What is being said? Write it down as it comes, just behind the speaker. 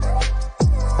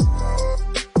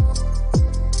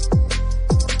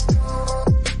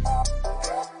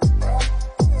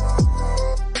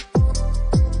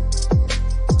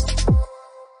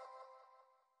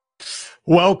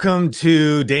Welcome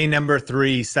to day number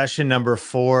 3, session number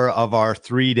 4 of our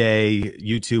 3-day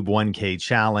YouTube 1K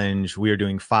challenge. We are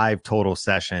doing 5 total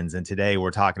sessions, and today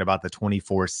we're talking about the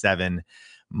 24/7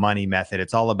 money method.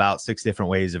 It's all about 6 different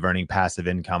ways of earning passive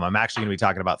income. I'm actually going to be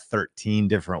talking about 13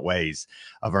 different ways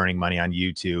of earning money on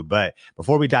YouTube. But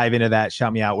before we dive into that,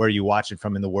 shout me out where you watch it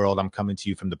from in the world. I'm coming to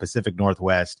you from the Pacific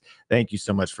Northwest. Thank you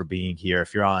so much for being here.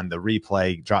 If you're on the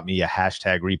replay, drop me a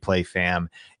hashtag replay fam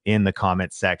in the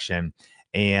comment section.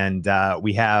 And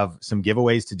we have some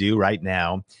giveaways to do right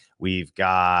now. We've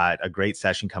got a great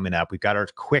session coming up. We've got our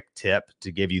quick tip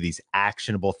to give you these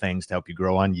actionable things to help you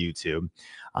grow on YouTube,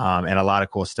 and a lot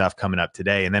of cool stuff coming up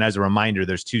today. And then as a reminder,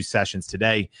 there's 2 sessions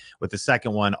today, with the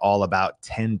second one all about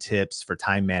 10 tips for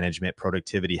time management,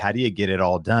 productivity. How do you get it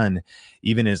all done,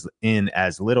 even as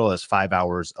little as 5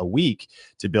 hours a week,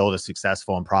 to build a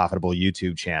successful and profitable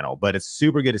YouTube channel? But it's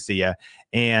super good to see you.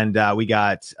 And we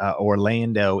got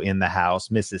Orlando in the house,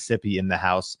 Mississippi in the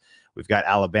house. We've got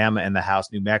Alabama in the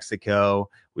house, New Mexico.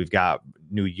 We've got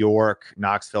New York,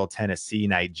 Knoxville, Tennessee,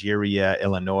 Nigeria,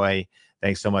 Illinois.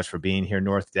 Thanks so much for being here.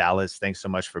 North Dallas, thanks so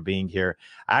much for being here.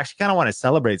 I actually kind of want to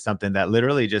celebrate something that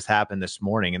literally just happened this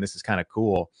morning, and this is kind of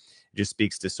cool. It just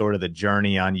speaks to sort of the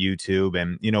journey on YouTube.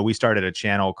 And, you know, we started a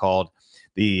channel called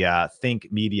the Think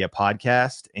Media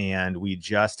Podcast, and we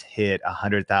just hit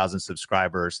 100,000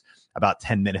 subscribers about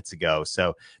 10 minutes ago.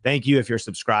 So thank you if you're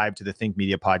subscribed to the Think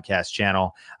Media Podcast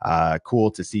channel.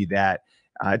 Cool to see that.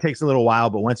 It takes a little while,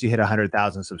 but once you hit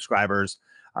 100,000 subscribers,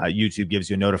 YouTube gives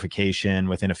you a notification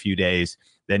within a few days.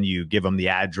 Then you give them the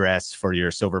address for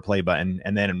your silver play button.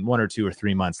 And then 1 or 2 or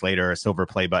 3 months later, a silver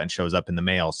play button shows up in the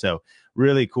mail. So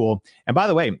really cool. And by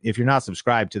the way, if you're not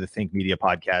subscribed to the Think Media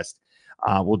Podcast,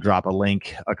 we'll drop a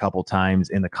link a couple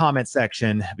times in the comment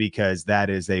section, because that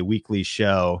is a weekly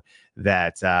show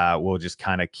that will just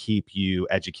kind of keep you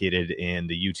educated in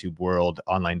the YouTube world,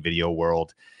 online video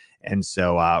world. And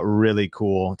so really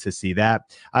cool to see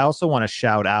that. I also want to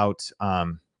shout out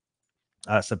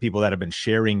some people that have been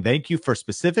sharing. Thank you for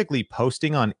specifically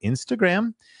posting on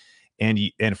Instagram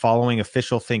and following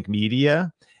Official Think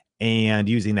Media and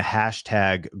using the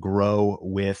hashtag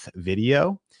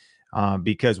 #GrowWithVideo.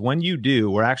 Because when you do,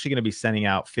 we're actually going to be sending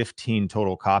out 15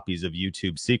 total copies of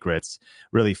YouTube Secrets,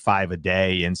 really 5 a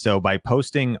day. And so by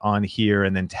posting on here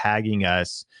and then tagging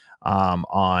us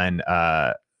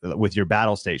with your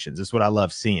battle stations, this is what I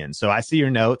love seeing. So I see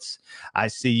your notes. I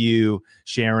see you,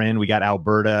 Sharon. We got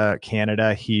Alberta,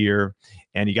 Canada here,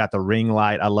 and you got the ring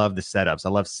light. I love the setups. I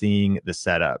love seeing the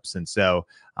setups. And so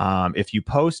if you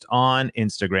post on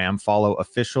Instagram, follow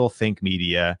Official Think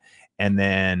Media, and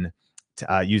then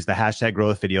use the hashtag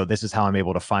 #GrowWithVideo. This is how I'm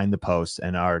able to find the posts,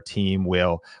 and our team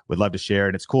would love to share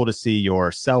it. It's cool to see your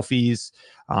selfies.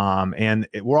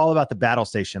 We're all about the battle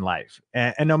station life.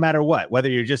 And no matter what, whether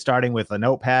you're just starting with a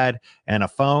notepad and a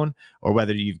phone, or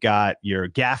whether you've got your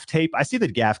gaff tape. I see the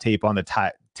gaff tape on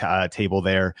the table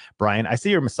there, Brian. I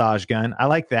see your massage gun. I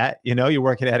like that. You know, you're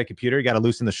working at a computer. You got to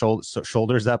loosen the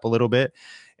shoulders up a little bit.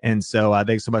 And so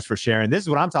thanks so much for sharing. This is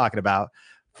what I'm talking about.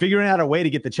 Figuring out a way to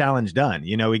get the challenge done.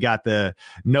 You know, we got the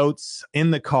notes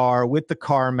in the car with the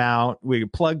car mount. We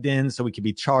plugged in so we could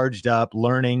be charged up,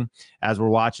 learning as we're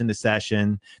watching the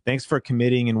session. Thanks for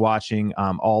committing and watching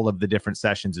all of the different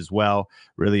sessions as well.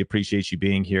 Really appreciate you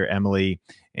being here, Emily,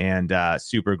 and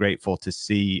super grateful to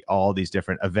see all these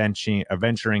different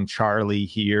adventuring Charlie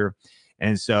here.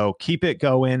 And so keep it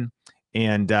going.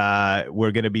 And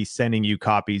we're going to be sending you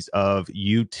copies of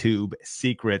YouTube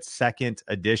Secrets 2nd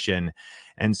edition.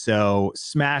 And so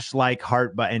smash like,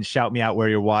 heart button, shout me out where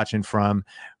you're watching from.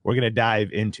 We're going to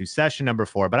dive into session number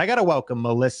 4. But I got to welcome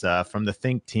Melissa from the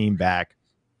Think team back.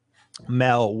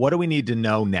 Mel, what do we need to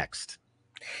know next?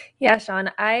 Yeah, Sean,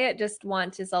 I just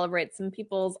want to celebrate some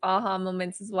people's aha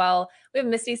moments as well. We have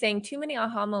Misty saying, too many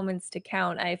aha moments to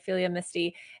count. I feel you,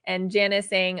 Misty. And Janice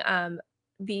saying,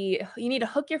 you need to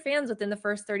hook your fans within the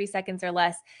first 30 seconds or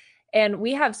less. And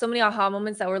we have so many aha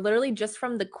moments that were literally just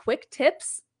from the quick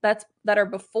tips that are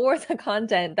before the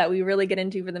content that we really get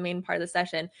into for the main part of the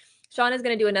session. Sean is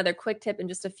going to do another quick tip in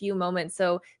just a few moments,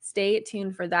 so stay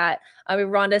tuned for that. We have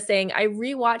Rhonda saying, I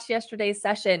rewatched yesterday's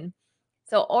session.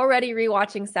 So already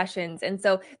rewatching sessions. And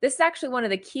so this is actually one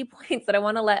of the key points that I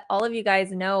want to let all of you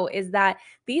guys know, is that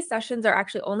these sessions are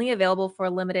actually only available for a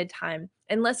limited time.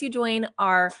 Unless you join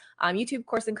our YouTube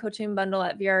course and coaching bundle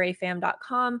at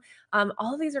vrafam.com,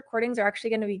 all of these recordings are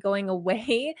actually going to be going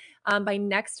away by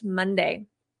next Monday.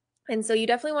 And so you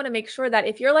definitely want to make sure that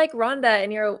if you're like Rhonda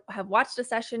and you have watched a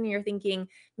session and you're thinking,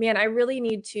 man, I really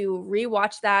need to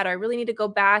rewatch that, or I really need to go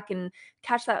back and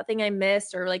catch that thing I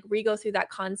missed, or like re-go through that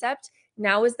concept,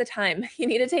 now is the time. You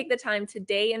need to take the time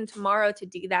today and tomorrow to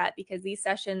do that, because these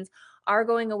sessions are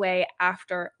going away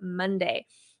after Monday.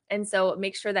 And so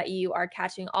make sure that you are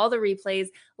catching all the replays.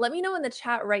 Let me know in the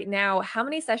chat right now, how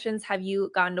many sessions have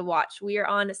you gone to watch? We are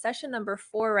on session number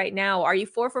 4 right now. Are you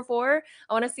 4 for 4?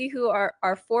 I want to see who our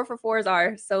 4 for 4s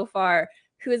are so far.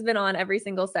 Who has been on every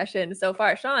single session so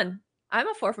far? Sean, I'm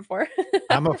a 4 for 4.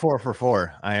 I'm a 4 for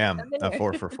 4. I am I've been a here.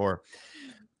 4 for 4.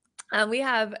 We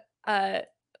have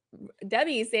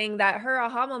Debbie saying that her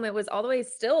aha moment was all the way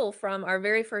still from our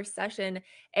very first session,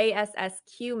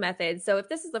 ASSQ method. So if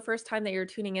this is the first time that you're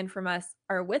tuning in from us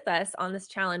or with us on this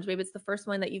challenge, maybe it's the first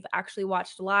one that you've actually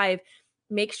watched live,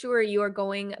 make sure you are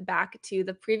going back to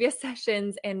the previous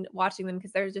sessions and watching them,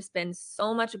 because there's just been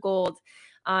so much gold.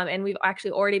 And we've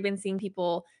actually already been seeing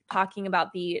people talking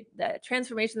about the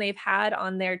transformation they've had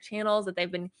on their channels, that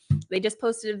they just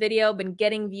posted a video, been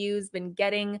getting views, been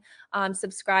getting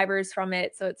subscribers from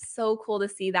it. So it's so cool to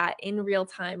see that in real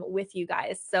time with you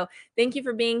guys. So thank you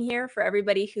for being here, for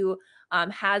everybody who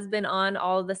has been on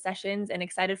all of the sessions, and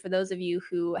excited for those of you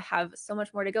who have so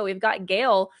much more to go. We've got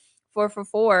Gail 4 for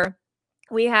 4.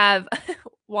 We have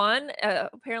Juan,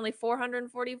 apparently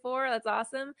 444. That's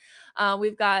awesome.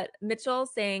 We've got Mitchell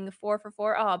saying 4 for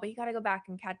 4. Oh, but you got to go back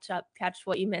and catch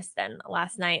what you missed then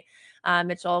last night,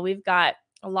 Mitchell. We've got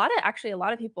a lot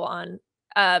of people on.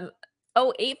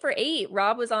 8 for 8.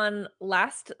 Rob was on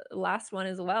last one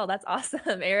as well. That's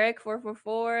awesome. Eric 4 for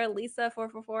 4. Lisa 4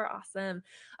 for 4. Awesome.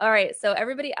 All right. So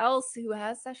everybody else who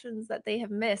has sessions that they have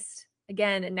missed,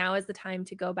 again, now is the time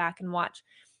to go back and watch.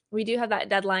 We do have that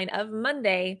deadline of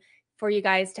Monday for you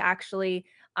guys to actually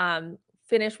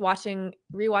finish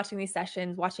rewatching these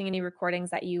sessions, watching any recordings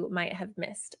that you might have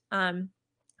missed.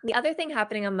 The other thing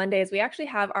happening on Monday is we actually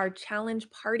have our challenge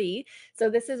party. So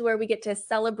this is where we get to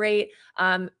celebrate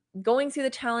going through the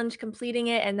challenge, completing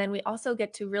it, and then we also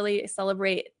get to really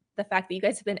celebrate the fact that you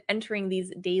guys have been entering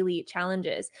these daily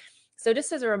challenges. So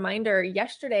just as a reminder,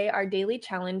 yesterday our daily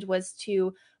challenge was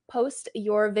to post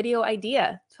your video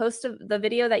idea. Post the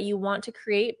video that you want to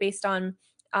create based on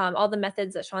all the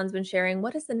methods that Sean's been sharing.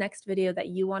 What is the next video that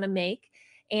you want to make?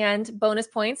 And bonus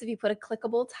points if you put a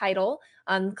clickable title.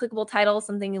 Clickable title is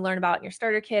something you learn about in your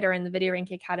starter kit or in the Video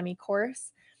Rank Academy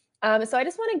course. So I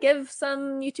just want to give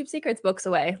some YouTube Secrets books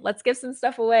away. Let's give some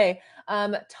stuff away.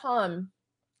 Tom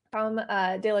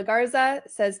De La Garza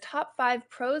says top 5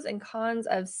 pros and cons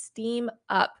of Steam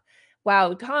Up.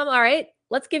 Wow, Tom, all right.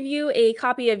 Let's give you a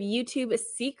copy of YouTube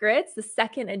Secrets, the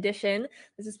 2nd edition.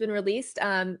 This has been released.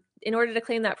 In order to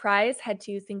claim that prize, head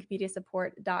to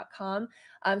thinkmediasupport.com.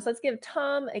 So let's give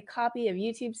Tom a copy of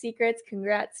YouTube Secrets.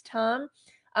 Congrats, Tom.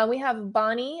 We have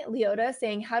Bonnie Leota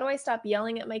saying, how do I stop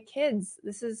yelling at my kids?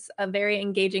 This is a very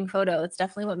engaging photo. It's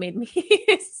definitely what made me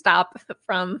stop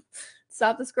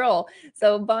the scroll.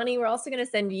 So Bonnie, we're also going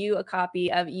to send you a copy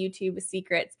of YouTube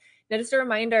Secrets. Now, just a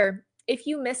reminder, if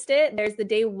you missed it, there's the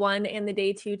day 1 and the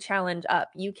day 2 challenge up.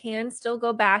 You can still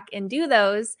go back and do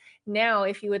those now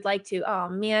if you would like to. Oh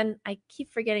man, I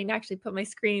keep forgetting to actually put my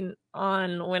screen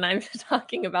on when I'm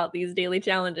talking about these daily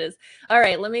challenges. All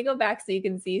right, let me go back so you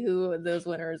can see who those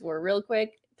winners were real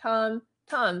quick. Tom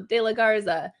De La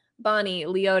Garza, Bonnie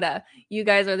Leota. You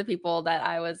guys are the people that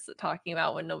I was talking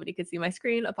about when nobody could see my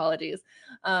screen. Apologies.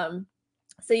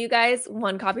 So you guys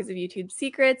won copies of YouTube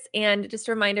Secrets, and just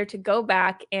a reminder to go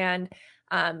back and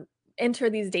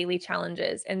enter these daily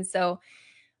challenges. And so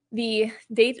the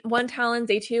day 1 challenge,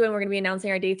 day 2, and we're going to be announcing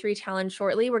our day 3 challenge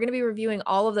shortly. We're going to be reviewing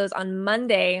all of those on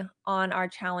Monday on our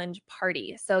challenge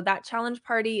party. So that challenge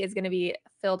party is going to be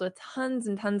filled with tons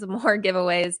and tons of more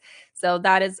giveaways. So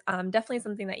that is definitely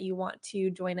something that you want to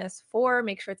join us for.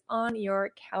 Make sure it's on your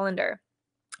calendar.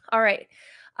 All right.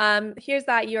 Here's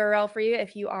that URL for you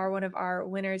if you are one of our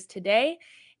winners today.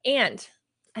 And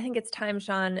I think it's time,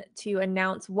 Sean, to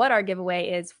announce what our giveaway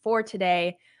is for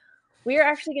today. We are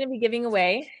actually going to be giving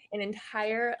away an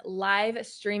entire live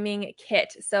streaming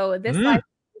kit. So this live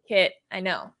kit, I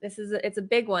know it's a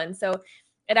big one. So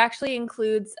it actually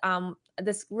includes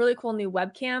this really cool new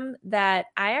webcam that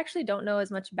I actually don't know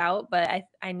as much about, but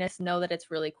I just know that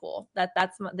it's really cool.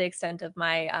 That's the extent of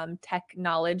my tech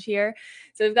knowledge here.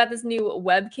 So we've got this new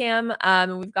webcam,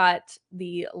 and we've got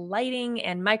the lighting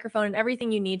and microphone and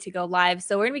everything you need to go live.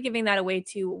 So we're going to be giving that away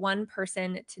to one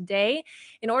person today.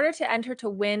 In order to enter to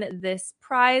win this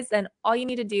prize, then all you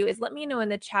need to do is let me know in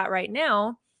the chat right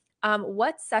now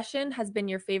what session has been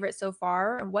your favorite so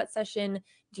far, and what session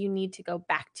do you need to go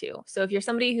back to? So if you're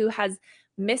somebody who has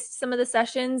missed some of the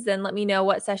sessions, then let me know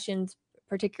what sessions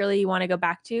particularly you want to go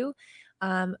back to.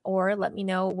 or let me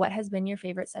know what has been your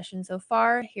favorite session so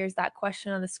far. Here's that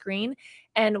question on the screen.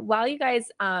 And while you guys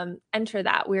enter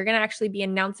that, we're going to actually be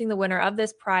announcing the winner of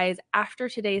this prize after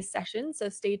today's session. So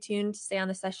stay tuned, stay on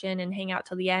the session and hang out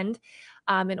till the end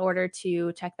in order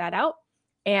to check that out.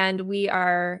 And we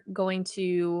are going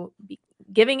to be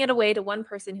giving it away to one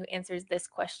person who answers this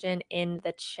question in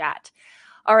the chat.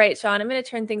 All right, Sean, I'm going to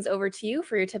turn things over to you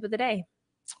for your tip of the day.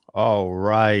 All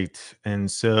right. And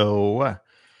so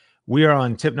we are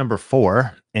on tip number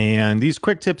 4. And these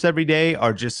quick tips every day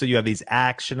are just so you have these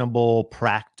actionable,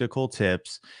 practical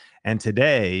tips. And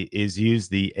today is use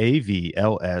the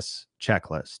AVLS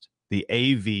checklist. The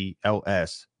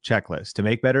AVLS checklist to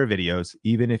make better videos,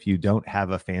 even if you don't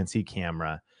have a fancy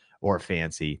camera or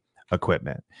fancy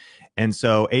equipment. And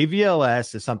so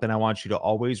AVLS is something I want you to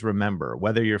always remember,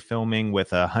 whether you're filming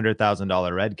with a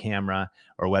 $100,000 RED camera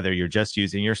or whether you're just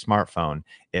using your smartphone.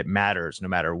 It matters no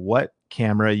matter what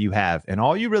camera you have. And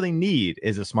all you really need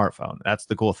is a smartphone. That's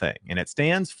the cool thing. And it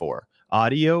stands for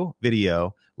audio,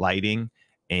 video, lighting,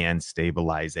 and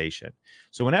stabilization.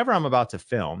 So whenever I'm about to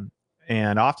film,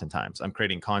 and oftentimes I'm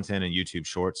creating content and YouTube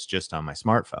shorts just on my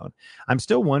smartphone, I'm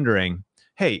still wondering,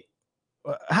 hey,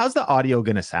 how's the audio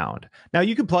going to sound? Now,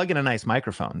 you can plug in a nice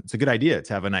microphone. It's a good idea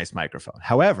to have a nice microphone.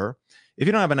 However, if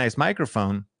you don't have a nice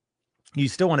microphone, you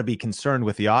still want to be concerned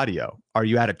with the audio. Are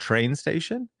you at a train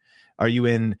station? Are you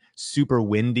in super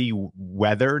windy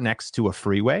weather next to a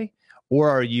freeway? Or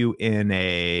are you in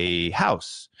a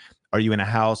house? Are you in a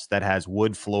house that has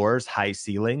wood floors, high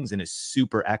ceilings, and is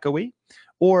super echoey?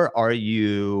 Or are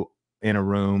you in a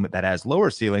room that has lower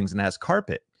ceilings and has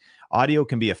carpet? Audio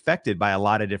can be affected by a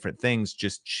lot of different things,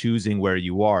 just choosing where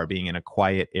you are, being in a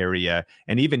quiet area,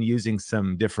 and even using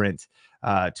some different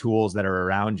tools that are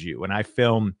around you. When I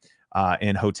film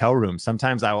in hotel rooms,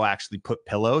 sometimes I will actually put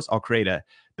pillows. I'll create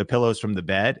the pillows from the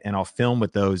bed, and I'll film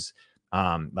with those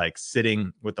like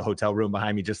sitting with the hotel room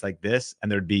behind me, just like this.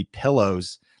 And there'd be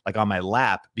pillows like on my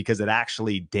lap because it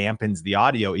actually dampens the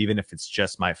audio, even if it's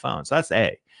just my phone. So that's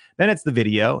A. Then it's the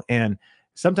video. And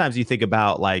sometimes you think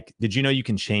about like, did you know you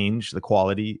can change the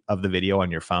quality of the video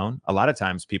on your phone? A lot of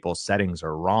times people's settings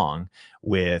are wrong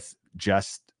with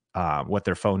just what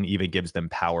their phone even gives them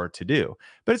power to do.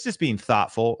 But it's just being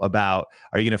thoughtful about,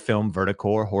 are you going to film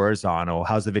vertical or horizontal?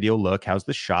 How's the video look? How's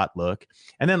the shot look?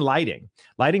 And then lighting.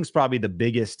 Lighting's probably the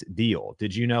biggest deal.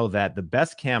 Did you know that the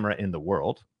best camera in the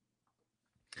world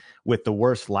with the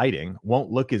worst lighting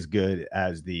won't look as good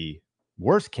as the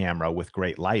worst camera with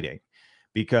great lighting?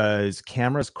 Because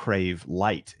cameras crave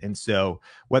light. And so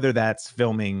whether that's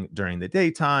filming during the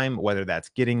daytime, whether that's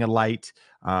getting a light,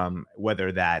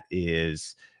 whether that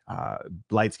is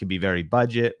lights can be very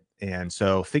budget. And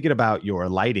so thinking about your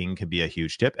lighting could be a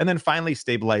huge tip. And then finally,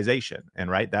 stabilization. And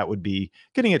right, that would be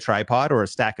getting a tripod or a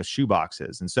stack of shoe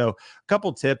boxes. And so a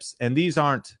couple tips, and these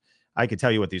aren't, I could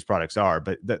tell you what these products are,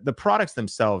 but the products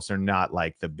themselves are not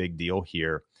like the big deal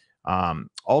here.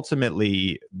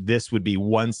 Ultimately, this would be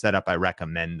one setup I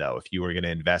recommend, though, if you were going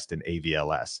to invest in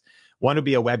AVLS. One would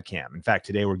be a webcam. In fact,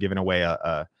 today we're giving away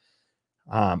a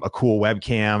cool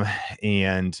webcam,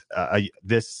 and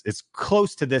this is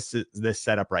close to this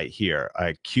setup right here,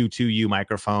 a Q2U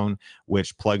microphone,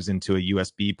 which plugs into a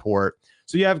USB port.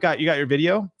 So you got your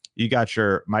video, you got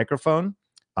your microphone.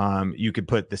 You could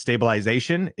put the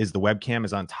stabilization is the webcam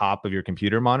is on top of your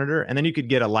computer monitor. And then you could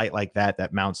get a light like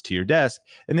that mounts to your desk.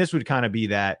 And this would kind of be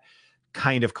that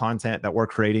kind of content that we're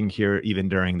creating here, even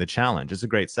during the challenge. It's a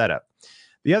great setup.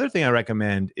 The other thing I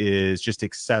recommend is just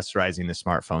accessorizing the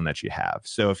smartphone that you have.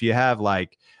 So if you have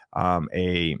like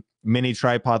a mini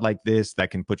tripod like this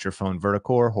that can put your phone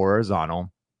vertical or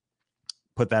horizontal,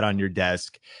 put that on your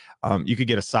desk. You could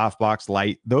get a softbox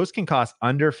light. Those can cost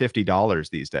under $50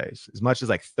 these days, as much as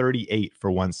like $38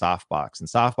 for one softbox. And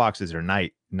softboxes are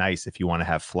nice if you want to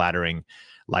have flattering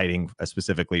lighting,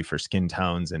 specifically for skin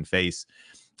tones and face.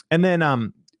 And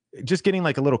then just getting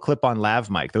like a little clip-on lav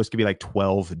mic. Those could be like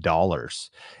 $12.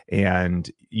 And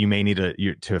you may need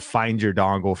to find your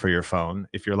dongle for your phone.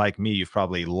 If you're like me, you've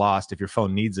probably lost. If your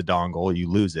phone needs a dongle, you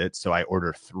lose it. So I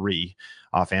order 3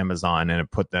 off Amazon and I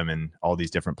put them in all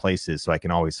these different places so I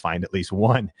can always find at least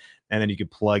one. And then you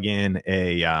could plug in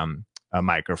a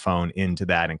microphone into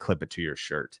that and clip it to your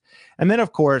shirt. And then,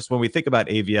 of course, when we think about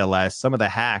AVLS, some of the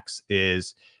hacks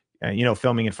is,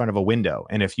 filming in front of a window.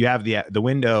 And if you have the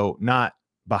window not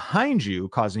behind you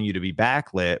causing you to be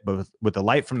backlit, but with the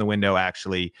light from the window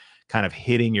actually kind of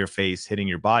hitting your face, hitting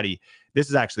your body, this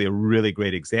is actually a really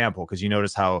great example, because you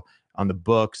notice how on the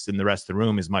books and the rest of the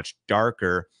room is much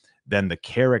darker than the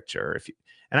character.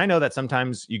 And I know that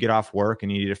sometimes you get off work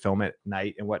and you need to film at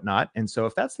night and whatnot. And so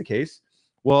if that's the case,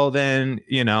 well, then,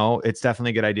 it's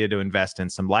definitely a good idea to invest in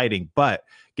some lighting. But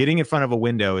getting in front of a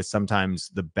window is sometimes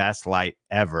the best light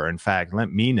ever. In fact,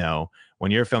 let me know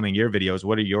when you're filming your videos,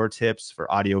 what are your tips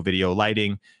for audio video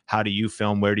lighting? How do you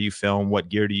film? Where do you film? What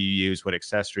gear do you use? What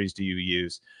accessories do you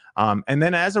use? And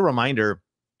then as a reminder,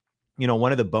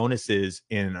 one of the bonuses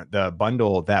in the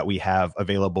bundle that we have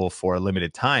available for a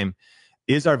limited time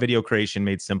is our Video Creation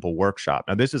Made Simple workshop.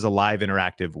 Now, this is a live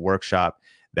interactive workshop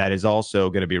that is also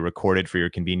going to be recorded for your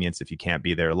convenience if you can't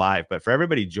be there live. But for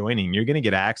everybody joining, you're going to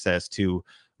get access to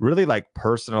really like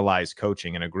personalized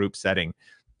coaching in a group setting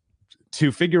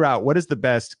to figure out what is the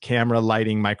best camera,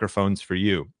 lighting, microphones for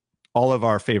you. All of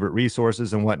our favorite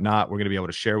resources and whatnot, we're going to be able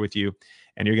to share with you.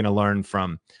 And you're going to learn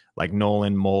from like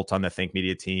Nolan Molt on the Think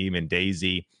Media team and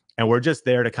Daisy. And we're just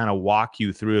there to kind of walk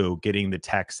you through getting the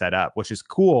tech set up, which is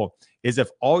cool. Is if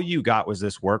all you got was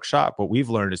this workshop, what we've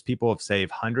learned is people have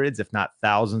saved hundreds, if not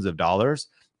thousands of dollars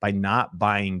by not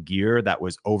buying gear that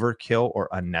was overkill or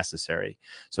unnecessary.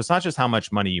 So it's not just how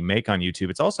much money you make on YouTube,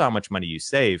 it's also how much money you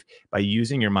save by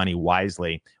using your money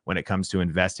wisely when it comes to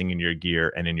investing in your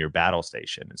gear and in your battle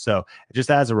station. And so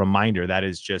just as a reminder, that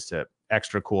is just a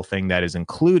extra cool thing that is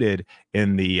included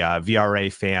in the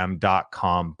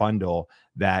VRAFam.com bundle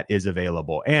that is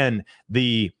available. And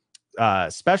the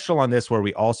special on this, where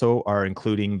we also are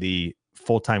including the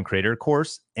full-time creator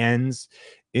course, ends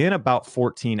in about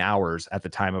 14 hours at the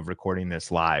time of recording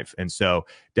this live. And so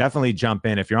definitely jump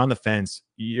in. If you're on the fence,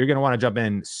 you're going to want to jump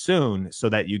in soon so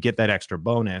that you get that extra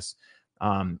bonus.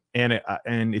 And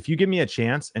if you give me a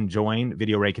chance and join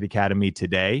Video Rake Academy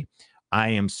today, I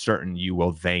am certain you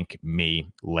will thank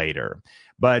me later.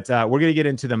 But we're going to get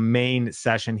into the main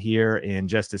session here in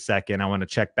just a second. I want to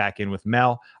check back in with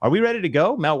Mel. Are we ready to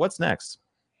go? Mel, what's next?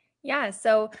 Yeah,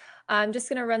 so I'm just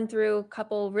going to run through a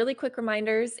couple really quick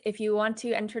reminders. If you want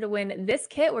to enter to win this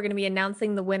kit, we're going to be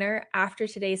announcing the winner after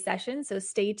today's session. So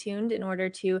stay tuned in order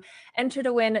to enter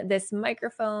to win this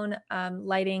microphone,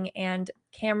 lighting, and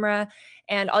camera.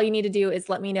 And all you need to do is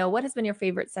let me know what has been your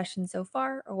favorite session so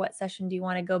far, or what session do you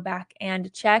want to go back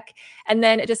and check. And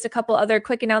then just a couple other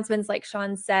quick announcements. Like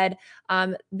Sean said,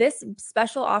 this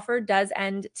special offer does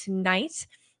end tonight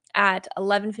at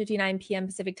 11:59 p.m.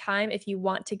 Pacific time if you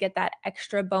want to get that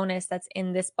extra bonus that's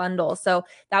in this bundle. So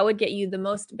that would get you the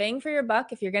most bang for your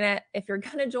buck if you're gonna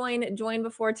join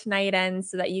before tonight ends,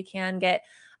 so that you can get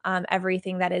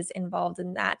everything that is involved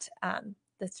in that.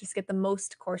 Let's just get the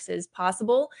most courses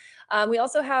possible. We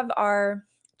also have our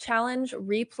challenge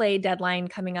replay deadline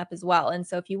coming up as well. And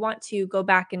so if you want to go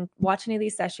back and watch any of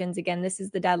these sessions, again, this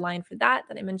is the deadline for that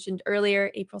I mentioned earlier,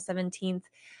 April 17th.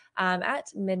 At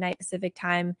midnight Pacific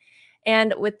time.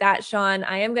 And with that, Sean,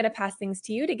 I am going to pass things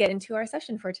to you to get into our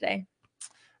session for today.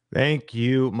 Thank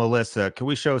you, Melissa. Can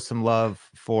we show some love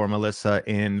for Melissa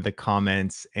in the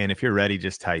comments? And if you're ready,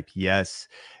 just type yes.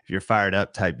 If you're fired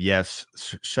up, type yes.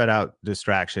 Shut out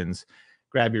distractions.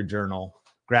 Grab your journal,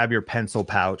 grab your pencil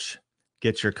pouch,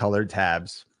 get your colored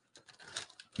tabs,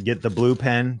 get the blue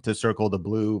pen to circle the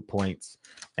blue points,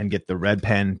 and get the red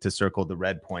pen to circle the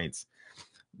red points.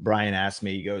 Brian asked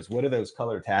me, he goes, what do those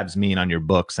color tabs mean on your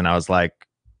books? And I was like,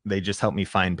 they just help me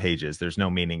find pages. There's no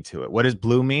meaning to it. What does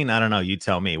blue mean? I don't know. You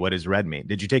tell me. What does red mean?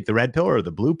 Did you take the red pill or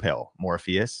the blue pill?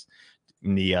 Morpheus,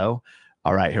 Neo.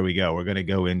 All right, here we go. We're going to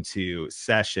go into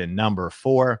session number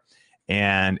 4.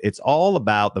 And it's all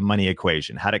about the money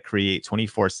equation, how to create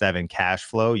 24/7 cash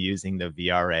flow using the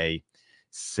VRA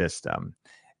system.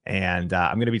 And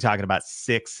I'm going to be talking about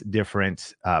 6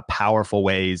 different powerful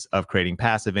ways of creating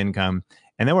passive income.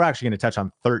 And then we're actually going to touch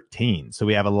on 13. So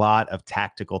we have a lot of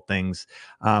tactical things.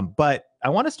 But I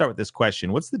want to start with this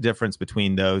question. What's the difference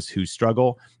between those who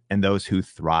struggle and those who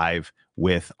thrive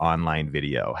with online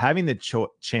video? Having the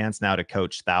chance now to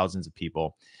coach thousands of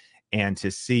people and to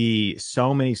see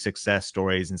so many success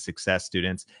stories and success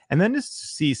students, and then to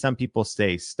see some people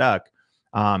stay stuck.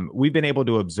 We've been able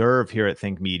to observe here at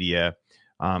Think Media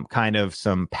kind of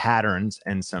some patterns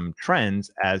and some trends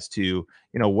as to,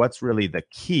 what's really the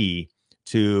key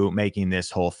to making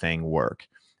this whole thing work.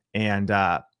 And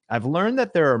I've learned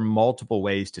that there are multiple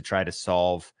ways to try to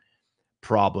solve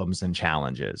problems and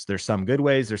challenges. There's some good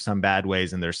ways, there's some bad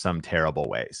ways, and there's some terrible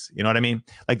ways. You know what I mean?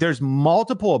 Like there's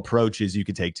multiple approaches you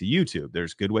could take to YouTube.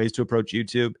 There's good ways to approach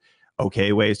YouTube,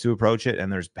 okay ways to approach it,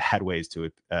 and there's bad ways to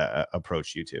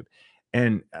approach YouTube.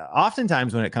 And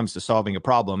oftentimes when it comes to solving a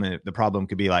problem, and the problem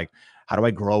could be like, how do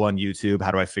I grow on YouTube?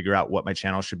 How do I figure out what my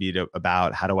channel should be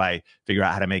about? How do I figure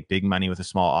out how to make big money with a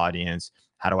small audience?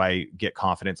 How do I get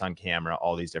confidence on camera?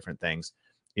 All these different things.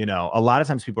 You know, a lot of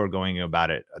times people are going about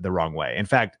it the wrong way. In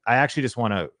fact, I actually just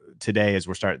want to today, as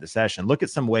we're starting the session, look at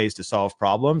some ways to solve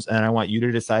problems. And I want you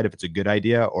to decide if it's a good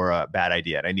idea or a bad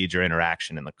idea. And I need your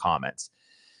interaction in the comments.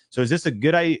 So is this a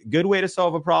good way to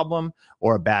solve a problem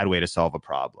or a bad way to solve a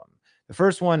problem? The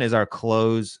first one is our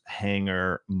clothes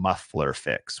hanger muffler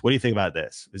fix. What do you think about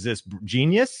this? Is this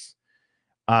genius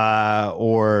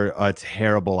or a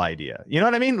terrible idea? You know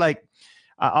what I mean? Like,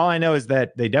 all I know is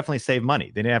that they definitely save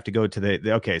money. They didn't have to go to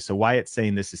the okay. So Wyatt's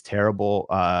saying this is terrible.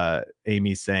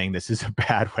 Amy's saying this is a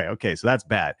bad way. Okay, so that's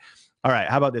bad. All right,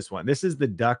 how about this one? This is the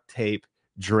duct tape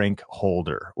drink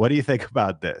holder. What do you think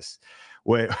about this?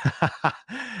 Wait,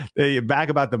 back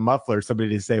about the muffler. Somebody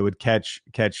to say would catch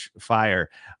fire.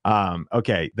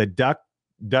 Okay, the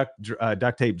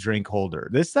duct tape drink holder.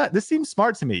 This seems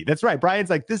smart to me. That's right. Brian's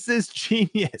like, this is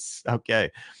genius. Okay,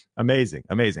 amazing.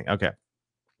 Okay.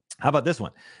 How about this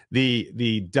one?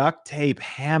 The duct tape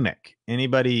hammock.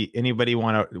 Anybody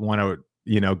want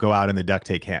to go out in the duct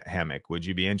tape hammock? Would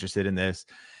you be interested in this?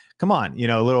 Come on,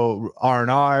 a little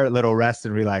R&R, little rest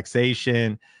and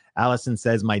relaxation. Allison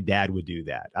says my dad would do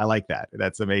that. I like that.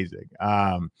 That's amazing.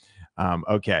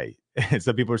 Okay.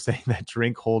 Some people are saying that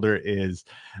drink holder is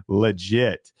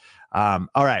legit. All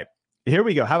right, here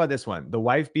we go. How about this one? The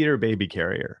wife beater baby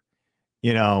carrier.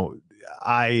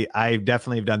 I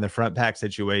definitely have done the front pack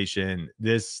situation.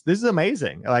 This is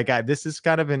amazing. Like this is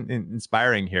kind of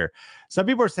inspiring here. Some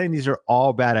people are saying these are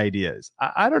all bad ideas.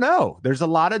 I don't know. There's a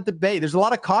lot of debate. There's a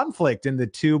lot of conflict in the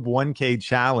Tube 1K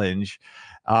challenge.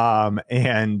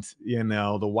 And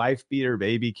the wife beater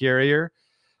baby carrier.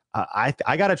 I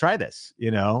got to try this.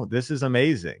 This is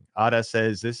amazing. Ada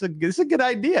says this is a good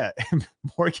idea.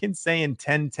 Morgan's saying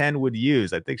 1010 would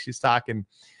use. I think she's talking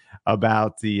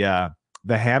about the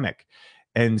hammock.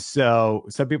 And so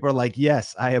some people are like,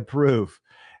 yes, I approve.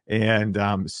 And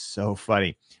so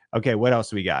funny. Okay, what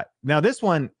else we got? Now this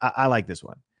one, I like this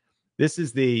one. This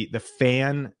is the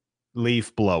fan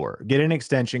leaf blower. Get an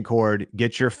extension cord,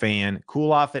 get your fan,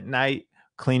 cool off at night,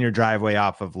 clean your driveway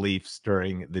off of leaves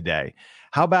during the day.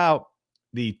 How about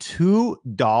the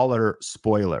 $2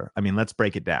 spoiler? I mean, let's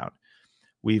break it down.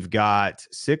 We've got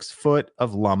 6 foot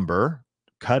of lumber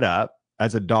cut up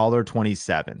as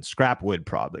 $1.27, scrap wood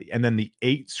probably. And then the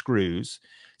 8 screws,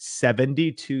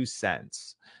 72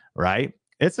 cents, right?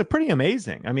 It's a pretty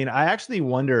amazing. I mean, I actually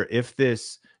wonder if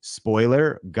this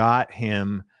spoiler got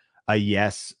him a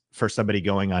yes for somebody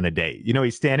going on a date.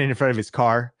 He's standing in front of his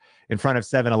car, in front of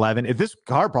 7-Eleven. If this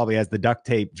car probably has the duct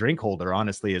tape drink holder,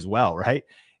 honestly, as well, right?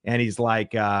 And he's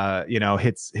like,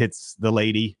 hits the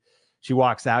lady. She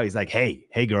walks out. He's like, hey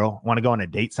girl, want to go on a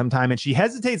date sometime? And she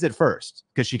hesitates at first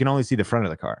because she can only see the front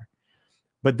of the car.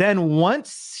 But then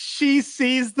once she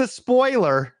sees the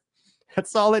spoiler,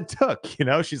 that's all it took.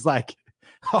 She's like,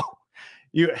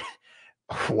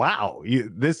 wow,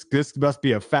 this must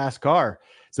be a fast car.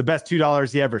 It's the best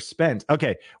 $2 he ever spent.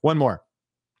 Okay, one more.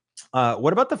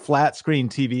 What about the flat screen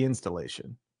TV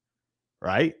installation?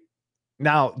 Right?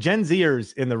 Now, Gen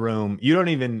Zers in the room, you don't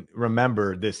even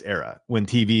remember this era when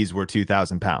TVs were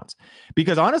 2,000 pounds.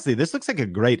 Because honestly, this looks like a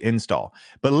great install.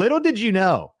 But little did you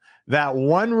know that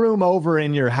one room over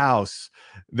in your house,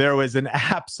 there was an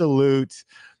absolute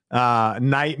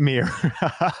nightmare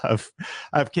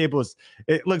of cables.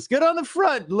 It looks good on the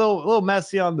front, a little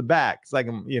messy on the back. It's like,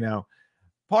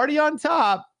 party on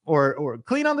top. Or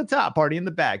clean on the top, party in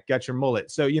the back, got your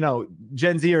mullet. So,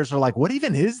 Gen Zers are like, what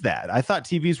even is that? I thought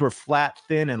TVs were flat,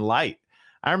 thin, and light.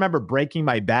 I remember breaking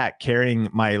my back carrying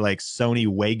my Sony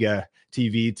Wega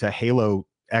TV to Halo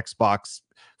Xbox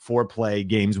 4-play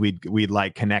games we'd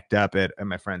connect up at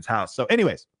my friend's house. So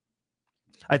anyways,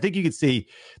 I think you could see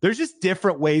there's just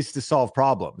different ways to solve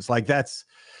problems. Like that's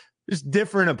just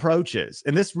different approaches.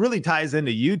 And this really ties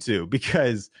into YouTube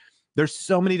because there's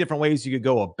so many different ways you could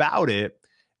go about it.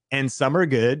 And some are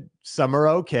good, some are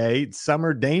okay, some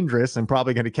are dangerous and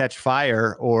probably going to catch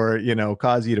fire or,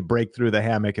 cause you to break through the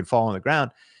hammock and fall on the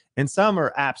ground. And some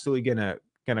are absolutely going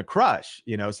to crush,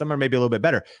 some are maybe a little bit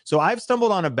better. So I've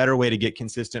stumbled on a better way to get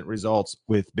consistent results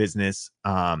with business,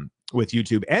 with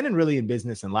YouTube and in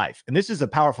business and life. And this is a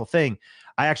powerful thing.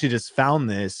 I actually just found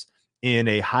this in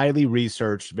a highly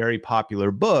researched, very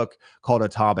popular book called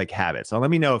Atomic Habits. So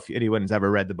let me know if anyone's ever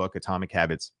read the book Atomic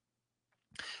Habits.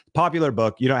 Popular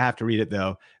book. You don't have to read it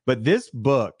though. But this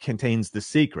book contains the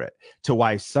secret to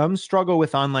why some struggle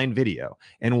with online video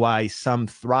and why some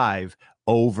thrive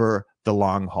over the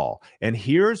long haul. And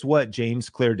here's what James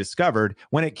Clear discovered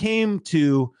when it came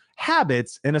to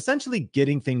habits and essentially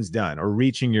getting things done or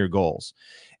reaching your goals.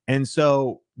 And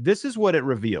so this is what it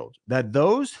revealed, that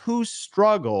those who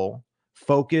struggle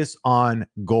focus on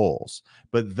goals,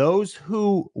 but those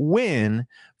who win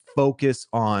focus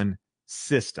on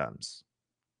systems.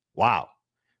 Wow.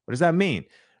 What does that mean?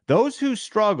 Those who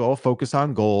struggle focus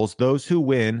on goals. Those who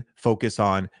win focus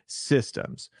on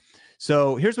systems.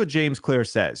 So here's what James Clear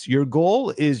says. Your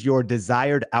goal is your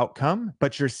desired outcome,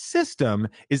 but your system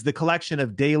is the collection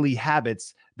of daily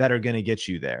habits that are going to get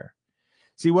you there.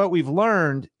 See, what we've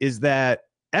learned is that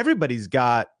everybody's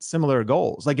got similar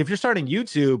goals. Like if you're starting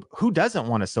YouTube, who doesn't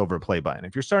want a silver play button?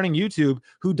 If you're starting YouTube,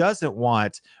 who doesn't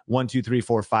want $1,200,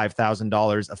 $3,000, $4,000,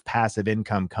 $5,000 of passive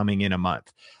income coming in a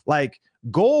month? Like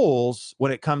goals,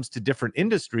 when it comes to different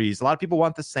industries, a lot of people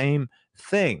want the same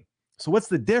thing. So what's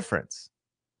the difference?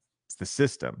 It's the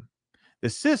system. The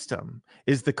system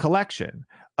is the collection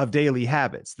of daily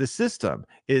habits. The system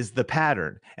is the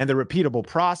pattern and the repeatable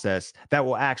process that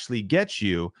will actually get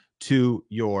you to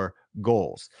your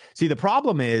goals. See, the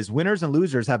problem is winners and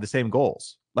losers have the same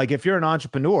goals. Like if you're an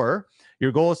entrepreneur,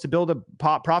 your goal is to build a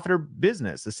profitable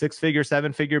business, a 6-figure,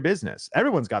 7-figure business.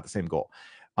 Everyone's got the same goal.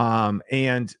 But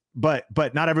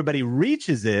not everybody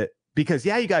reaches it because,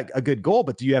 yeah, you got a good goal,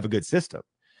 but do you have a good system?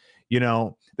 You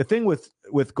know, the thing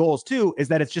with goals too is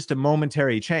that it's just a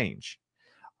momentary change.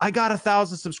 I got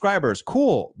 1,000 subscribers.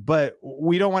 Cool. But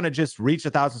we don't want to just reach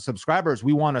 1,000 subscribers.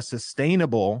 We want a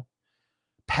sustainable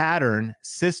pattern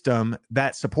system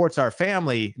that supports our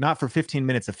family, not for 15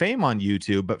 minutes of fame on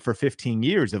YouTube, but for 15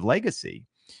 years of legacy.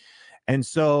 And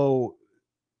so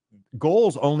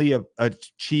goals only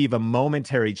achieve a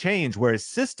momentary change, whereas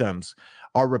systems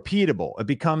are repeatable. It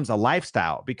becomes a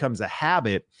lifestyle, it becomes a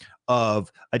habit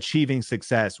of achieving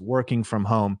success, working from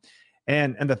home.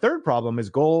 And the third problem is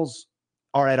goals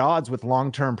are at odds with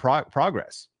long-term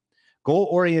progress.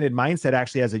 Goal-oriented mindset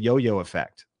actually has a yo-yo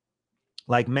effect.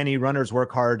 Like many runners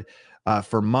work hard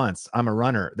for months. I'm a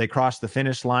runner. They cross the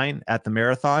finish line at the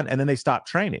marathon and then they stop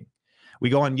training. We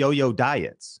go on yo-yo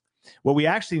diets. What we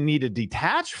actually need to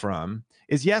detach from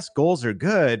is, yes, goals are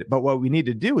good, but what we need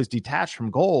to do is detach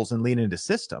from goals and lean into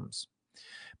systems.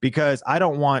 Because I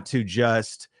don't want to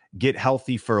just get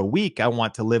healthy for a week. I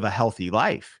want to live a healthy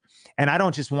life. And I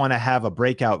don't just want to have a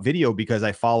breakout video because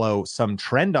I follow some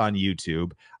trend on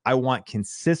YouTube. I want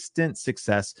consistent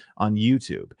success on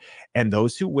YouTube. And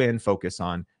those who win focus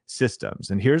on systems.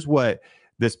 And here's what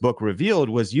this book revealed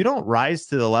was you don't rise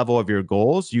to the level of your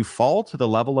goals. You fall to the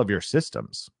level of your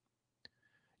systems.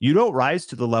 You don't rise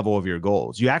to the level of your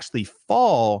goals. You actually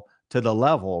fall to the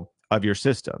level of your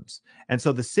systems. And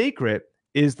so the secret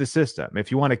is the system. If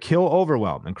you want to kill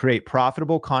overwhelm and create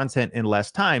profitable content in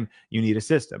less time, you need a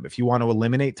system. If you want to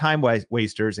eliminate time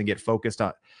wasters and get focused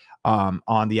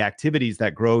on the activities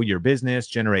that grow your business,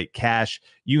 generate cash,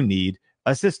 you need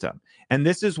a system. And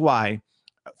this is why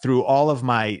through all of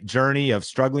my journey of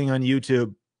struggling on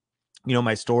YouTube, you know,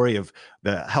 my story of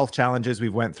the health challenges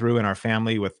we've went through in our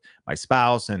family with my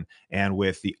spouse and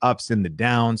with the ups and the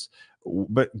downs,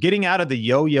 but getting out of the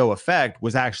yo-yo effect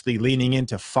was actually leaning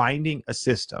into finding a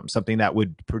system, something that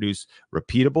would produce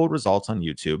repeatable results on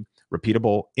YouTube,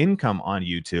 repeatable income on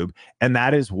YouTube. And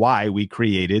that is why we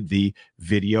created the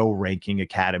Video Ranking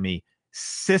Academy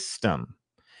system.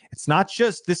 It's not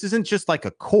just, this isn't just like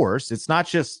a course. It's not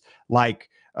just like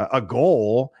a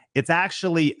goal. It's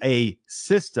actually a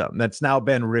system that's now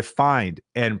been refined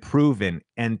and proven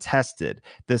and tested.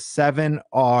 The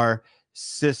 7R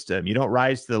system. You don't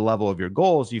rise to the level of your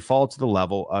goals, you fall to the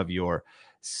level of your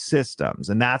systems.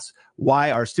 And that's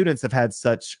why our students have had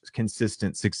such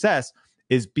consistent success,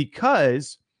 is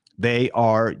because they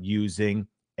are using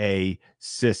a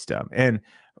system. And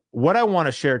what I want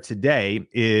to share today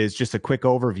is just a quick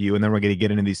overview, and then we're going to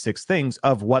get into these 6 things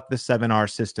of what the 7R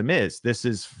system is. This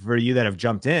is for you that have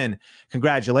jumped in.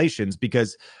 Congratulations,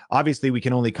 because obviously we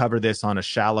can only cover this on a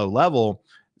shallow level.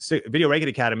 So Video Ranking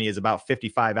Academy is about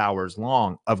 55 hours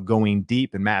long of going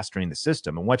deep and mastering the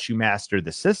system. And once you master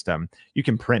the system, you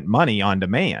can print money on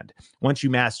demand. Once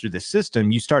you master the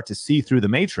system, you start to see through the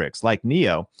matrix like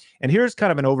Neo. And here's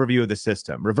kind of an overview of the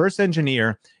system. Reverse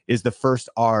engineer is the first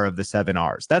R of the 7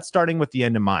 R's. That's starting with the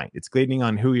end in mind. It's gleaning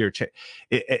on who your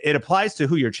it applies to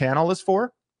who your channel is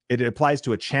for. It applies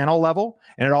to a channel level,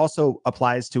 and it also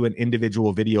applies to an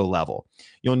individual video level.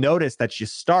 You'll notice that you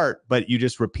start, but you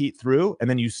just repeat through, and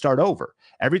then you start over.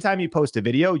 Every time you post a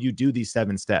video, you do these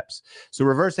 7 steps. So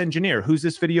reverse engineer, who's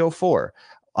this video for?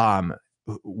 How am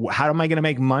I going to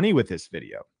make money with this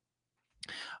video?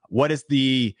 What is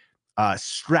the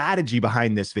strategy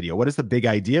behind this video? What is the big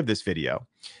idea of this video?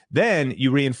 Then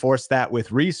you reinforce that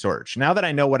with research. Now that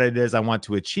I know what it is I want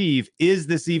to achieve, is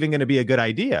this even going to be a good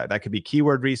idea? That could be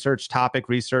keyword research, topic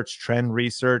research, trend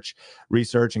research,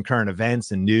 research and current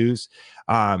events and news.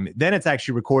 Then it's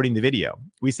actually recording the video.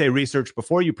 We say research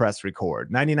before you press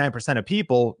record. 99% of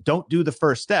people don't do the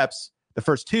first steps, the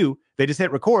first two, they just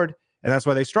hit record, and that's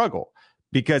why they struggle.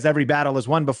 Because every battle is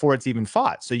won before it's even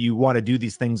fought. So you want to do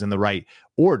these things in the right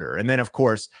order. And then, of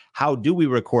course, how do we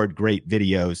record great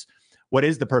videos? What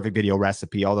is the perfect video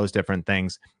recipe? All those different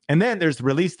things. And then there's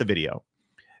release the video.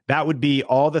 That would be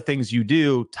all the things you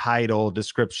do: title,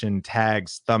 description,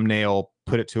 tags, thumbnail,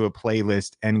 put it to a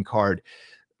playlist, end card,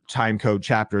 time code,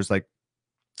 chapters. Like,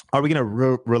 are we going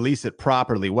to release it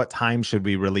properly? What time should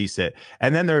we release it?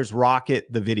 And then there's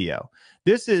rocket the video.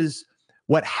 This is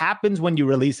what happens when you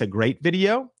release a great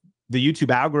video. The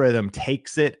YouTube algorithm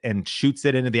takes it and shoots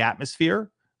it into the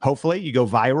atmosphere. Hopefully you go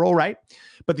viral, right?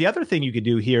 But the other thing you could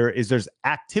do here is there's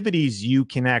activities you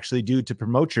can actually do to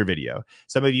promote your video.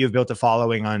 Some of you have built a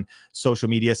following on social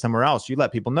media somewhere else. You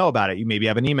let people know about it. You maybe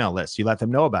have an email list. You let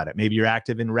them know about it. Maybe you're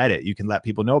active in Reddit. You can let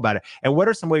people know about it. And what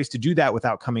are some ways to do that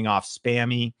without coming off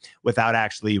spammy, without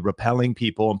actually repelling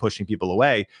people and pushing people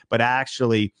away, but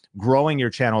actually growing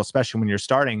your channel, especially when you're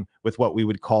starting with what we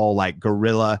would call like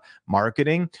guerrilla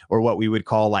marketing, or what we would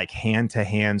call like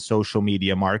hand-to-hand social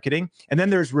media marketing. And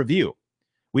then there's review.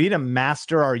 We need to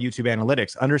master our YouTube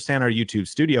analytics, understand our YouTube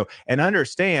studio, and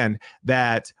understand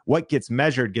that what gets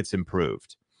measured gets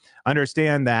improved.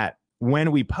 Understand that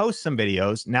when we post some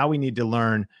videos, now we need to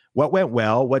learn what went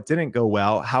well, what didn't go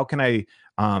well, how can I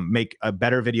make a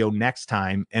better video next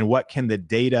time, and what can the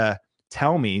data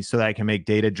tell me so that I can make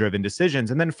data-driven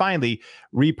decisions. And then finally,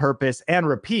 repurpose and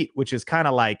repeat, which is kind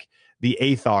of like the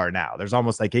eighth R now. There's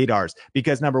almost like 8 Rs,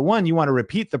 because number one, you want to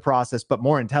repeat the process, but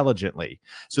more intelligently.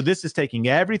 So this is taking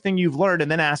everything you've learned and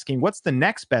then asking, what's the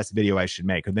next best video I should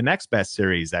make, or the next best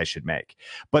series I should make?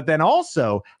 But then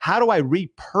also, how do I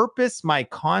repurpose my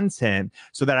content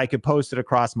so that I could post it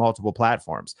across multiple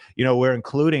platforms? You know, we're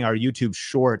including our YouTube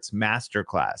Shorts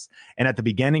masterclass. And at the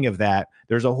beginning of that,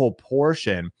 there's a whole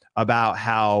portion about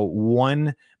how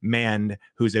one man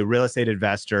who's a real estate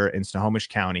investor in Snohomish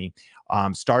County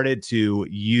started to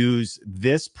use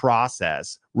this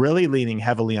process, really leaning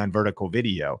heavily on vertical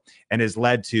video, and has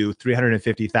led to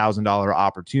 $350,000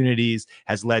 opportunities,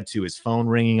 has led to his phone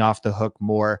ringing off the hook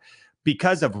more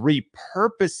because of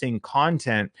repurposing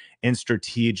content in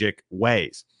strategic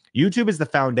ways. YouTube is the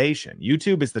foundation.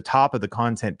 YouTube is the top of the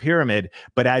content pyramid.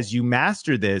 But as you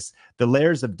master this, the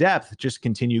layers of depth just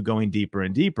continue going deeper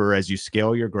and deeper as you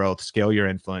scale your growth, scale your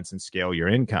influence, and scale your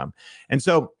income. And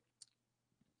so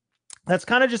that's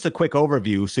kind of just a quick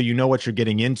overview so you know what you're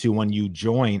getting into when you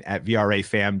join at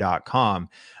vrafam.com.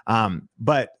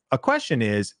 But a question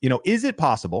is, you know, is it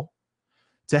possible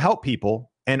to help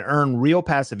people and earn real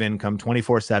passive income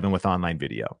 24/7 with online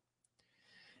video?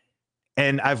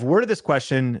 And I've worded this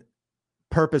question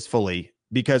purposefully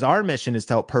because our mission is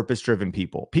to help purpose-driven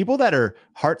people, people that are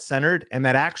heart-centered, and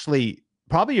that actually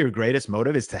probably your greatest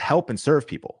motive is to help and serve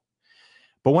people.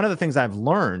 But one of the things I've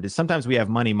learned is sometimes we have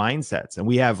money mindsets and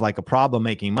we have like a problem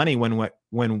making money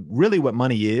when really what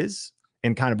money is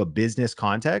in kind of a business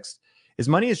context is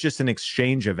money is just an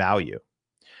exchange of value.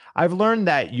 I've learned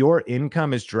that your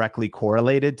income is directly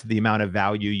correlated to the amount of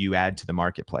value you add to the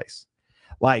marketplace.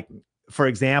 Like, for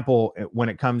example, when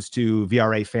it comes to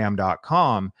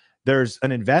vrafam.com, there's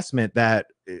an investment that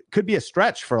could be a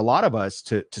stretch for a lot of us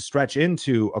to stretch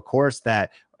into a course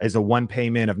that is a one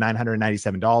payment of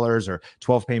 $997 or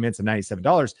 12 payments of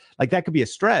 $97. Like, that could be a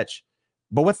stretch,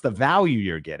 but what's the value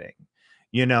you're getting?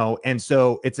 You know, and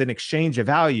so it's an exchange of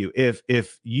value.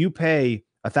 If you pay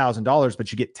 $1,000,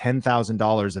 but you get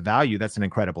 $10,000 of value, that's an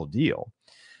incredible deal.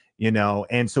 You know,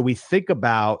 and so we think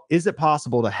about, is it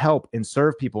possible to help and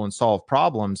serve people and solve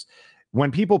problems?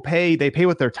 When people pay, they pay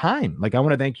with their time. Like, I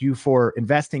want to thank you for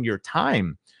investing your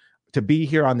time to be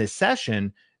here on this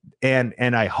session. And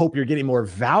I hope you're getting more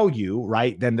value,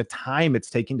 right, than the time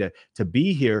it's taking to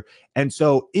be here. And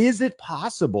so is it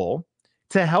possible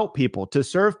to help people, to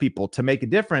serve people, to make a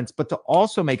difference, but to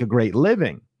also make a great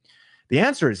living? The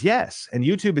answer is yes. And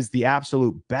YouTube is the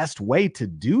absolute best way to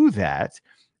do that.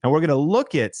 And we're going to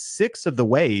look at 6 of the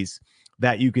ways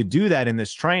that you could do that in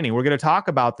this training. We're going to talk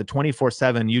about the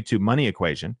 24/7 YouTube money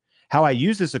equation, how I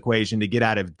use this equation to get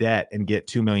out of debt and get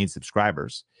 2 million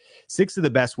subscribers, 6 of the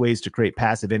best ways to create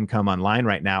passive income online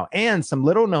right now, and some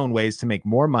little known ways to make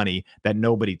more money that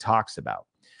nobody talks about.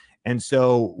 And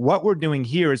so what we're doing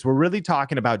here is we're really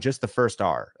talking about just the first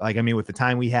R. Like, I mean, with the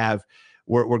time we have,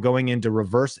 we're going into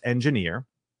reverse engineer.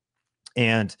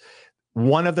 And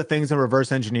one of the things in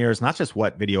reverse engineer is not just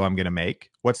what video I'm going to make,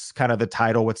 what's kind of the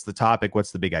title, what's the topic,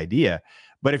 what's the big idea.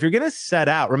 But if you're going to set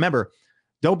out, remember,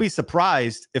 don't be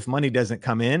surprised if money doesn't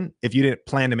come in if you didn't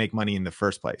plan to make money in the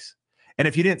first place. And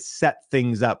if you didn't set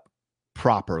things up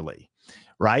properly,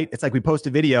 right? It's like we post a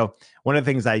video. One of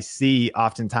the things I see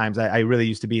oftentimes, I really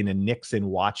used to be into Nixon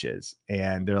watches,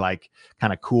 and they're like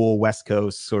kind of cool West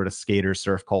Coast sort of skater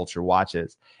surf culture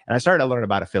watches. And I started to learn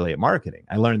about affiliate marketing.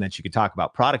 I learned that you could talk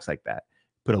about products like that,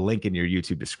 put a link in your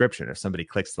YouTube description. If somebody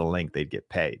clicks the link, they'd get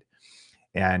paid.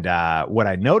 And what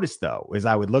I noticed, though, is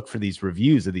I would look for these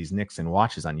reviews of these Nixon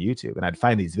watches on YouTube, and I'd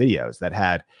find these videos that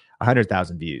had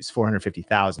 100,000 views,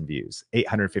 450,000 views,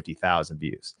 850,000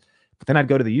 views. But then I'd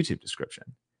go to the YouTube description.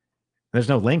 There's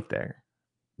no link there.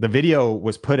 The video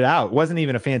was put out. It wasn't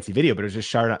even a fancy video, but it was just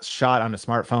shot on a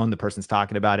smartphone. The person's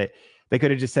talking about it. They could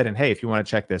have just said, hey, if you want to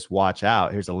check this watch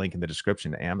out, here's a link in the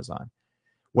description to Amazon.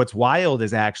 What's wild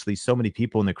is actually so many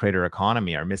people in the creator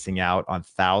economy are missing out on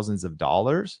thousands of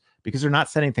dollars because they're not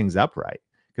setting things up right,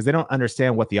 because they don't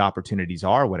understand what the opportunities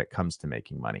are when it comes to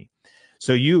making money.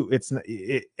 So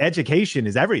education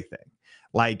is everything.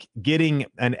 Like getting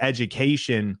an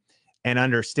education and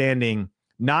understanding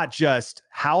not just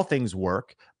how things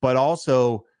work, but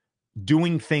also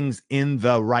doing things in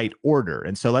the right order.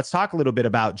 And so let's talk a little bit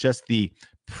about just the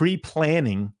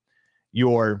pre-planning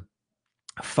your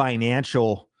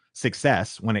financial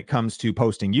success when it comes to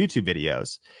posting YouTube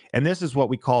videos. And this is what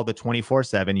we call the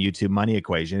 24/7 YouTube money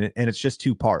equation. And it's just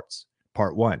two parts.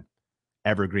 Part one,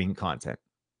 evergreen content.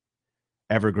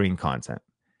 Evergreen content.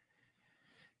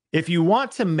 If you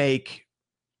want to make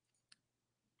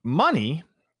money,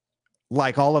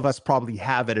 like all of us probably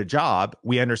have at a job,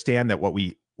 we understand that what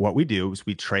we do is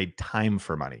we trade time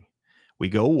for money. We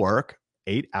go work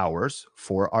 8 hours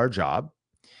for our job,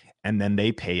 and then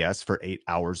they pay us for 8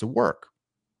 hours of work.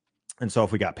 And so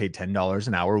if we got paid $10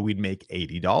 an hour, we'd make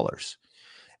 $80.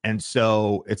 And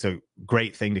so it's a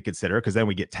great thing to consider, because then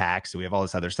we get taxed and we have all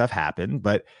this other stuff happen.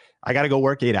 But I got to go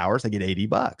work 8 hours, I get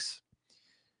 $80.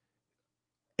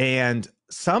 And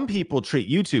some people treat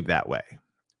YouTube that way.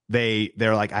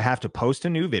 They're like, I have to post a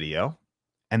new video,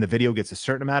 and the video gets a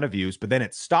certain amount of views, but then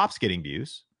it stops getting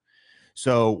views.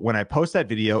 So when I post that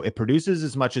video, it produces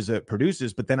as much as it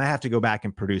produces, but then I have to go back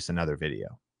and produce another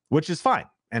video, which is fine.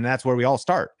 And that's where we all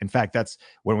start. In fact, that's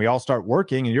when we all start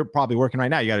working, and you're probably working right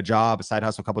now. You got a job, a side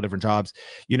hustle, a couple of different jobs,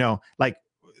 like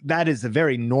that is a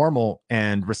very normal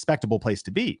and respectable place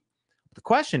to be. The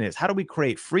question is, how do we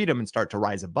create freedom and start to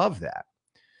rise above that?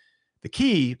 The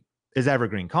key is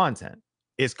evergreen content.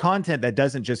 It's content that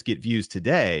doesn't just get views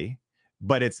today,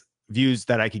 but it's views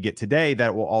that I could get today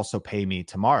that will also pay me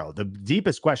tomorrow. The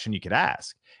deepest question you could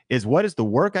ask is, what is the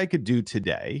work I could do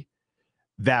today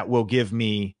that will give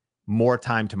me more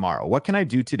time tomorrow? What can I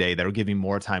do today that will give me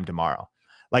more time tomorrow?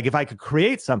 Like if I could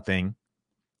create something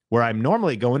where I'm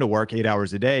normally going to work 8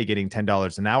 hours a day, getting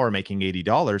 $10 an hour, making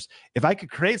 $80. If I could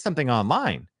create something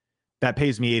online that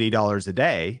pays me $80 a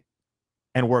day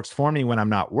and works for me when I'm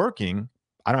not working,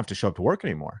 I don't have to show up to work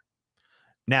anymore.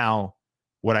 Now,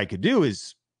 what I could do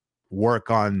is work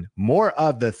on more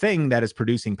of the thing that is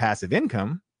producing passive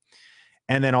income,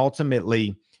 and then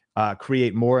ultimately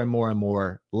create more and more and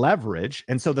more leverage.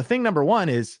 And so the thing number one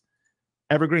is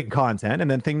evergreen content.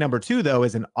 And then thing number two, though,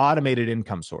 is an automated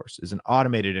income source,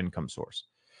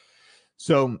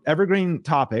 So evergreen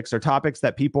topics are topics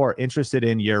that people are interested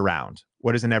in year round.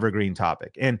 What is an evergreen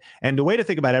topic? And the way to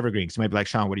think about evergreen, because you might be like,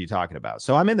 Sean, what are you talking about?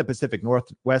 So I'm in the Pacific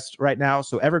Northwest right now.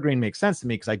 So evergreen makes sense to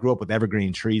me because I grew up with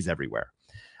evergreen trees everywhere.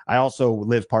 I also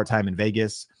live part-time in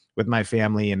Vegas with my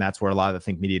family, and that's where a lot of the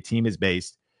Think Media team is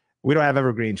based. We don't have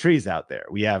evergreen trees out there.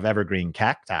 We have evergreen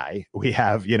cacti. We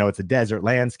have, it's a desert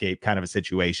landscape kind of a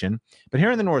situation. But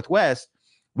here in the Northwest,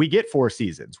 we get 4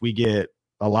 seasons. We get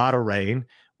a lot of rain.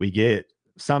 We get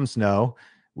some snow.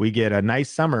 We get a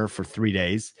nice summer for 3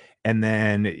 days. And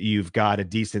then you've got a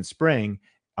decent spring.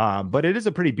 But it is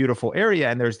a pretty beautiful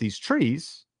area. And there's these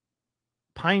trees,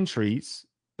 pine trees,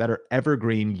 that are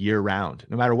evergreen year round.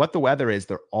 No matter what the weather is,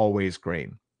 they're always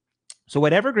green. So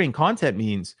what evergreen content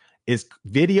means is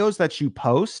videos that you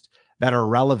post that are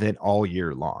relevant all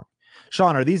year long.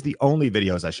 Sean, are these the only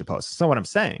videos I should post? That's not what I'm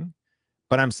saying,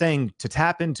 but I'm saying to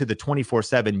tap into the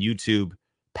 24/7 YouTube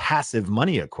passive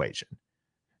money equation.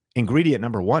 Ingredient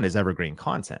number one is evergreen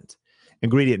content.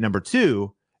 Ingredient number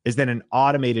two is then an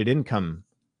automated income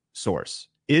source.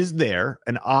 Is there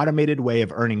an automated way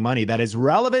of earning money that is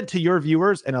relevant to your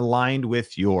viewers and aligned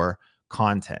with your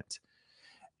content?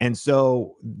 And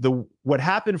so what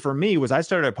happened for me was I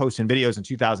started posting videos in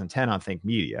 2010 on Think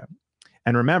Media.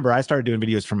 And remember, I started doing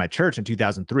videos for my church in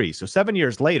 2003. So 7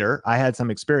 years later, I had some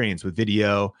experience with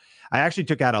video. I actually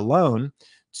took out a loan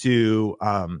to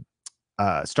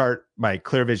start my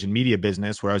Clear Vision media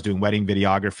business, where I was doing wedding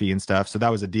videography and stuff. So that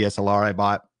was a DSLR I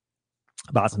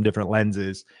bought some different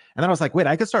lenses. And then I was like, wait,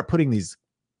 I could start putting these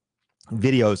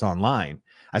videos online.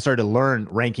 I started to learn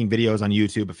ranking videos on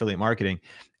YouTube, affiliate marketing.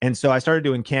 And so I started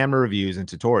doing camera reviews and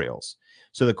tutorials.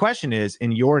 So the question is,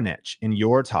 in your niche, in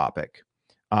your topic,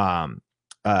 what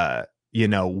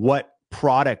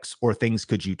products or things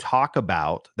could you talk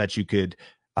about that you could,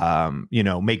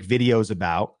 make videos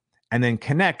about, and then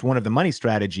connect one of the money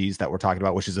strategies that we're talking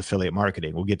about, which is affiliate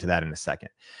marketing. We'll get to that in a second.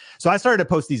 So I started to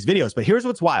post these videos, but here's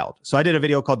what's wild. So I did a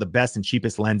video called The Best and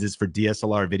Cheapest Lenses for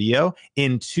DSLR Video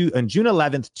on June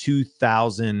 11th,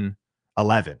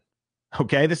 2011.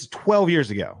 Okay, this is 12 years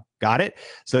ago. Got it?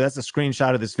 So that's a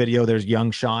screenshot of this video. There's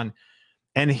young Sean.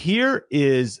 And here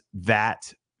is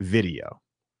that video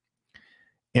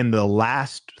in the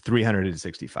last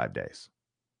 365 days.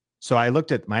 So I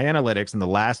looked at my analytics in the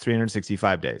last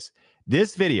 365 days.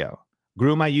 This video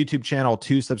grew my YouTube channel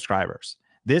 2 subscribers.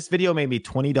 This video made me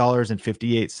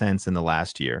 $20.58 in the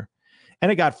last year,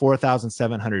 and it got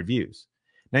 4,700 views.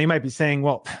 Now you might be saying,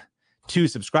 well, 2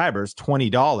 subscribers,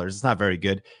 $20, it's not very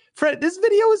good. Fred, this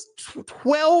video is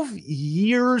 12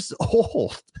 years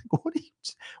old.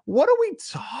 What are we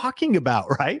talking about,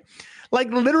 right?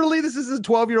 Like literally, this is a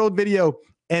 12-year-old video,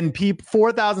 and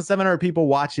 4,700 people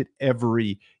watch it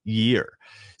every year.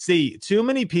 See, too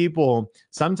many people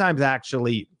sometimes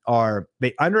actually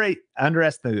underestimate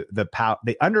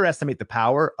the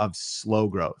power of slow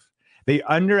growth. They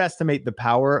underestimate the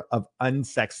power of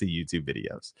unsexy YouTube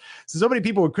videos. So many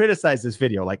people would criticize this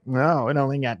video like, no, it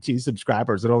only got 2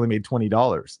 subscribers. It only made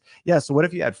 $20. Yeah, so what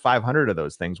if you had 500 of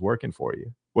those things working for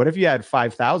you? What if you had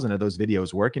 5,000 of those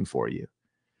videos working for you?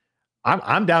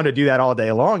 I'm down to do that all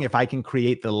day long if I can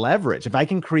create the leverage. If I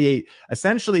can create,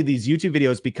 essentially these YouTube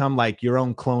videos become like your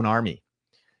own clone army.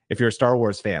 If you're a Star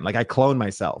Wars fan, like I clone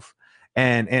myself.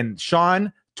 And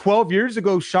Sean, 12 years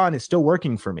ago, Sean is still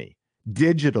working for me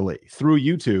digitally through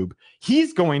YouTube.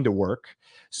 He's going to work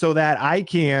so that I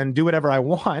can do whatever I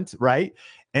want, right?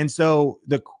 And so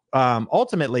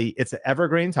ultimately, it's an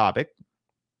evergreen topic.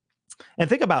 And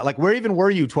think about, like, where even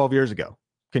were you 12 years ago?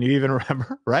 Can you even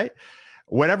remember, right?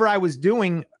 Whatever I was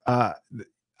doing,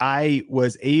 I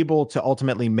was able to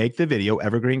ultimately make the video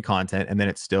evergreen content, and then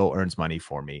it still earns money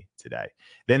for me today.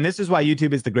 Then this is why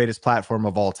YouTube is the greatest platform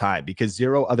of all time, because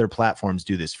 0 other platforms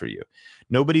do this for you.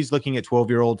 Nobody's looking at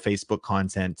 12-year-old Facebook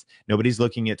content. Nobody's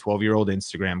looking at 12-year-old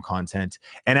Instagram content.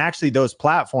 And actually, those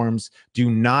platforms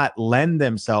do not lend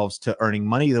themselves to earning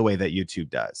money the way that YouTube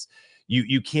does.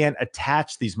 You can't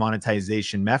attach these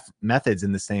monetization methods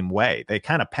in the same way. They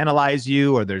kind of penalize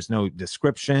you, or there's no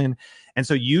description. And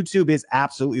so YouTube is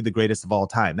absolutely the greatest of all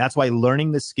time. That's why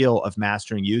learning the skill of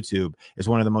mastering YouTube is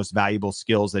one of the most valuable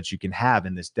skills that you can have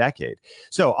in this decade.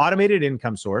 So automated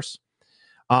income source.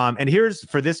 And here's,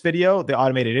 for this video, the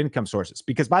automated income sources.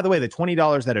 Because by the way, the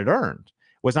 $20 that it earned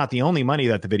was not the only money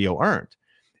that the video earned.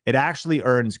 It actually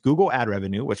earns Google ad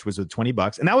revenue, which was with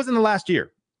 $20. And that was in the last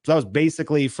year. So that was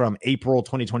basically from April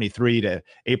 2023 to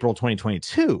April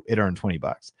 2022, it earned $20.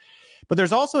 But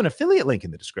there's also an affiliate link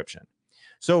in the description.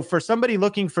 So for somebody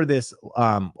looking for this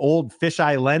old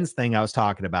fisheye lens thing I was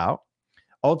talking about,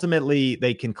 ultimately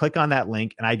they can click on that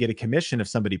link and I get a commission if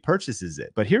somebody purchases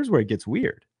it. But here's where it gets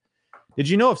weird. Did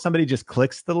you know if somebody just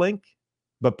clicks the link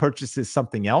but purchases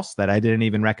something else that I didn't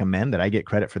even recommend, that I get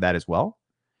credit for that as well?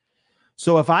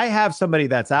 So if I have somebody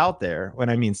that's out there, when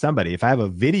I mean somebody, if I have a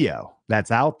video that's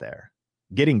out there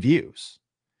getting views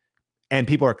and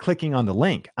people are clicking on the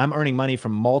link, I'm earning money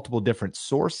from multiple different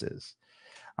sources.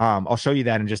 I'll show you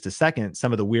that in just a second.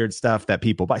 Some of the weird stuff that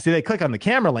people buy. See, they click on the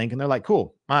camera link and they're like,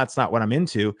 cool, well, that's not what I'm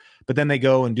into. But then they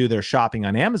go and do their shopping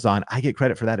on Amazon. I get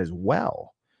credit for that as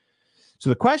well. So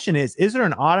the question is there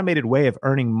an automated way of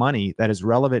earning money that is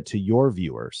relevant to your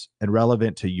viewers and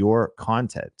relevant to your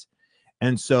content?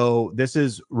 And so this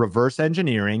is reverse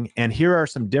engineering. And here are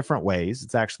some different ways.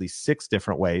 It's actually 6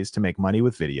 different ways to make money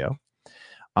with video.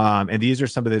 And these are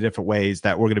some of the different ways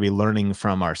that we're going to be learning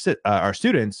from our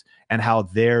students and how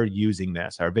they're using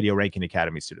this, our Video Ranking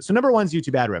Academy students. So number 1 is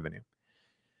YouTube ad revenue.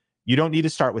 You don't need to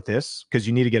start with this because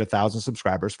you need to get 1,000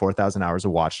 subscribers, 4,000 hours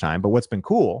of watch time. But what's been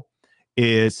cool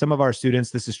is some of our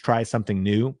students, this is try something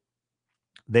new.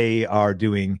 They are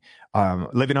doing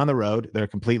living on the road. They're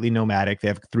completely nomadic. They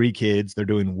have 3 kids. They're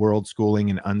doing world schooling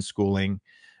and unschooling,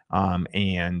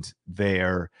 and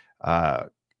they're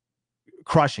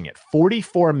crushing it.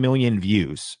 44 million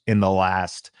views in the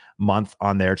last month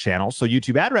on their channel. So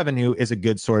YouTube ad revenue is a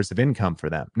good source of income for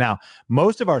them. Now,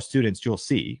 most of our students, you'll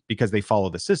see, because they follow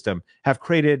the system, have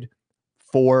created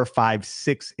 4, 5,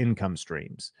 6 income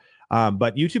streams.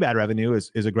 But YouTube ad revenue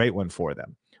is a great one for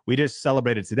them. We just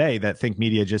celebrated today that Think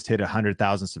Media just hit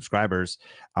 100,000 subscribers.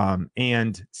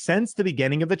 And since the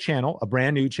beginning of the channel, a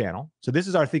brand new channel. So this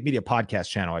is our Think Media podcast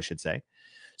channel, I should say.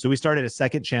 So we started a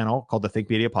second channel called the Think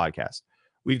Media Podcast.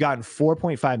 We've gotten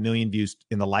 4.5 million views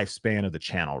in the lifespan of the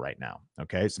channel right now.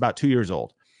 Okay. It's about 2 years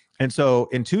old. And so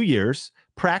in 2 years,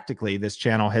 practically this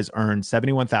channel has earned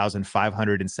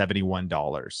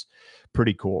 $71,571.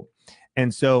 Pretty cool.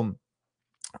 And so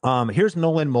here's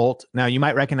Nolan Molt. Now you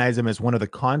might recognize him as one of the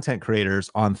content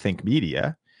creators on Think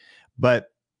Media,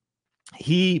 but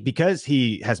because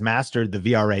he has mastered the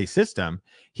VRA system,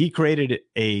 he created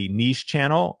a niche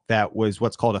channel that was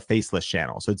what's called a faceless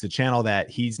channel. So it's a channel that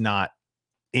he's not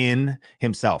in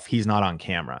himself. He's not on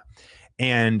camera.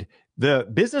 And the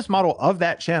business model of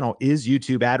that channel is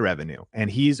YouTube ad revenue.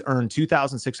 And he's earned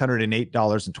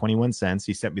 $2,608.21.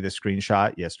 He sent me the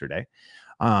screenshot yesterday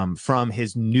from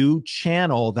his new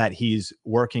channel that he's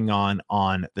working on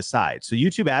the side. So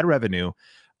YouTube ad revenue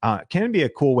can be a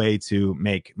cool way to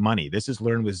make money. This is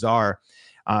Learn with Czar.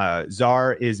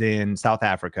 Czar is in South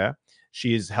Africa.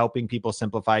 She is helping people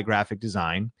simplify graphic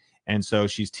design. And so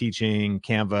she's teaching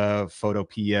Canva,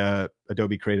 Photopea,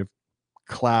 Adobe Creative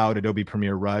Cloud, Adobe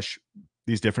Premiere Rush,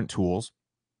 these different tools.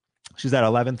 She's at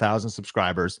 11,000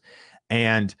 subscribers.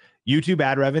 And YouTube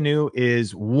ad revenue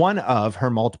is one of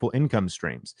her multiple income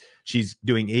streams. She's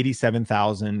doing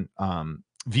 87,000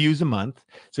 views a month.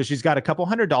 So she's got a couple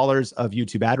 $100 of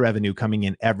YouTube ad revenue coming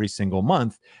in every single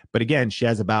month. But again, she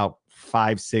has about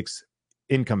 5, 6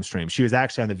 income streams. She was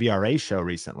actually on the VRA show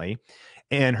recently,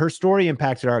 and her story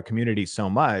impacted our community so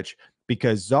much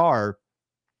because Czar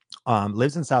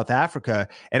lives in South Africa.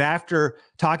 And after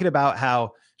talking about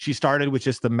how she started with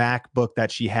just the MacBook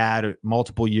that she had,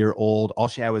 multiple year old, all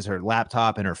she had was her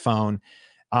laptop and her phone.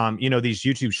 These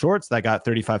YouTube shorts that got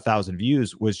 35,000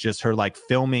 views was just her like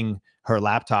filming her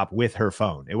laptop with her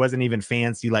phone. It wasn't even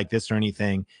fancy like this or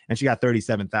anything. And she got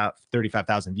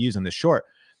 35,000 views in this short.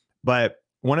 But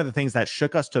one of the things that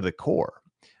shook us to the core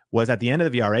was at the end of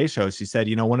the VRA show, she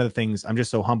said, one of the things, I'm just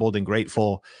so humbled and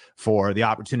grateful for the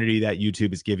opportunity that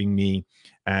YouTube is giving me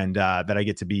and that I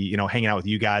get to be, hanging out with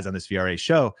you guys on this VRA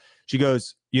show. She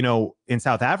goes, in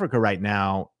South Africa right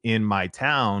now, in my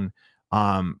town,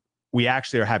 we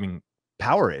actually are having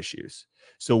power issues.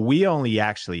 So we only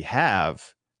actually have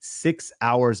 6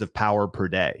 hours of power per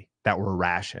day that were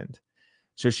rationed.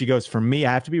 So she goes, for me,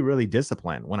 I have to be really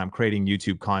disciplined when I'm creating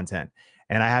YouTube content.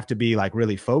 And I have to be like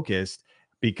really focused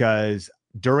because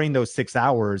during those 6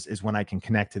 hours is when I can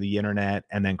connect to the internet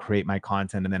and then create my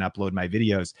content and then upload my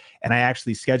videos. And I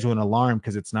actually schedule an alarm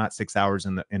because it's not 6 hours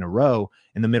in a row.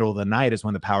 In the middle of the night is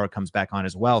when the power comes back on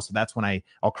as well. So that's when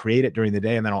I'll create it during the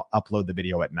day and then I'll upload the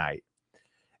video at night.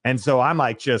 And so I'm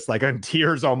like, just like in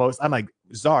tears almost. I'm like,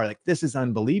 Czar, like this is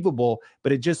unbelievable.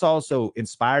 But it just also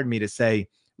inspired me to say,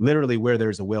 literally, where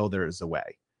there's a will, there is a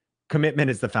way. Commitment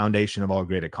is the foundation of all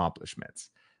great accomplishments.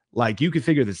 Like you could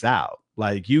figure this out.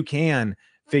 Like you can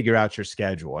figure out your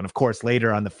schedule. And of course,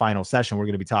 later on the final session, we're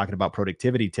going to be talking about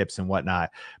productivity tips and whatnot.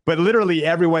 But literally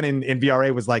everyone in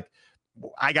VRA was like,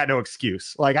 I got no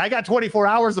excuse. Like I got 24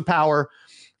 hours of power.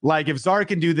 Like if Czar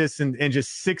can do this in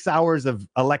just 6 hours of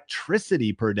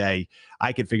electricity per day,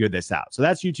 I could figure this out. So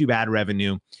that's YouTube ad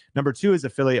revenue. Number 2 is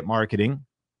affiliate marketing.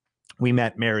 We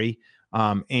met Mary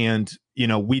and,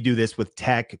 we do this with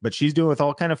tech, but she's doing it with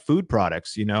all kind of food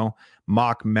products,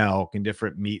 mock milk and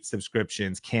different meat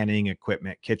subscriptions, canning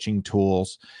equipment, kitchen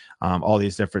tools, all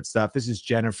these different stuff. This is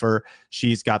Jennifer.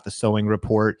 She's got the sewing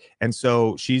report. And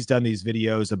so she's done these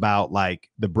videos about like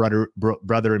the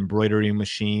brother embroidery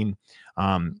machine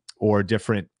or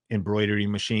different embroidery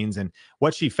machines. And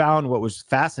what she found, what was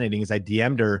fascinating is I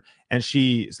DM'd her and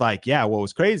she's like, yeah, what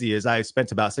was crazy is I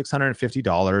spent about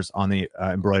 $650 on the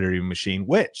embroidery machine,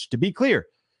 which, to be clear,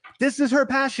 this is her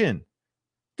passion.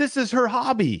 This is her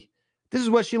hobby. This is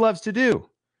what she loves to do.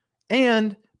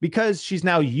 And because she's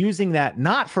now using that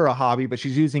not for a hobby, but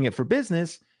she's using it for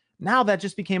business, now that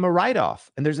just became a write-off.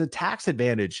 And there's a tax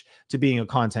advantage to being a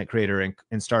content creator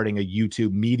and starting a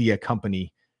YouTube media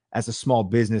company as a small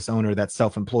business owner that's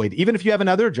self-employed, even if you have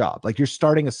another job, like you're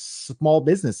starting a small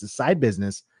business, a side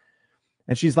business.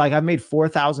 And she's like, I've made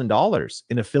 $4,000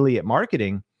 in affiliate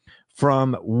marketing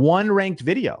from one ranked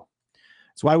video.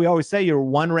 That's why we always say you're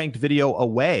one ranked video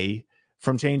away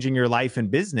from changing your life and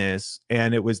business.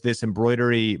 And it was this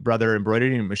brother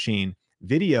embroidery machine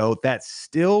video that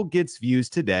still gets views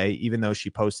today, even though she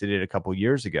posted it a couple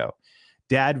years ago.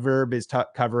 Dadverb is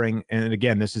covering, and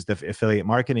again, this is the affiliate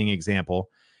marketing example.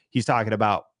 He's talking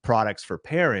about products for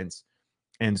parents.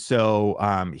 And so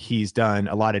he's done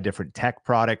a lot of different tech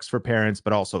products for parents,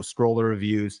 but also stroller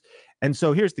reviews. And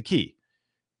so here's the key.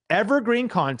 Evergreen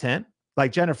content,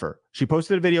 like Jennifer, she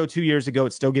posted a video 2 years ago.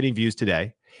 It's still getting views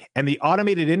today. And the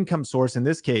automated income source in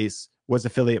this case was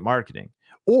affiliate marketing.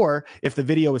 Or if the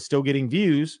video is still getting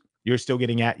views, you're still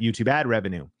getting at YouTube ad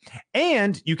revenue.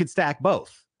 And you could stack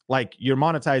both. Like you're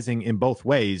monetizing in both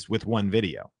ways with one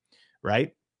video,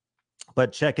 right?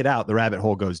 But check it out. The rabbit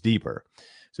hole goes deeper.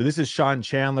 So this is Sean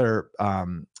Chandler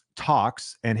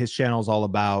Talks, and his channel is all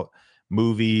about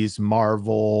movies,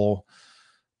 Marvel,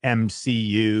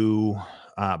 MCU,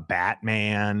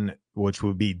 Batman, which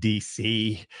would be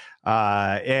DC.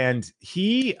 And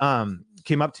he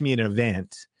came up to me at an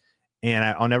event, and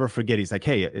I'll never forget. He's like,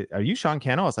 "Hey, are you Sean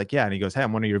Cannell?" I was like, "Yeah." And he goes, "Hey,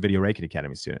 I'm one of your Video Ranking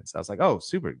Academy students." I was like, "Oh,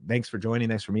 super. Thanks for joining.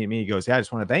 Thanks for meeting me." He goes, "Yeah, I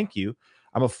just want to thank you.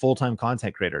 I'm a full-time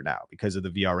content creator now because of the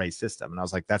VRA system." And I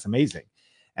was like, "That's amazing."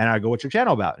 And I go, "What's your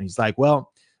channel about?" And he's like,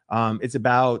 "Well, it's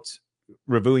about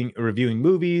reviewing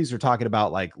movies or talking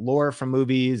about like lore from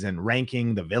movies and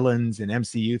ranking the villains and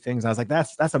MCU things." I was like,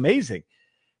 that's amazing.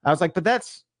 I was like, but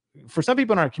that's for some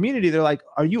people in our community. They're like,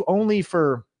 "Are you only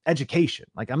for education?"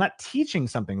 Like, I'm not teaching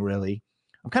something really.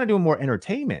 I'm kind of doing more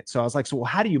entertainment. So I was like, "So well,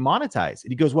 how do you monetize?"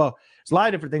 And he goes, "Well, there's a lot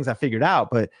of different things I figured out,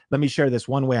 but let me share this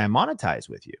one way I monetize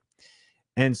with you."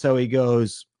 And so he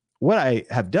goes, "What I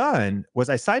have done was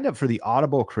I signed up for the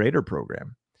Audible Creator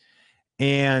Program.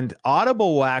 And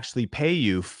Audible will actually pay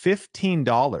you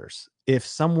 $15 if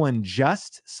someone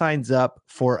just signs up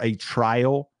for a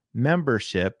trial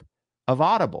membership of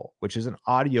Audible, which is an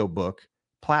audiobook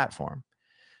platform."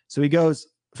 So he goes,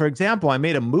 "For example, I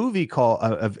made a movie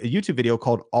a YouTube video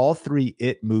called All Three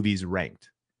It Movies Ranked."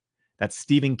 That's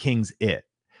Stephen King's It.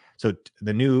 So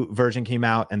the new version came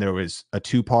out, and there was a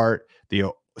 2-part.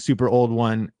 The super old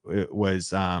one was,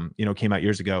 came out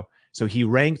years ago. So he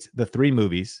ranked the 3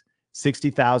 movies,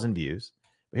 60,000 views.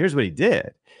 But here's what he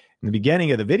did. In the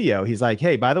beginning of the video, he's like,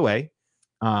 "Hey, by the way,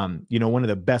 one of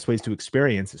the best ways to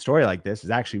experience a story like this is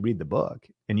actually read the book.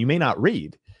 And you may not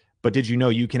read, but did you know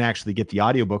you can actually get the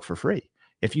audiobook for free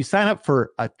if you sign up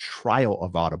for a trial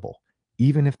of Audible,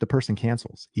 even if the person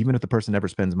cancels, even if the person never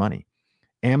spends money.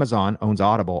 Amazon owns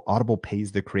Audible. Audible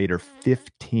pays the creator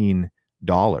 $15.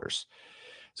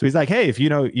 So he's like, "Hey, if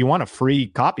you want a free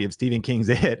copy of Stephen King's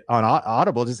It on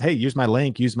Audible, just, hey, use my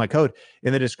link, use my code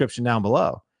in the description down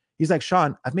below." He's like,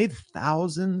 "Sean, I've made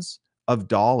thousands of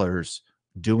dollars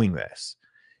doing this."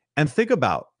 And think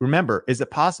about, remember, is it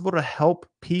possible to help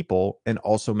people and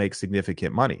also make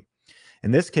significant money?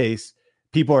 In this case,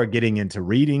 people are getting into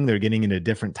reading. They're getting into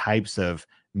different types of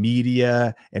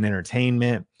media and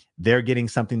entertainment. They're getting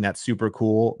something that's super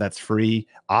cool, that's free.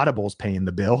 Audible's paying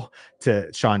the bill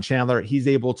to Sean Chandler. He's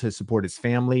able to support his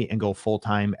family and go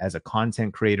full-time as a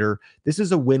content creator. This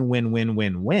is a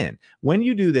win-win-win-win-win. When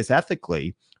you do this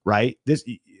ethically, right, there's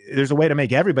a way to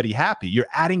make everybody happy. You're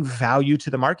adding value to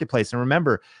the marketplace. And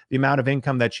remember, the amount of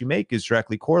income that you make is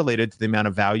directly correlated to the amount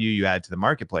of value you add to the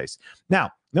marketplace. Now,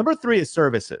 number 3 is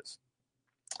services.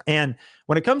 And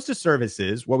when it comes to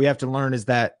services, what we have to learn is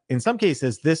that in some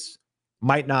cases, this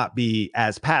might not be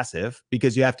as passive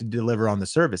because you have to deliver on the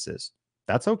services.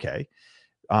 That's okay.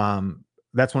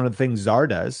 That's one of the things Czar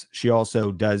does. She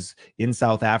also does in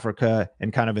South Africa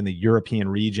and kind of in the European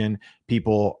region.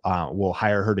 People will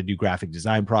hire her to do graphic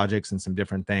design projects and some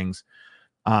different things.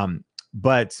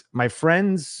 But my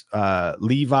friends,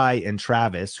 Levi and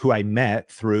Travis, who I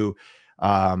met through,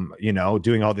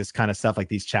 doing all this kind of stuff like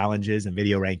these challenges and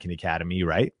Video Ranking Academy,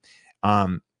 right?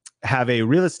 Have a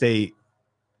real estate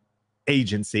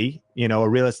agency, a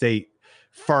real estate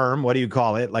firm. What do you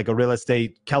call it? Like a real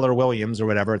estate Keller Williams or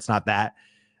whatever. It's not that,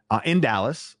 in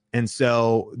Dallas. And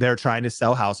so they're trying to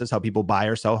sell houses, help people buy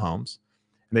or sell homes.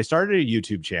 And they started a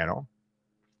YouTube channel.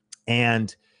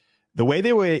 And the way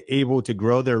they were able to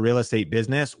grow their real estate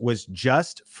business was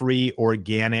just free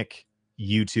organic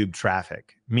YouTube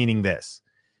traffic, meaning this.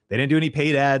 They didn't do any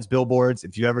paid ads, billboards.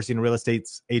 If you've ever seen a real estate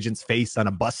agent's face on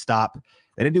a bus stop,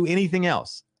 they didn't do anything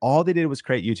else. All they did was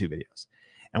create YouTube videos.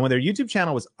 And when their YouTube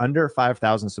channel was under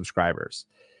 5,000 subscribers,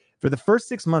 for the first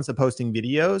 6 months of posting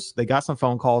videos, they got some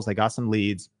phone calls, they got some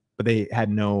leads, but they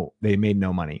made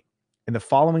no money. In the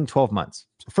following 12 months,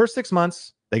 so first 6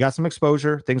 months, they got some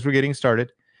exposure, things were getting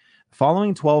started. The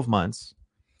following 12 months,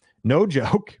 no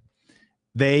joke,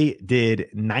 they did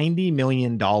 $90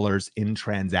 million in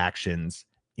transactions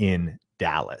in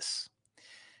Dallas.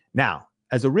 Now,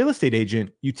 as a real estate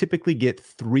agent, you typically get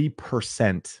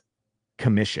 3%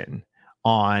 commission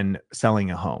on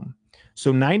selling a home.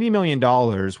 So $90 million,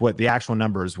 what the actual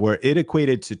numbers were, it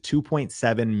equated to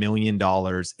 $2.7 million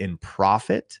in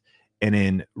profit and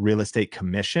in real estate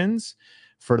commissions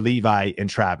for Levi and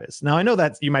Travis. Now, I know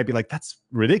that you might be like, that's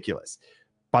ridiculous.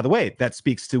 By the way, that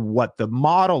speaks to what the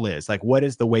model is. Like, what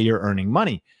is the way you're earning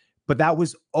money? But that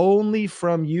was only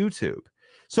from YouTube.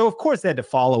 So, of course, they had to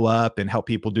follow up and help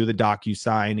people do the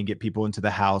DocuSign and get people into the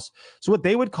house. So what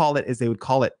they would call it is they would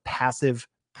call it passive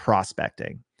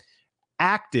prospecting,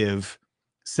 active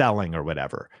selling or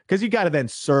whatever, because you got to then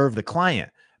serve the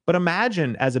client. But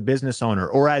imagine as a business owner,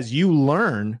 or as you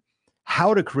learn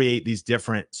how to create these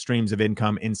different streams of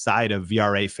income inside of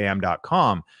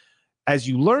vrafam.com, as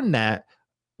you learn that,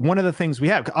 one of the things we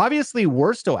have, obviously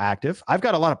we're still active. I've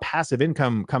got a lot of passive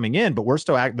income coming in, but we're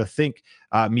still active. The Think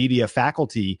Media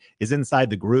faculty is inside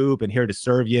the group and here to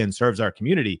serve you and serves our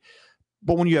community.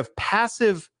 But when you have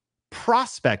passive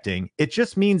prospecting, it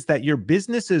just means that your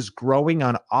business is growing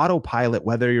on autopilot,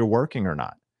 whether you're working or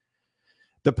not.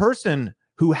 The person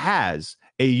who has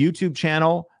a YouTube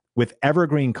channel with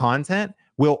evergreen content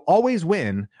will always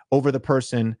win over the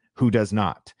person who does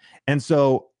not. And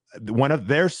so one of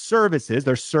their services,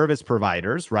 their service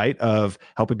providers, right, of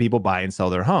helping people buy and sell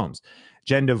their homes.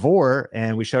 Jen DeVore,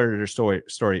 and we showed her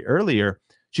story earlier,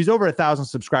 she's over 1,000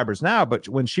 subscribers now, but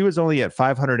when she was only at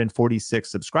 546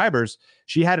 subscribers,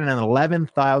 she had an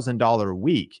 $11,000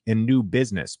 week in new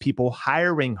business, people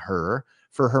hiring her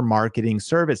for her marketing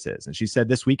services. And she said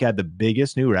this week had the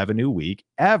biggest new revenue week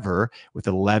ever with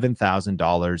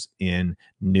 $11,000 in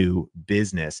new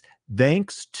business,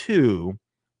 thanks to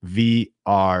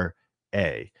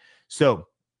VRA. So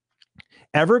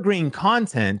evergreen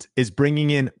content is bringing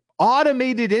in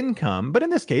automated income, but in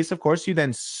this case, of course, you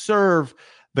then serve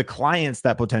the clients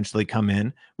that potentially come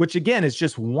in, which again is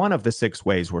just one of the 6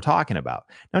 ways we're talking about.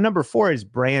 Now, number 4 is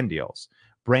brand deals.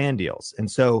 And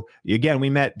so again, we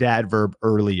met Dadverb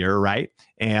earlier, right?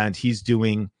 And he's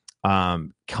doing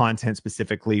content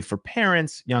specifically for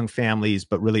parents, young families,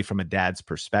 but really from a dad's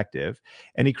perspective.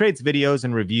 And he creates videos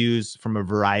and reviews from a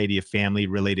variety of family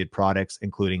related products,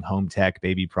 including home tech,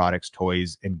 baby products,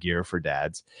 toys, and gear for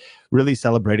dads, really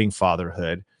celebrating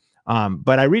fatherhood.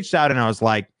 But I reached out and I was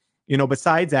like,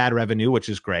 besides ad revenue, which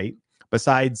is great,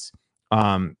 besides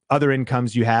other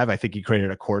incomes you have, I think he created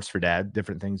a course for dad,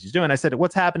 different things he's doing. I said,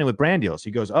 what's happening with brand deals?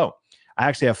 He goes, oh, I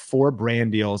actually have 4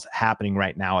 brand deals happening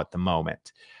right now at the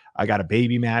moment. I got a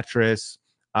baby mattress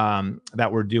that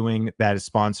we're doing that has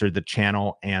sponsored the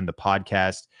channel and the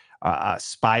podcast.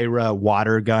 Spira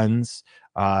water guns.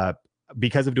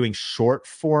 Because of doing short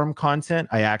form content,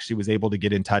 I actually was able to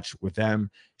get in touch with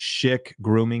them. Schick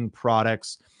grooming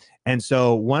products. And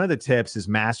so one of the tips is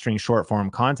mastering short form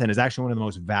content is actually one of the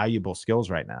most valuable skills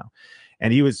right now.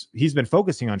 And he's been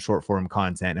focusing on short form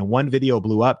content, and one video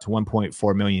blew up to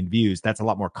 1.4 million views. That's a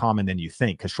lot more common than you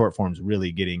think because short form's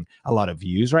really getting a lot of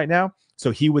views right now.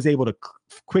 So he was able to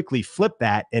quickly flip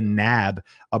that and nab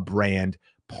a brand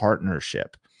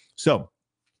partnership. So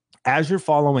as you're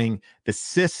following the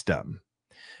system,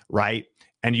 right,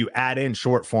 and you add in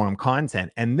short form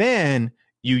content, and then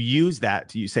you use that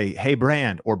to, you say, hey,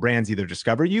 brand, or brands either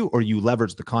discover you or you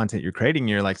leverage the content you're creating.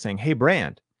 You're like saying, hey,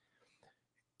 brand,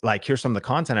 like, here's some of the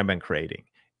content I've been creating.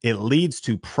 It leads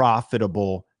to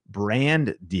profitable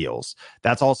brand deals.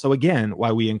 That's also, again,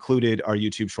 why we included our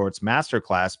YouTube Shorts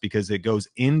Masterclass, because it goes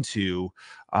into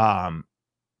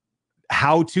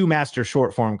how to master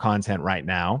short form content right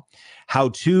now, how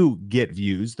to get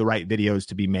views, the right videos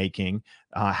to be making,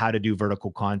 how to do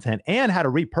vertical content, and how to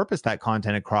repurpose that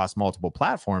content across multiple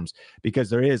platforms, because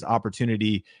there is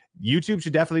opportunity. YouTube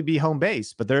should definitely be home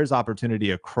base, but there is opportunity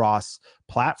across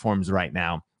platforms right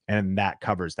now. And that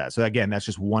covers that. So again, that's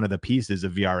just one of the pieces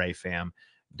of vrafam.com.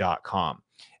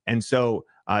 And so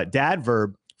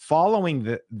Dadverb,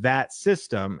 following that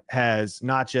system, has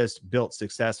not just built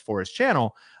success for his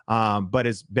channel, but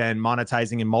has been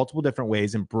monetizing in multiple different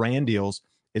ways, and brand deals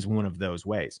is one of those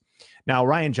ways. Now,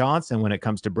 Ryan Johnson, when it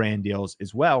comes to brand deals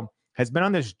as well, has been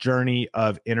on this journey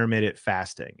of intermittent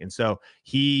fasting. And so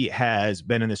he has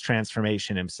been in this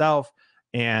transformation himself,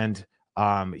 and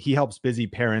he helps busy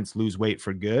parents lose weight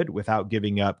for good without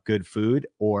giving up good food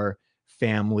or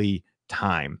family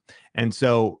time. And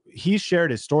so he shared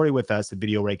his story with us at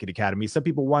Video Rake It Academy. Some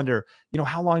people wonder,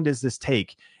 how long does this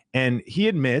take? And he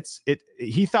admits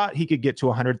he thought he could get to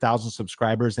 100,000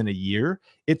 subscribers in a year.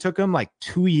 It took him like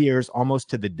 2 years, almost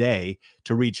to the day,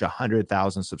 to reach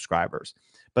 100,000 subscribers.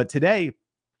 But today,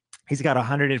 he's got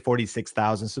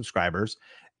 146,000 subscribers,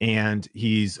 and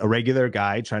he's a regular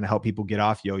guy trying to help people get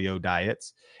off yo-yo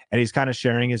diets. And he's kind of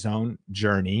sharing his own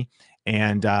journey.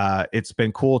 And it's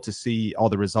been cool to see all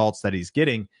the results that he's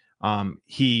getting.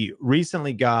 He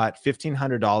recently got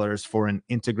 $1,500 for an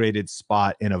integrated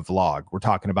spot in a vlog. We're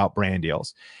talking about brand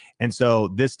deals. And so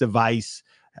this device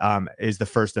is the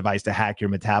first device to hack your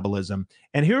metabolism.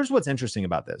 And here's what's interesting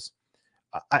about this.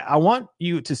 I want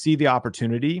you to see the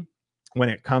opportunity when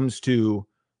it comes to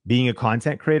being a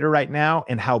content creator right now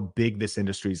and how big this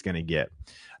industry is going to get.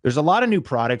 There's a lot of new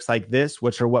products like this,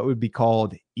 which are what would be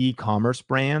called e-commerce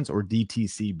brands or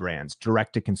DTC brands,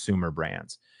 direct to consumer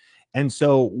brands. And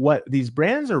so what these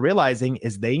brands are realizing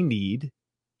is they need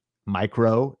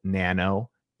micro,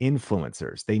 nano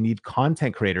influencers. They need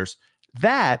content creators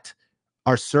that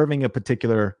are serving a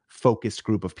particular focused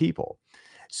group of people.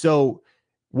 So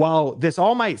while this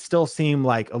all might still seem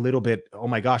like a little bit, oh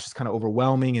my gosh, it's kind of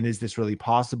overwhelming, and is this really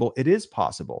possible? It is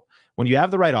possible. When you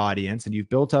have the right audience and you've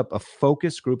built up a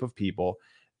focused group of people,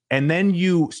 and then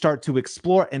you start to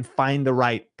explore and find the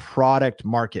right product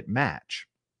market match.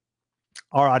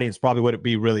 Our audience probably wouldn't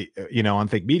be really, on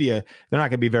Think Media, they're not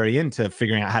going to be very into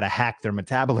figuring out how to hack their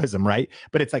metabolism, right?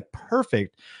 But it's like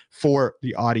perfect for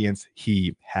the audience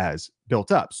he has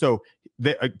built up. So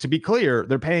to be clear,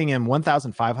 they're paying him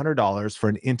 $1,500 for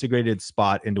an integrated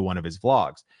spot into one of his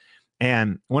vlogs.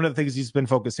 And one of the things he's been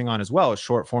focusing on as well is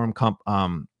short form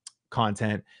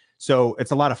content. So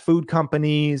it's a lot of food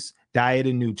companies, diet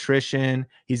and nutrition.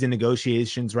 He's in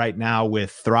negotiations right now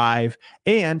with Thrive,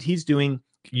 and he's doing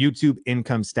YouTube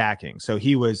income stacking. So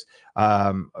he was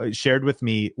shared with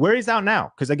me where he's out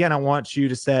now. Because again, I want you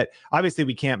to set, obviously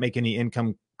we can't make any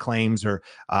income claims or,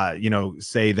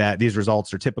 say that these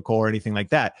results are typical or anything like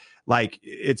that. Like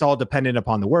it's all dependent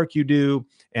upon the work you do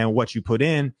and what you put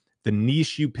in, the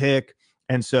niche you pick.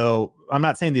 And so I'm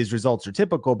not saying these results are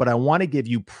typical, but I want to give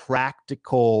you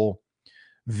practical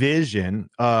vision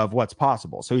of what's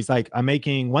possible. So he's like, I'm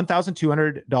making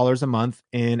 $1,200 a month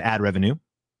in ad revenue.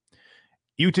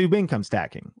 YouTube income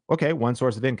stacking. Okay, one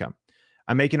source of income.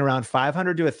 I'm making around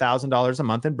 $500 to $1,000 a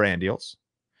month in brand deals.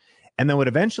 And then what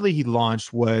eventually he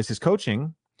launched was his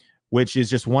coaching, which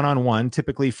is just one-on-one,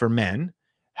 typically for men,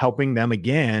 helping them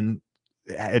again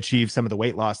achieve some of the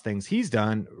weight loss things he's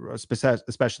done,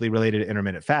 especially related to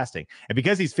intermittent fasting. And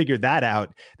because he's figured that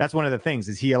out, that's one of the things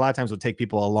is he a lot of times will take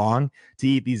people along to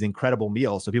eat these incredible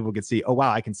meals. So people could see, oh,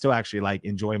 wow, I can still actually like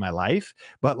enjoy my life,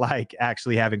 but like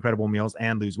actually have incredible meals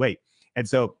and lose weight. And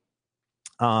so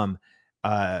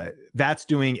that's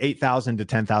doing $8,000 to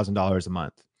 $10,000 a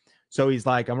month. So he's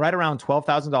like, I'm right around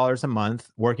 $12,000 a month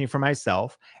working for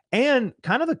myself. And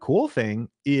kind of the cool thing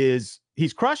is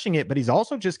he's crushing it, but he's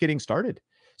also just getting started.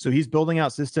 So he's building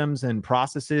out systems and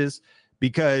processes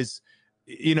because,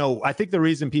 I think the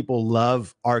reason people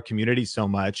love our community so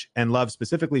much and love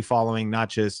specifically following not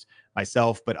just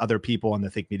myself, but other people on the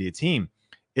Think Media team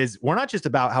is we're not just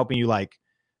about helping you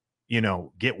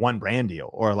get one brand deal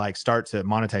or like start to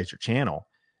monetize your channel.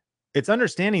 It's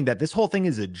understanding that this whole thing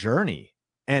is a journey.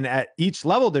 And at each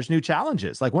level, there's new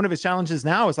challenges. Like one of his challenges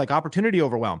now is like opportunity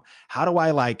overwhelm. How do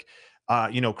I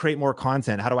create more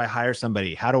content? How do I hire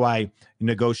somebody? How do I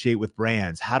negotiate with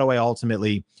brands? How do I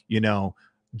ultimately,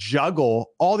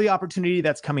 juggle all the opportunity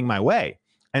that's coming my way?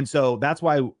 And so that's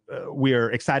why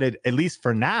we're excited, at least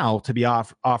for now, to be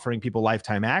offering people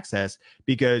lifetime access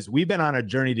because we've been on a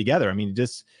journey together. I mean,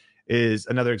 this is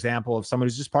another example of someone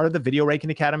who's just part of the Video Ranking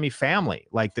Academy family.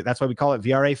 Like that's why we call it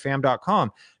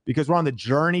vrafam.com, because we're on the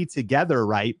journey together,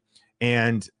 right?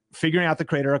 And figuring out the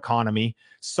creator economy,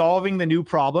 solving the new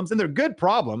problems. And they're good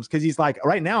problems because he's like,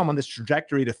 right now I'm on this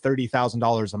trajectory to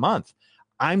 $30,000 a month.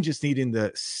 I'm just needing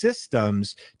the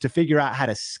systems to figure out how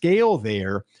to scale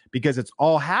there because it's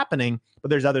all happening, but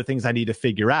there's other things I need to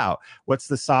figure out. What's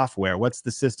the software? What's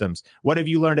the systems? What have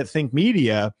you learned at Think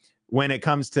Media when it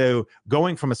comes to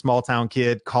going from a small town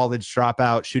kid, college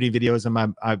dropout, shooting videos in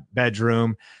my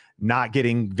bedroom, not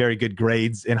getting very good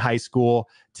grades in high school,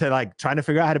 to like trying to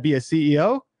figure out how to be a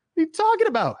CEO? What are you talking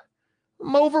about?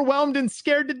 I'm overwhelmed and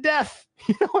scared to death.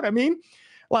 You know what I mean?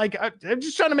 Like I'm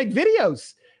just trying to make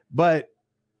videos, but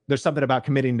there's something about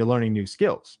committing to learning new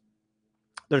skills.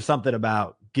 There's something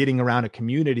about getting around a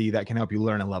community that can help you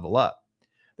learn and level up.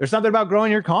 There's something about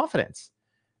growing your confidence.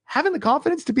 Having the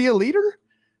confidence to be a leader.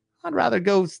 I'd rather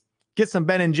go get some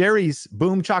Ben & Jerry's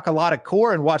Boom Chocolate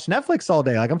Core and watch Netflix all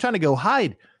day. Like I'm trying to go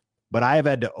hide, but I have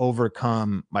had to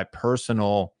overcome my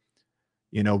personal,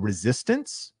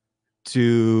 resistance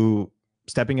to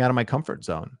stepping out of my comfort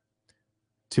zone,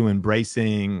 to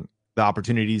embracing the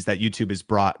opportunities that YouTube has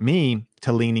brought me,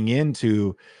 to leaning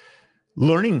into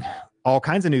learning all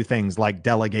kinds of new things like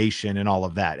delegation and all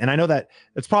of that. And I know that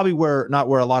that's probably not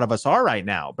where a lot of us are right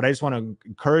now, but I just want to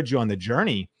encourage you on the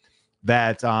journey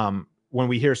that when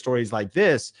we hear stories like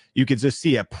this, you could just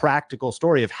see a practical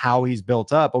story of how he's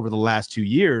built up over the last 2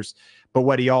 years. But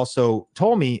what he also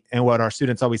told me, and what our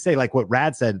students always say, like what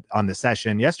Rad said on the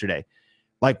session yesterday,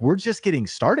 like, we're just getting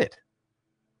started.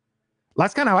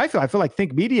 That's kind of how I feel. I feel like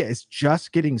Think Media is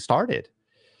just getting started.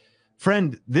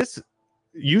 Friend, this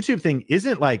YouTube thing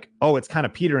isn't like, oh, it's kind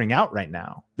of petering out right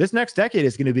now. This next decade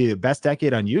is going to be the best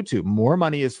decade on YouTube. More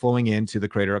money is flowing into the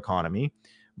creator economy.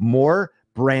 More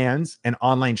brands and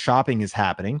online shopping is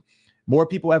happening. More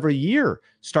people every year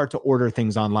start to order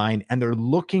things online, and they're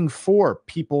looking for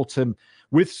people to,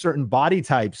 with certain body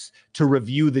types, to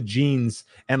review the jeans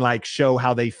and like show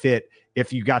how they fit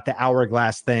if you got the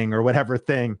hourglass thing or whatever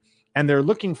thing. And they're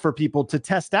looking for people to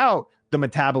test out the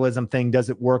metabolism thing. Does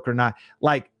it work or not?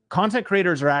 Like, content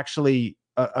creators are actually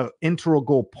an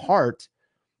integral part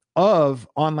of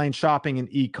online shopping and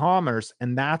e-commerce.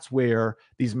 And that's where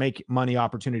these make money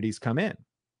opportunities come in,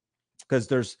 because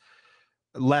there's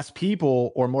less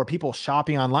people or more people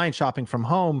shopping online, shopping from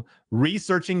home,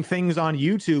 researching things on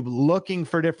YouTube, looking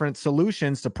for different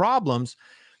solutions to problems.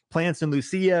 Plants and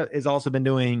Lucia has also been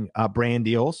doing brand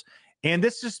deals. And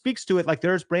this just speaks to it. Like,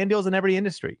 there's brand deals in every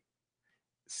industry.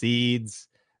 Seeds,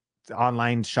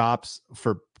 online shops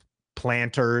for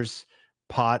planters,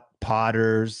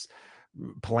 potters,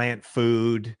 plant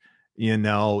food,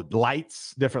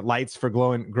 lights, different lights for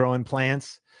growing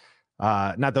plants.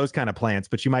 Not those kind of plants,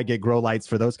 but you might get grow lights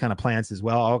for those kind of plants as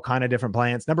well. All kind of different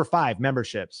plants. Number 5,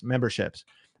 memberships.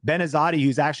 Ben Azadi,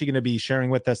 who's actually going to be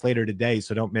sharing with us later today,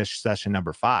 so don't miss session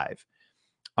number 5,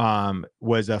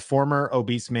 was a former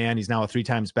obese man. He's now a 3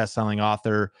 times best-selling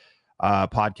author,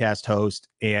 podcast host.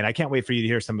 And I can't wait for you to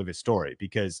hear some of his story,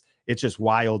 because it's just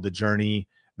wild, the journey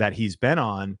that he's been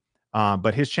on.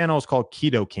 But his channel is called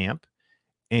Keto Camp,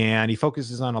 and he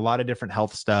focuses on a lot of different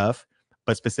health stuff,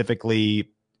 but specifically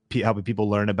helping people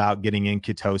learn about getting in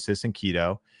ketosis and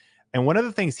keto. And one of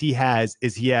the things he has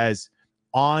is an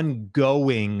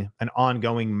ongoing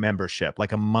membership,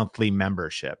 like a monthly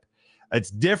membership. It's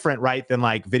different, right, than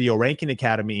like Video Ranking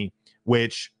Academy,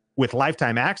 which with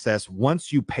lifetime access,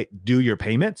 once you do your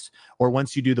payments, or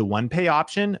once you do the one pay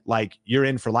option, like, you're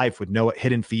in for life with no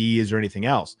hidden fees or anything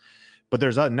else. But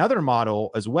there's another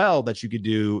model as well that you could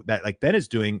do, that like Ben is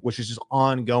doing, which is just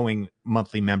ongoing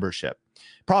monthly membership.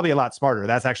 Probably a lot smarter.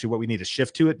 That's actually what we need to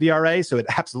shift to at VRA. So it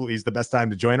absolutely is the best time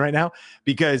to join right now,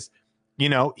 because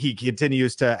he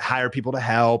continues to hire people to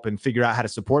help and figure out how to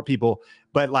support people.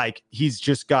 But like, he's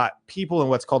just got people in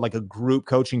what's called like a group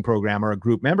coaching program or a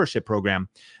group membership program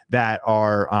that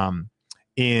are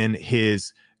in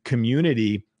his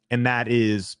community. And that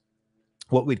is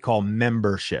what we'd call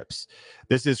memberships.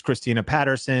 This is Christina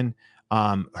Patterson.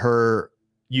 Her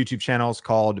YouTube channel is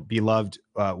called Beloved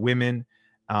Women.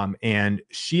 And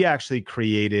she actually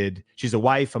she's a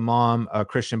wife, a mom, a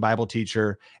Christian Bible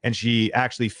teacher, and she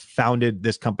actually founded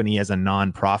this company as a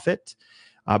nonprofit.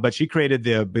 But she created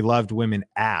the Beloved Women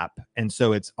app. And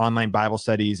so it's online Bible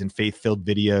studies and faith-filled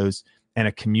videos and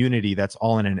a community that's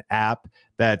all in an app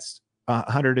that's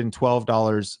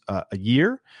 $112 a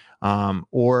year,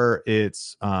 or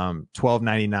it's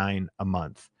 $12.99 a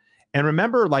month. And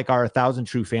remember, like, our 1,000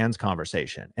 True Fans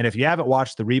conversation. And if you haven't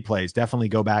watched the replays, definitely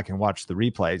go back and watch the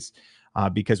replays,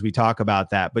 because we talk about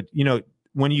that. But,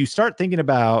 when you start thinking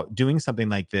about doing something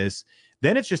like this,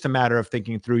 then it's just a matter of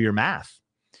thinking through your math,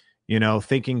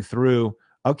 thinking through,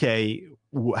 okay,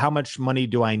 how much money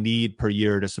do I need per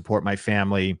year to support my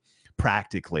family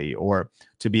practically, or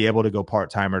to be able to go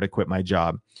part-time, or to quit my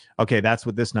job? Okay, that's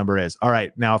what this number is. All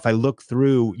right, now if I look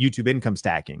through YouTube income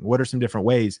stacking, what are some different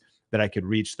ways that I could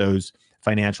reach those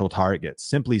financial targets?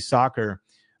 Simply Soccer,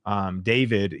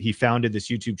 David, he founded this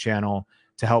YouTube channel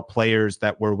to help players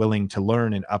that were willing to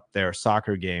learn and up their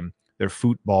soccer game, their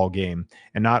football game.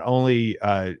 And not only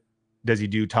does he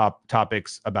do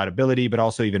topics about ability, but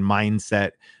also even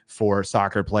mindset for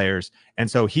soccer players. And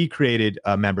so he created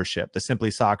a membership, the Simply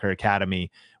Soccer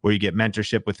Academy, where you get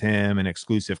mentorship with him and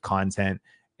exclusive content.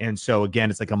 And so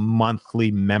again, it's like a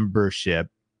monthly membership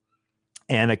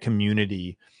and a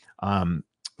community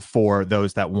for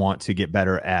those that want to get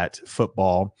better at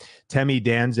football. Temi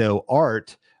Danzo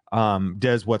Art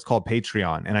does what's called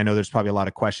Patreon. And I know there's probably a lot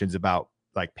of questions about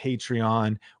like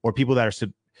Patreon, or people that are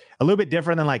a little bit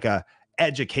different than like a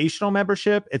educational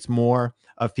membership. It's more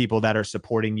of people that are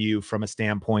supporting you from a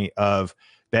standpoint of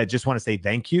that just want to say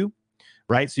thank you,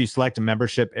 right? So you select a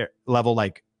membership level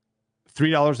like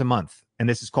 $3 a month. And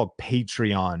this is called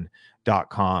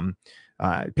patreon.com.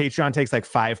 Patreon takes like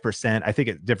 5%. I think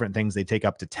at different things, they take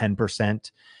up to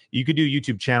 10%. You could do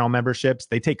YouTube channel memberships.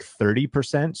 They take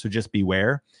 30%. So just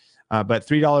beware. But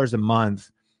 $3 a month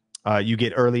You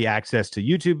get early access to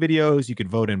YouTube videos. You could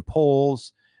vote in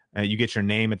polls. You get your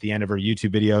name at the end of her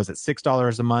YouTube videos at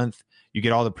 $6 a month. You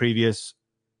get all the previous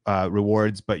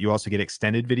rewards, but you also get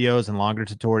extended videos and longer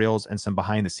tutorials and some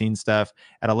behind the scenes stuff.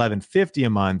 At $11.50 a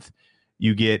month,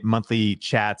 you get monthly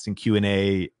chats and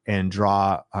Q&A and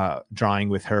drawing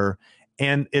with her.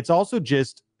 And it's also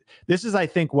just, this is, I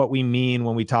think, what we mean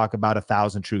when we talk about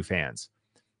 1,000 true fans.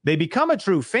 They become a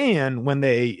true fan when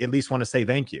they at least want to say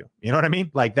thank you. You know what I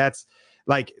mean? Like, that's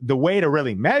like the way to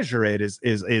really measure it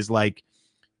is like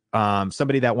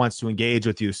somebody that wants to engage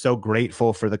with you, so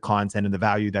grateful for the content and the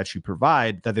value that you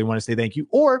provide that they want to say thank you.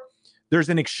 Or there's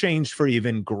an exchange for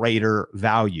even greater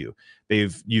value.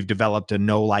 You've developed a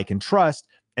know, like, and trust,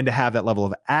 and to have that level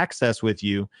of access with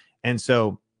you. And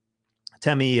so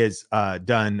Temi has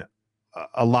done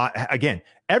a lot. Again,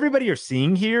 everybody you're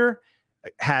seeing here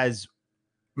has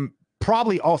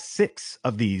probably all 6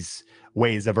 of these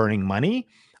ways of earning money.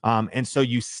 And so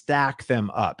you stack them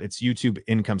up. It's YouTube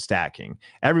income stacking.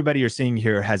 Everybody you're seeing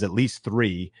here has at least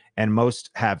 3, and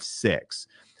most have 6.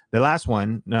 The last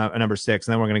one, number 6,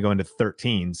 and then we're going to go into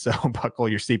 13. So buckle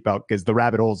your seatbelt because the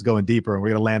rabbit hole is going deeper, and we're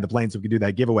going to land the plane so we can do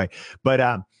that giveaway.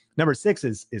 But number 6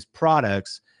 is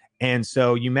products. And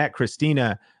so you met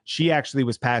Christina. She actually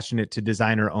was passionate to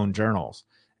design her own journals.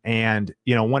 And,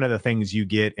 you know, one of the things you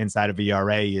get inside of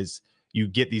VRA is you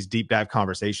get these deep dive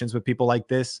conversations with people like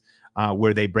this,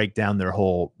 where they break down their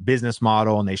whole business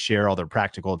model and they share all their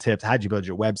practical tips. How'd you build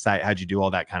your website? How'd you do all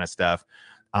that kind of stuff?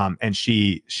 And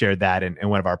she shared that in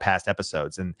one of our past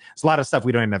episodes. And it's a lot of stuff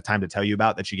we don't even have time to tell you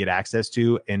about that you get access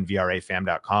to in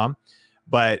vrafam.com.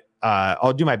 But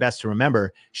I'll do my best to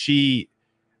remember.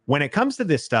 When it comes to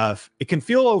this stuff, it can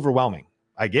feel overwhelming.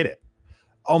 I get it.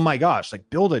 Oh my gosh, like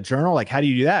build a journal. Like, how do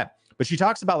you do that? But she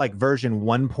talks about like version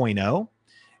 1.0,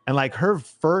 and like her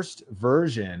first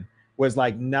version was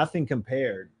like nothing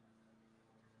compared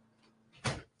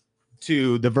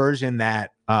to the version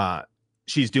that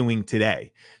she's doing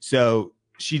today. So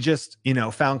she just,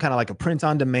 found kind of like a print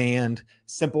on demand,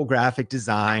 simple graphic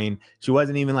design. She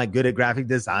wasn't even like good at graphic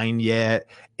design yet.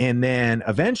 And then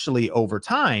eventually over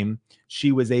time,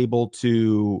 she was able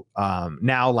to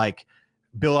now like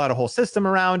build out a whole system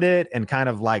around it and kind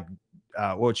of like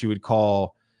what you would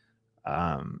call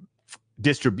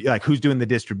like who's doing the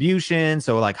distribution.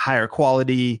 So like higher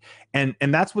quality. And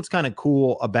that's what's kind of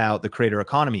cool about the creator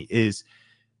economy is,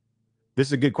 this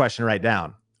is a good question to write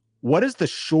down. What is the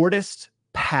shortest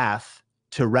path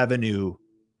to revenue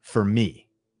for me?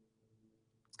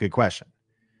 It's a good question.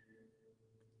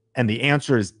 And the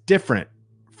answer is different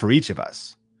for each of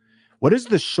us. What is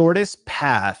the shortest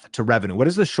path to revenue? What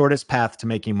is the shortest path to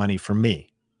making money for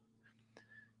me?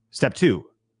 Step 2,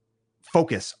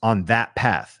 focus on that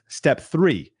path. Step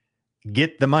 3,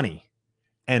 get the money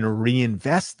and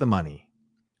reinvest the money,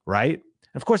 right?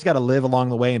 And of course, you got to live along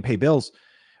the way and pay bills.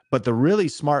 But the really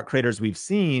smart creators we've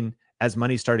seen, as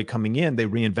money started coming in, they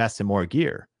reinvest in more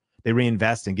gear. They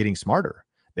reinvest in getting smarter.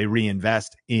 They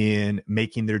reinvest in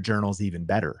making their journals even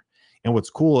better. And what's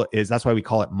cool is that's why we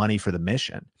call it money for the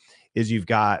mission. Is you've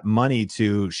got money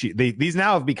these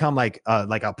now have become like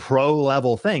a pro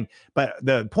level thing. But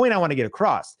the point I want to get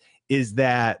across is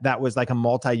that was like a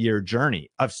multi-year journey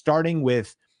of starting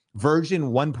with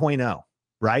version 1.0,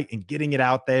 right? And getting it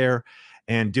out there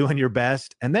and doing your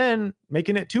best, and then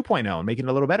making it 2.0 and making it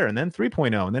a little better, and then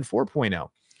 3.0 and then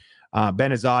 4.0.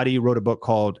 Ben Azadi wrote a book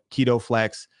called Keto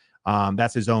Flex.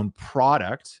 That's his own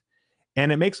product.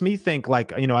 And it makes me think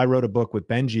like, I wrote a book with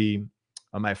Benji,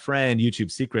 my friend, YouTube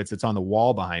Secrets. It's on the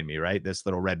wall behind me, right? This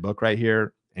little red book right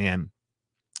here. And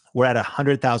we're at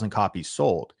 100,000 copies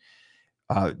sold.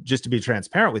 Just to be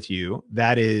transparent with you,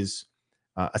 that is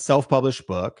a self-published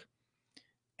book.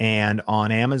 And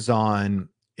on Amazon,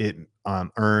 it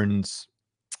earns,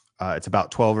 it's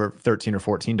about $12 or $13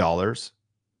 or $14.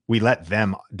 We let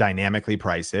them dynamically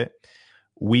price it.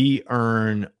 We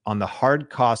earn on the hard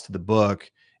cost of the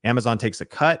book. Amazon takes a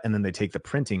cut, and then they take the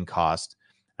printing cost.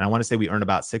 And I want to say we earn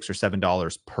about $6 or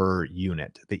 $7 per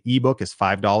unit. The ebook is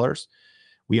 $5.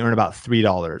 We earn about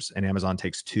 $3, and Amazon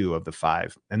takes $2 of the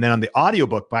 $5. And then on the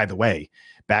audiobook, by the way,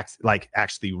 back like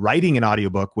actually writing an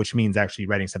audiobook, which means actually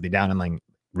writing something down and like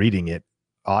reading it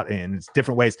in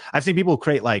different ways. I've seen people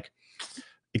create like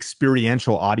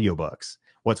experiential audiobooks.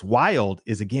 What's wild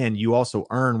is, again, you also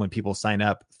earn when people sign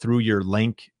up through your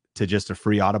link to just a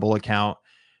free Audible account.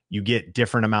 You get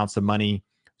different amounts of money.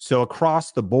 So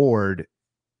across the board,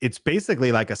 it's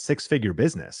basically like a 6-figure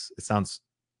business. It sounds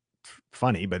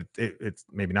funny, but it's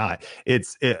maybe not.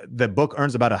 The book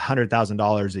earns about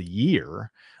 $100,000 a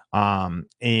year.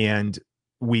 And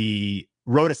we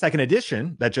wrote a second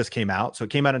edition that just came out. So it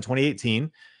came out in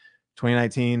 2018.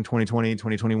 2019, 2020,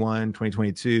 2021,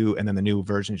 2022, and then the new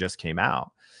version just came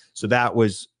out. So that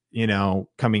was,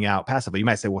 coming out passively. You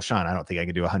might say, well, Sean, I don't think I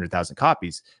can do 100,000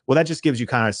 copies. Well, that just gives you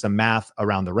kind of some math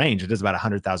around the range. It is about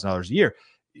 $100,000 a year.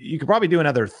 You could probably do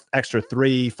another extra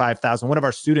 5,000. One of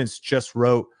our students just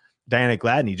wrote, Diana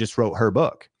Gladney just wrote her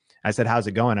book. I said, how's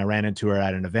it going? I ran into her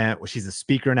at an event where she's a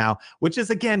speaker now, which is,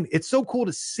 again, it's so cool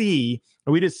to see.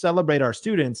 We just celebrate our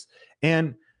students.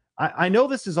 And I know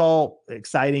this is all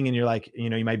exciting, and you're like, you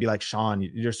might be like, Sean,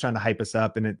 you're just trying to hype us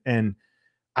up. And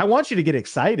I want you to get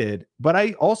excited, but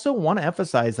I also want to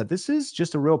emphasize that this is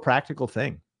just a real practical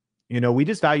thing. We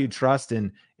just value trust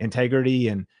and integrity.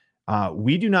 And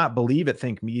we do not believe at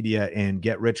Think Media in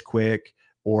get rich quick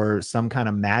or some kind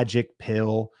of magic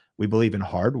pill. We believe in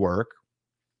hard work,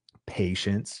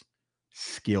 patience,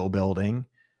 skill building.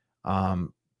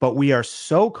 But we are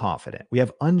so confident. We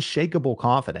have unshakable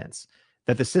confidence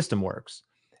that the system works,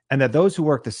 and that those who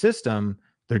work the system,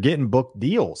 they're getting book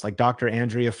deals like Dr.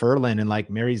 Andrea Furlan and like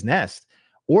Mary's Nest,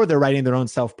 or they're writing their own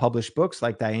self-published books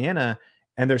like Diana,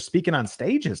 and they're speaking on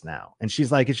stages now. And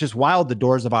she's like, it's just wild, the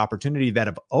doors of opportunity that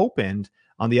have opened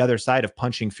on the other side of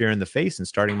punching fear in the face and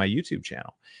starting my YouTube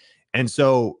channel. And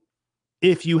so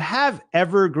if you have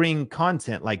evergreen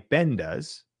content like Ben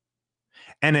does,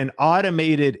 and an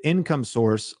automated income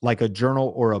source like a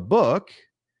journal or a book,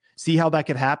 see how that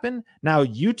could happen? Now,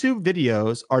 YouTube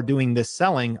videos are doing the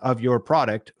selling of your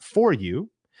product for you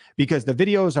because the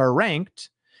videos are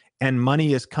ranked and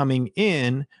money is coming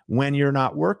in when you're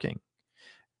not working.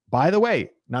 By the way,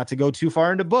 not to go too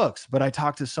far into books, but I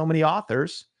talk to so many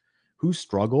authors who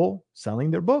struggle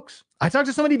selling their books. I talk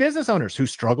to so many business owners who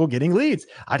struggle getting leads.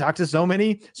 I talk to so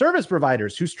many service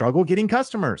providers who struggle getting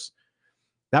customers.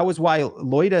 That was why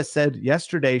Loida said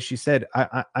yesterday, she said,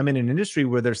 I'm in an industry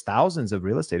where there's thousands of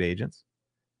real estate agents,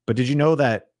 but did you know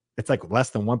that it's like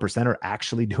less than 1% are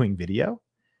actually doing video?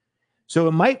 So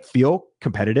it might feel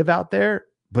competitive out there,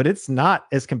 but it's not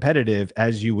as competitive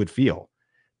as you would feel.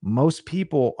 Most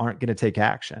people aren't going to take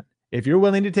action. If you're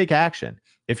willing to take action,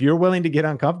 if you're willing to get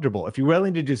uncomfortable, if you're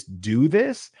willing to just do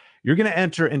this, you're going to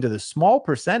enter into the small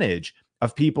percentage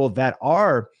of people that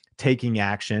are taking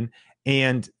action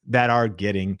and that are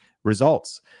getting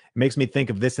results. It makes me think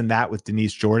of This and That with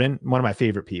Denise Jordan, one of my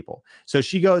favorite people. So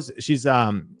she's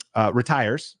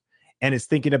retires and is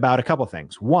thinking about a couple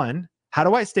things. One, how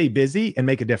do I stay busy and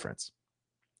make a difference?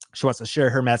 She wants to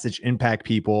share her message, impact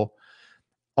people.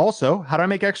 Also, how do I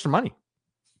make extra money?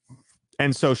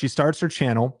 And so she starts her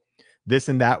channel, This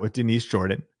and That with Denise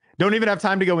Jordan. Don't even have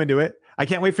time to go into it. I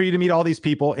can't wait for you to meet all these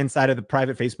people inside of the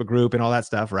private Facebook group and all that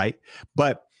stuff, right?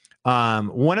 But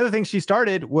one of the things she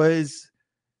started was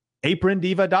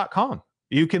aprondiva.com.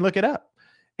 You can look it up.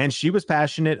 And she was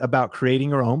passionate about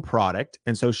creating her own product.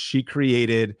 And so she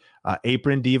created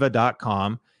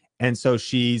aprondiva.com. And so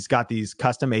she's got these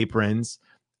custom aprons.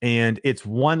 And it's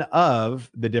one of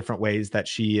the different ways that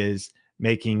she is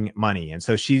making money. And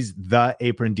so she's the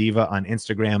Apron Diva on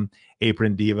Instagram,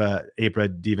 Apron Diva,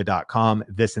 aprondiva.com,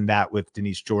 This and That with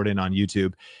Denise Jordan on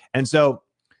YouTube. And so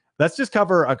let's just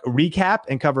cover a recap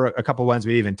and cover a couple ones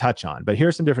we didn't even touch on. But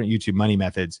here's some different YouTube money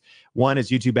methods. 1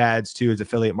 is YouTube ads. 2 is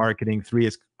affiliate marketing. 3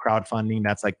 is crowdfunding.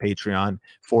 That's like Patreon.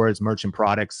 4 is merchant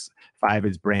products. 5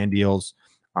 is brand deals.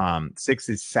 6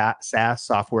 is SaaS,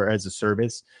 software as a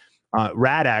service.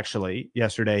 Rad actually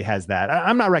yesterday has that.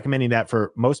 I'm not recommending that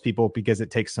for most people because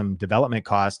it takes some development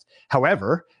cost.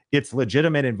 However, it's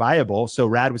legitimate and viable. So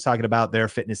Rad was talking about their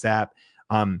fitness app.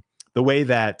 The way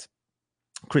that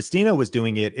Christina was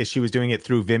doing it is she was doing it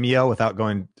through Vimeo without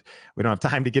going, we don't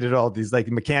have time to get it all these like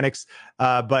mechanics.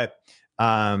 But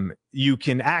you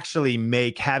can actually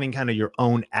make having kind of your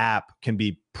own app can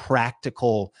be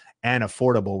practical and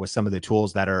affordable with some of the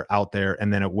tools that are out there.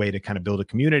 And then a way to kind of build a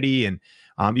community. And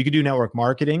you can do network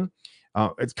marketing.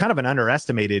 It's kind of an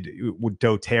underestimated with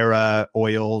doTERRA,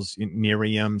 oils,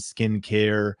 Nerium,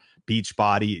 skincare,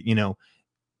 Beachbody,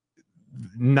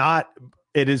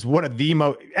 it is one of the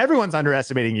most, everyone's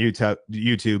underestimating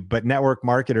YouTube, but network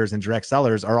marketers and direct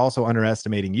sellers are also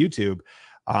underestimating YouTube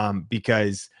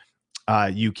because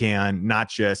you can not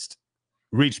just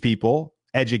reach people,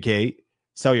 educate,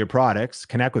 sell your products,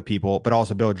 connect with people, but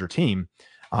also build your team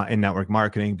in network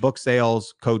marketing, book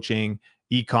sales, coaching,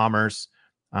 e-commerce.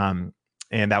 And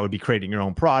that would be creating your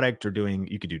own product or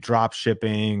you could do drop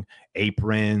shipping,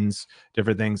 aprons,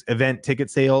 different things, event ticket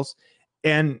sales.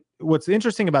 And what's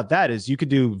interesting about that is you could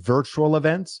do virtual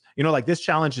events, like this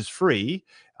challenge is free.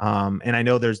 And I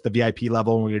know there's the VIP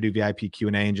level, and we're going to do VIP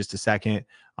Q&A in just a second.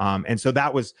 And so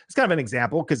it's kind of an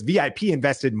example because VIP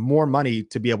invested more money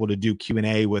to be able to do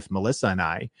Q&A with Melissa and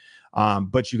I.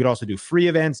 But you could also do free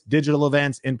events, digital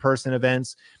events, in-person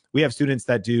events. we have students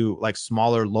that do like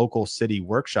smaller local city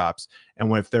workshops.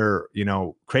 And if they're,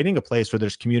 creating a place where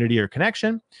there's community or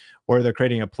connection, or they're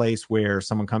creating a place where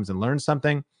someone comes and learns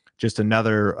something, just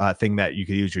another thing that you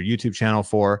could use your YouTube channel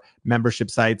for.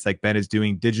 Membership sites like Ben is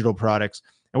doing, digital products.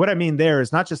 And what I mean there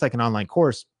is not just like an online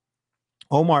course.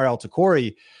 Omar El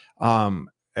Takori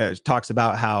talks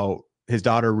about how his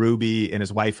daughter Ruby and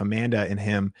his wife Amanda and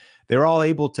him, they're all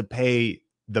able to pay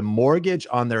the mortgage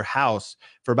on their house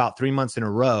for about 3 months in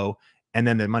a row. And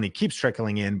then the money keeps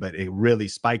trickling in, but it really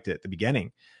spiked at the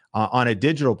beginning on a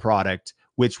digital product,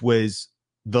 which was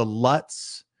the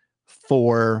LUTs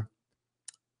for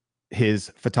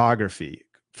his photography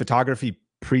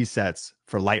presets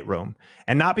for Lightroom.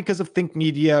 And not because of Think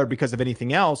Media or because of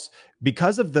anything else,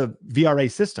 because of the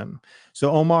VRA system.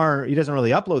 So Omar, he doesn't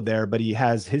really upload there, but he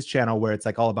has his channel where it's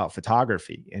like all about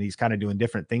photography, and he's kind of doing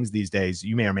different things these days.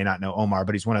 You may or may not know Omar,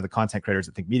 but he's one of the content creators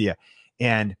at Think Media.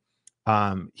 And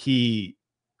he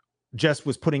just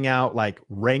was putting out like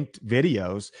ranked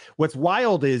videos. What's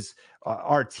wild is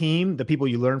our team, the people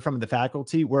you learn from, the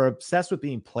faculty, we're obsessed with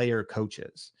being player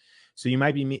coaches. So you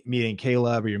might be meeting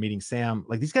Caleb or you're meeting Sam.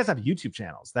 Like these guys have YouTube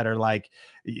channels that are like,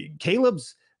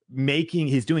 Caleb's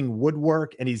he's doing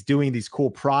woodwork and he's doing these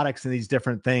cool products and these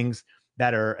different things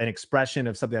that are an expression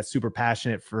of something that's super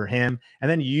passionate for him. And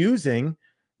then using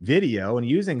video and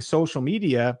using social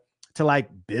media to like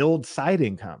build side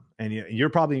income. And you're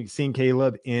probably seeing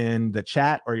Caleb in the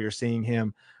chat, or you're seeing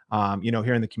him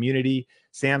here in the community.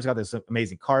 Sam's got this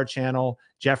amazing car channel.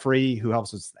 Jeffrey, who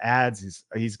helps with ads,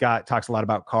 talks a lot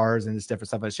about cars and this different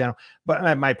stuff on his channel.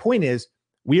 But my point is,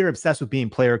 we are obsessed with being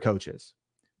player coaches,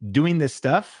 doing this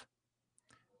stuff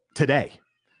today,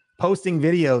 posting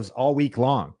videos all week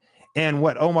long. And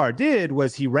what Omar did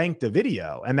was he ranked a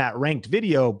video, and that ranked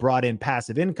video brought in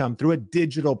passive income through a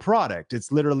digital product.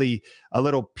 It's literally a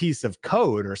little piece of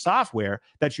code or software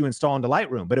that you install into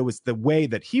Lightroom, but it was the way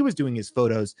that he was doing his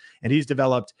photos, and he's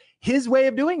developed his way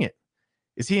of doing it.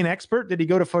 Is he an expert? Did he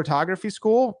go to photography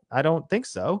school? I don't think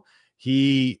so.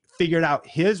 He figured out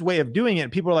his way of doing it.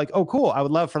 And people are like, oh, cool. I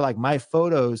would love for like my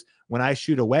photos when I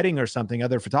shoot a wedding or something,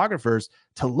 other photographers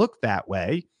to look that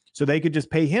way. So they could just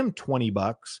pay him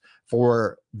 $20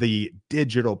 for the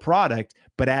digital product.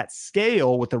 But at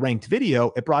scale with the ranked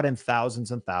video, it brought in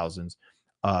thousands and thousands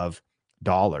of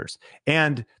dollars.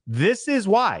 And this is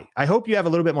why I hope you have a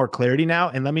little bit more clarity now.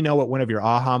 And let me know what one of your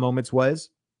aha moments was.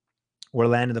 We're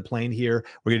landing the plane here.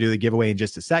 We're going to do the giveaway in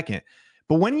just a second.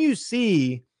 But when you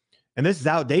see, and this is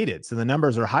outdated, so the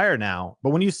numbers are higher now, but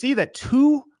when you see that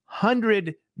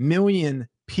 200 million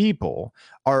people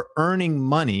are earning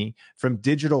money from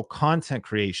digital content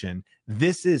creation,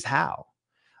 this is how.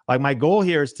 Like my goal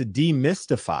here is to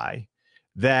demystify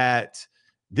that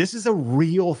this is a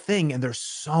real thing, and there's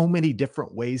so many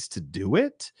different ways to do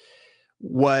it.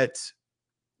 What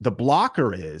the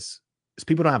blocker is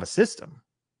people don't have a system,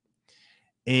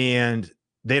 and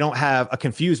they don't have a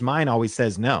confused mind always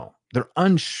says no. They're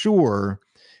unsure.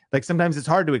 Like sometimes it's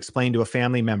hard to explain to a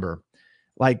family member,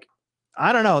 like,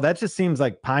 I don't know, that just seems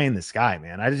like pie in the sky,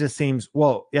 man. It just seems,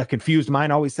 well, yeah, confused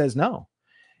mind always says no.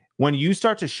 When you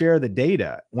start to share the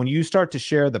data, when you start to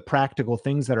share the practical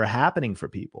things that are happening for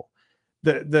people,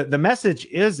 the message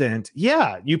isn't,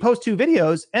 yeah, you post 2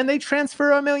 videos and they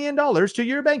transfer $1 million to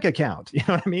your bank account. You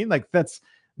know what I mean? Like that's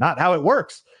not how it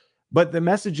works. But the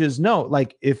message is no,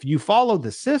 like if you follow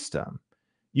the system,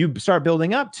 you start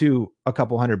building up to a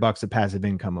couple $100 of passive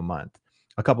income a month,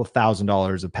 a couple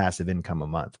 $1,000s of passive income a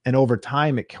month. And over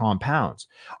time, it compounds.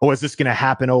 Oh, is this going to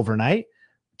happen overnight?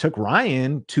 It took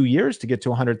Ryan 2 years to get to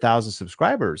 100,000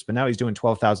 subscribers, but now he's doing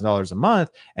 $12,000 a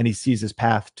month and he sees his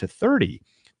path to 30.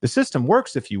 The system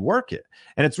works if you work it.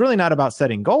 And it's really not about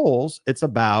setting goals. It's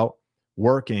about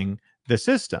working the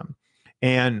system.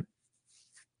 And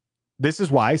this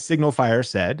is why Signal Fire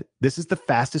said, this is the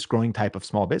fastest growing type of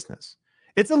small business.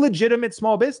 It's a legitimate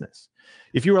small business.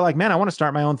 If you were like, man, I want to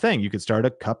start my own thing, you could start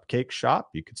a cupcake shop.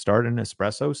 You could start an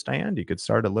espresso stand. You could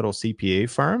start a little CPA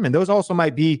firm. And those also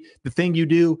might be the thing you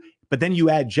do, but then you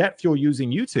add jet fuel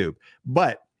using YouTube.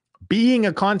 But being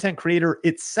a content creator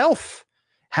itself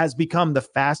has become the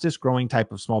fastest growing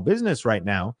type of small business right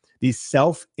now. These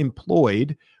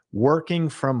self-employed, working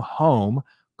from home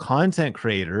content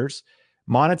creators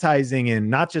monetizing in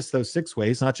not just those 6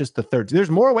 ways, not just the 30. There's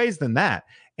more ways than that.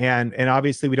 And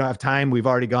obviously we don't have time. We've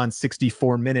already gone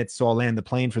 64 minutes, so I'll land the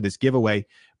plane for this giveaway.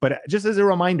 But just as a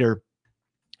reminder,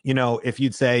 if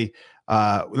you'd say,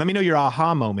 let me know your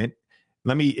aha moment.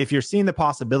 If you're seeing the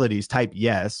possibilities, type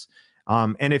yes.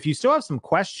 And if you still have some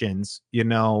questions, we're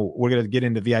going to get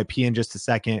into VIP in just a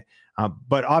second.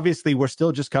 But obviously we're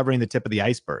still just covering the tip of the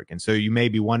iceberg. And so you may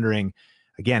be wondering,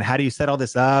 Again, how do you set all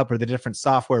this up, or the different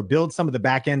software, build some of the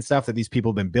back end stuff that these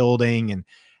people have been building, and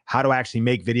how to actually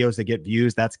make videos that get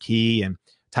views. That's key. And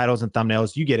titles and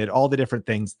thumbnails, you get it, all the different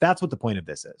things. That's what the point of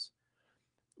this is.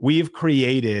 We've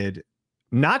created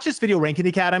not just Video Ranking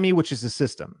Academy, which is a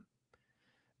system.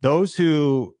 Those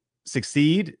who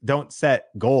succeed don't set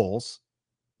goals.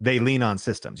 They lean on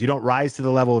systems. You don't rise to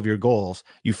the level of your goals.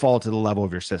 You fall to the level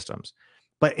of your systems.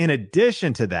 But in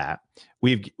addition to that,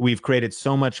 we've created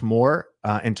so much more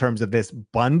in terms of this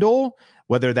bundle,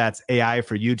 whether that's AI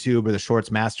for YouTube or the Shorts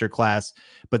Masterclass.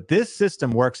 But this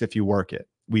system works if you work it.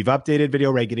 We've updated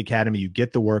Video Ranking Academy. You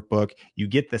get the workbook. You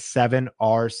get the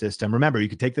 7R system. Remember, you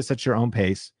can take this at your own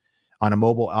pace on a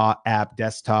mobile app,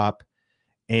 desktop,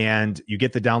 and you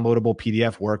get the downloadable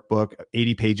PDF workbook,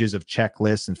 80 pages of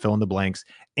checklists and fill in the blanks.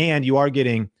 And you are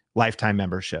getting lifetime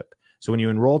membership. So when you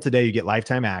enroll today, you get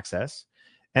lifetime access.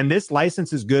 And this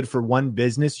license is good for one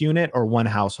business unit or one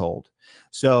household.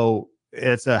 So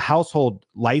it's a household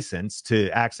license to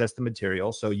access the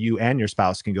material. So you and your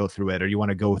spouse can go through it, or you want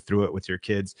to go through it with your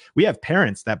kids. We have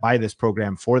parents that buy this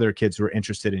program for their kids who are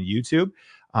interested in YouTube.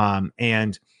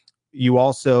 And you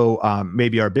also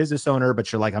maybe are a business owner,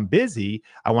 but you're like, I'm busy.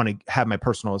 I want to have my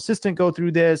personal assistant go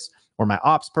through this, or my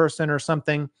ops person or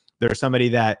something. There's somebody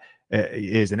that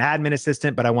is an admin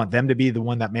assistant, but I want them to be the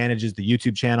one that manages the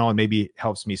YouTube channel and maybe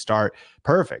helps me start.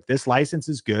 Perfect. This license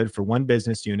is good for one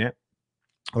business unit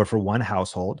or for one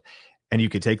household. And you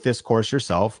could take this course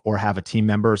yourself, or have a team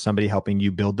member or somebody helping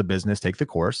you build the business take the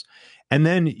course. And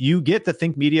then you get the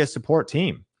Think Media support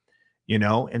team, you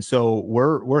know? And so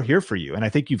we're here for you. And I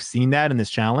think you've seen that in this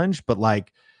challenge, but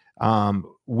like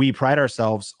we pride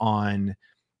ourselves on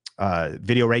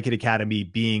Video Ranking Academy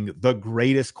being the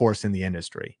greatest course in the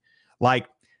industry. Like,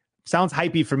 sounds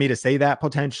hypey for me to say that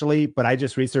potentially, but I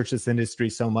just researched this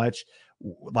industry so much.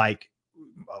 Like,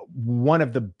 one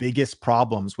of the biggest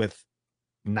problems with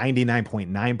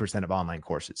 99.9% of online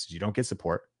courses is you don't get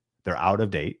support. They're out of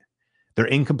date. They're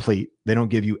incomplete. They don't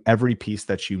give you every piece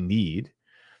that you need.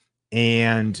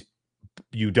 And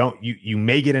you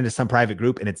may get into some private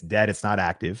group and it's dead. It's not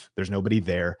active. There's nobody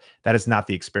there. That is not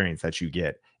the experience that you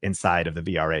get inside of the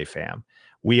VRA fam.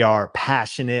 We are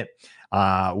passionate.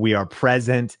 We are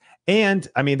present. And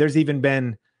I mean, there's even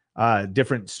been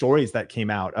different stories that came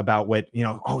out about what, you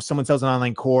know, oh, someone sells an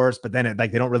online course, but then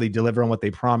like they don't really deliver on what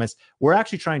they promise. We're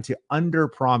actually trying to under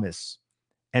promise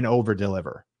and over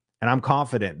deliver. And I'm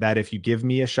confident that if you give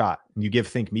me a shot and you give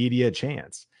Think Media a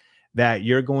chance, that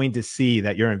you're going to see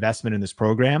that your investment in this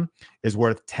program is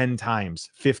worth 10 times,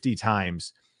 50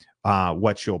 times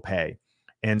what you'll pay.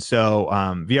 And so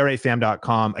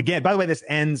VRAFam.com. Again, by the way, this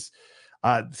ends,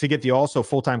 to get the also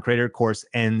full-time creator course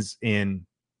ends in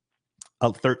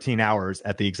 13 hours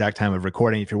at the exact time of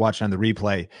recording. If you're watching on the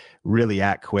replay, really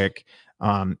act quick.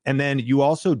 And then you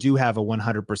also do have a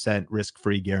 100%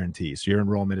 risk-free guarantee. So your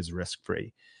enrollment is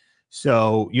risk-free.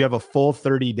 So you have a full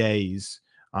 30 days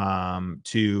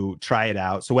to try it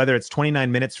out. So whether it's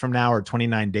 29 minutes from now or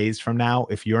 29 days from now,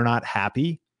 if you're not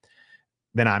happy,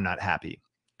 then I'm not happy.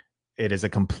 It is a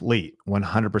complete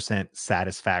 100%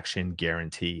 satisfaction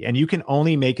guarantee. And you can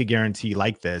only make a guarantee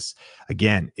like this,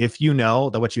 again, if you know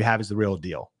that what you have is the real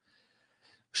deal.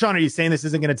 Sean, are you saying this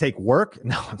isn't going to take work?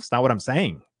 No, that's not what I'm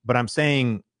saying. But I'm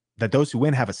saying that those who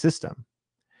win have a system.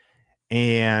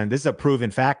 And this is a proven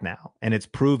fact now. And it's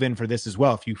proven for this as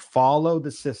well. If you follow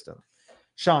the system,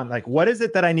 Sean, like, what is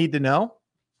it that I need to know?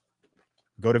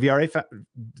 Go to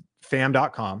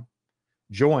VRAFam.com,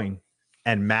 join,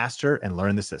 and master and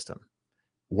learn the system.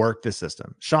 Work the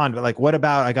system. Sean, but like, what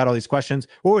about, I got all these questions.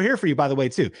 Well, we're here for you, by the way,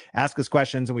 too. Ask us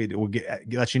questions and we'll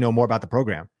let you know more about the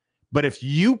program. But if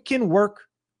you can work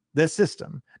the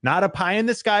system, not a pie in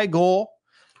the sky goal,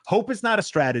 hope is not a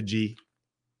strategy.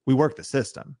 We work the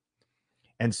system.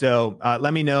 And so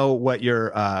let me know what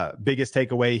your biggest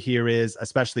takeaway here is,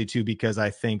 especially too, because I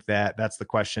think that that's the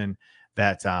question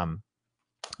that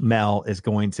Mel is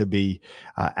going to be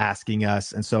asking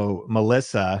us. And so,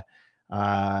 Melissa,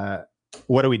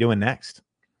 what are we doing next?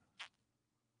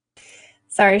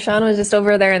 Sorry, Sean was just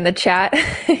over there in the chat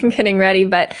getting ready,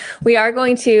 but we are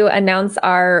going to announce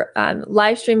our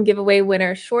live stream giveaway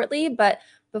winner shortly. But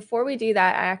before we do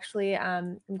that, I actually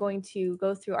am going to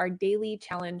go through our daily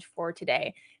challenge for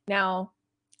today. Now,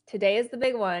 today is the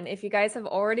big one. If you guys have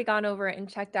already gone over and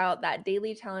checked out that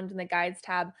daily challenge in the guides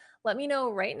tab, let me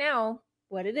know right now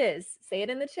what it is. Say it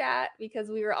in the chat, because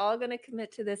we were all going to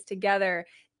commit to this together.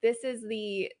 This is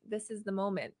the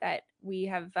moment that we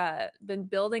have been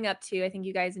building up to. I think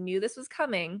you guys knew this was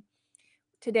coming.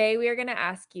 Today, we are going to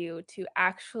ask you to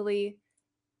actually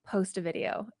post a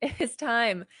video. It is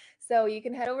time. So you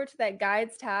can head over to that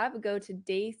guides tab, go to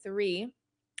day 3,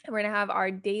 And we're going to have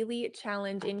our daily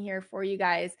challenge in here for you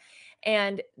guys.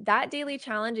 And that daily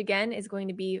challenge, again, is going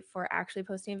to be for actually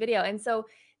posting a video. And so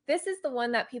this is the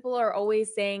one that people are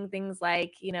always saying things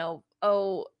like,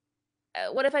 oh,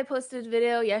 what if I posted a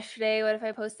video yesterday? What if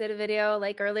I posted a video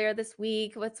like earlier this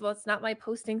week? What's not my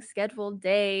posting scheduled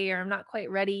day, or I'm not quite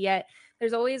ready yet?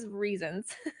 There's always reasons.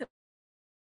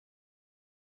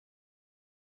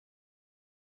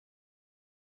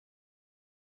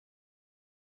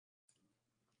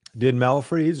 Did Mel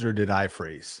freeze or did I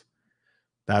freeze?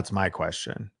 That's my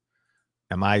question.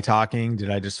 Am I talking? Did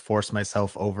I just force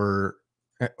myself over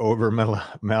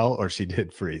Mel, or she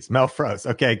did freeze? Mel froze.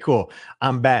 Okay, cool.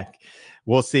 I'm back.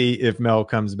 We'll see if Mel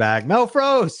comes back. Mel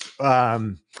froze.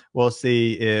 We'll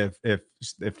see if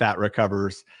that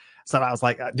recovers. So I was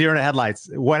like, deer in the headlights.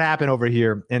 What happened over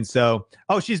here? And so,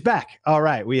 oh, she's back. All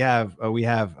right, we have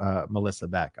Melissa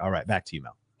back. All right, back to you,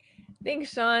 Mel.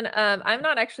 Thanks, Sean. I'm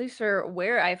not actually sure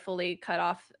where I fully cut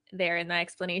off there in that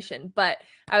explanation, but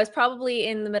I was probably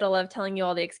in the middle of telling you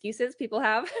all the excuses people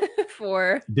have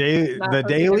for not The posting their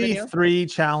daily video. 3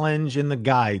 challenge in the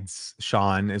guides,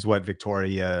 Sean, is what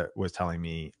Victoria was telling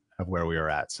me of where we were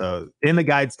at. So in the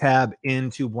guides tab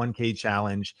into 1K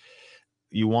challenge,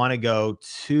 you want to go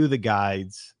to the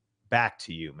guides. Back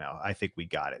to you, Mel. I think we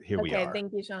got it. Here we Okay, are.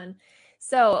 thank you, Sean.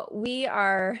 So we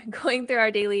are going through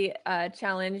our daily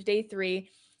challenge, day 3.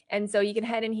 And so you can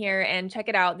head in here and check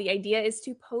it out. The idea is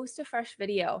to post a fresh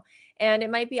video, and it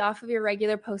might be off of your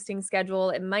regular posting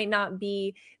schedule. It might not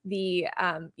be the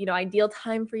ideal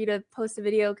time for you to post a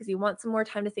video because you want some more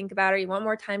time to think about it. You want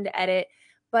more time to edit.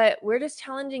 But we're just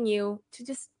challenging you to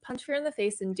just punch fear in the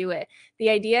face and do it. The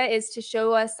idea is to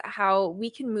show us how we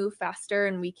can move faster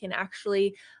and we can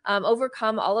actually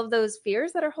overcome all of those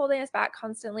fears that are holding us back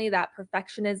constantly, that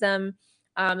perfectionism,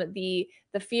 the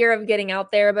fear of getting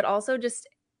out there, but also just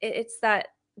it's that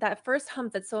first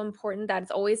hump that's so important that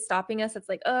it's always stopping us. It's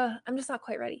like, I'm just not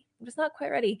quite ready. I'm just not quite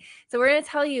ready. So we're going to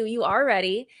tell you you are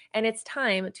ready, and it's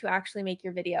time to actually make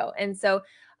your video. And so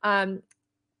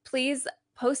please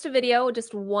post a video,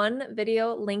 just one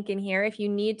video link in here. If you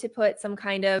need to put some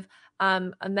kind of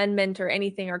amendment or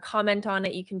anything or comment on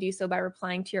it, you can do so by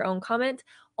replying to your own comment.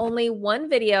 Only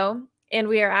one video, and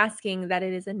we are asking that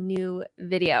it is a new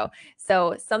video.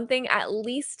 So something at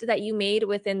least that you made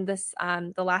within this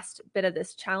the last bit of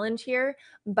this challenge here,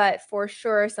 but for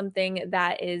sure something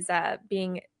that is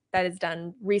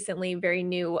done recently, very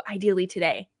new, ideally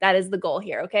today. That is the goal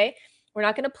here, okay? We're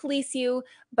not going to police you,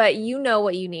 but you know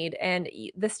what you need. And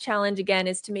this challenge, again,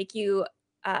 is to make you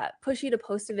push you to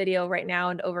post a video right now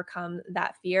and overcome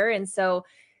that fear. And so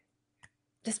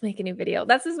just make a new video.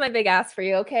 That's just my big ask for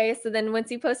you. Okay. So then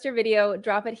once you post your video,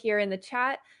 drop it here in the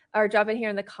chat or drop it here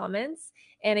in the comments.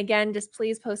 And again, just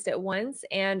please post it once.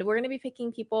 And we're going to be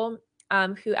picking people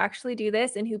who actually do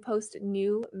this and who post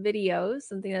new videos,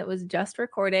 something that was just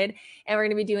recorded. And we're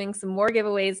going to be doing some more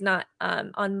giveaways, not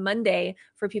on Monday,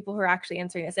 for people who are actually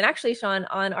answering this. And actually, Sean,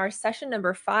 on our session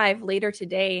number 5 later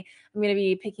today, I'm going to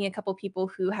be picking a couple people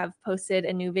who have posted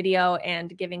a new video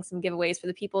and giving some giveaways for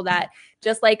the people that,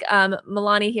 just like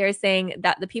Milani here is saying,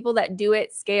 that the people that do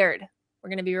it scared, we're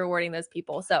going to be rewarding those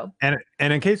people. So And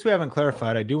in case we haven't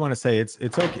clarified, I do want to say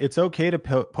it's okay to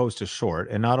post a short,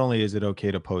 and not only is it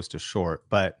okay to post a short,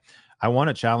 but I want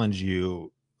to challenge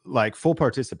you, like, full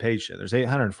participation. There's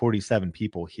 847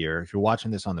 people here. If you're watching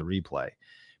this on the replay,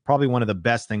 probably one of the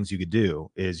best things you could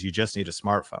do is you just need a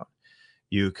smartphone.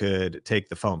 You could take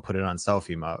the phone, put it on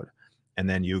selfie mode, and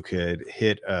then you could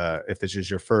hit if this is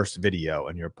your first video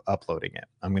and you're uploading it,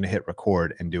 I'm going to hit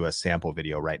record and do a sample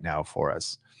video right now for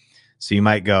us. So you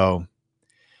might go,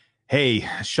 hey,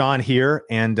 Sean here,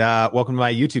 and welcome to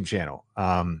my YouTube channel.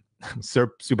 I'm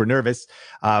super nervous,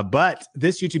 but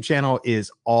this YouTube channel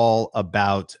is all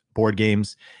about board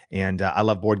games, and I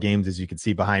love board games. As you can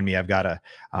see behind me, I've got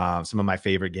some of my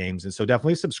favorite games, and so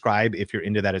definitely subscribe if you're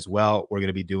into that as well. We're going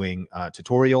to be doing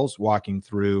tutorials walking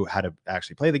through how to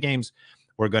actually play the games.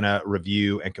 We're going to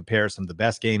review and compare some of the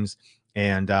best games.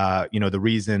 And, the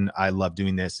reason I love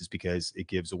doing this is because it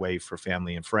gives a way for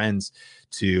family and friends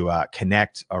to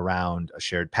connect around a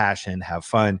shared passion, have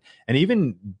fun, and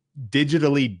even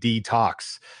digitally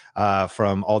detox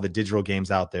from all the digital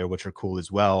games out there, which are cool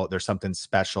as well. There's something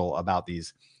special about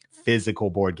these physical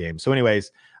board games. So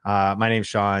anyways, my name's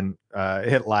Sean.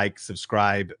 Hit like,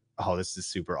 subscribe. Oh, this is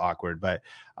super awkward, but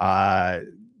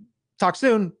talk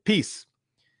soon. Peace.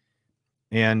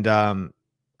 And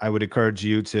I would encourage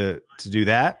you to do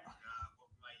that.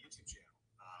 My YouTube channel.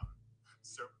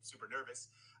 Super nervous,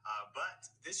 but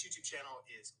this YouTube channel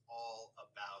is all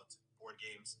about board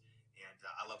games,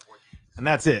 I love working. And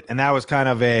that's it. And that was kind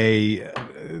of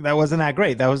that wasn't that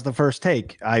great. That was the first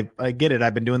take. I get it.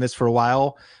 I've been doing this for a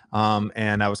while.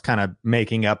 And I was kind of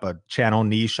making up a channel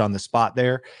niche on the spot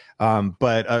there.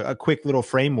 But a quick little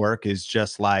framework is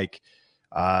just like,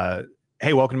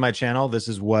 hey, welcome to my channel. This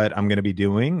is what I'm going to be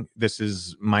doing. This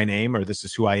is my name, or this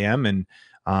is who I am. And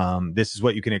this is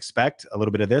what you can expect. A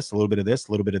little bit of this, a little bit of this,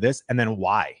 a little bit of this. And then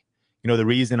why? You know, the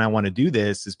reason I want to do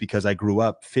this is because I grew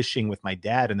up fishing with my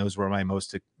dad, and those were my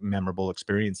most memorable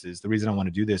experiences. The reason I want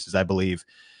to do this is I believe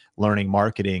learning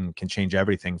marketing can change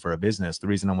everything for a business. The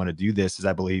reason I want to do this is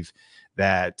I believe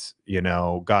that, you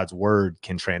know, God's word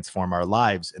can transform our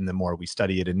lives. And the more we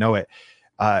study it and know it,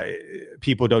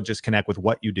 people don't just connect with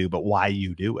what you do, but why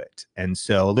you do it. And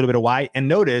so a little bit of why, and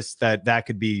notice that that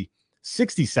could be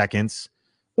 60 seconds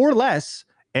or less.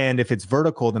 And if it's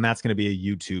vertical, then that's going to be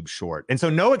a YouTube short. And so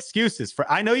no excuses for,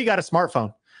 I know you got a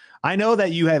smartphone. I know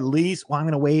that you at least, well, I'm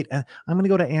going to wait. I'm going to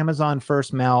go to Amazon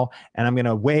first, Mel, and I'm going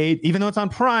to wait. Even though it's on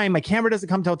Prime, my camera doesn't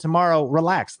come till tomorrow.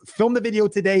 Relax. Film the video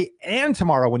today and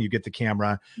tomorrow when you get the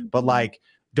camera. But like,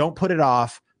 don't put it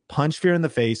off. Punch fear in the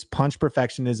face, punch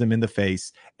perfectionism in the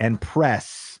face, and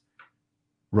press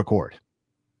record.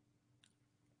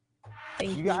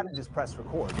 You got to just press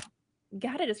record.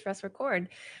 Got it. Just press record.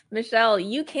 Michelle,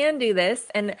 you can do this.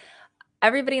 And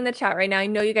everybody in the chat right now, I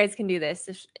know you guys can do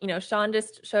this. You know, Sean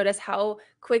just showed us how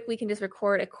quick we can just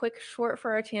record a quick short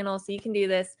for our channel. So you can do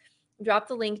this. Drop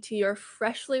the link to your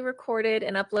freshly recorded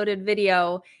and uploaded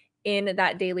video in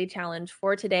that daily challenge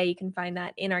for today. You can find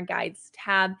that in our guides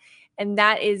tab. And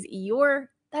that is your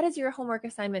homework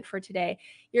assignment for today.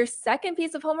 Your second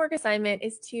piece of homework assignment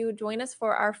is to join us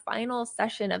for our final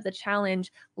session of the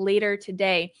challenge later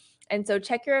today. And so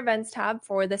check your events tab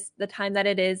for the time that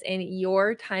it is in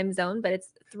your time zone, but it's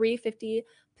 3:50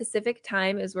 Pacific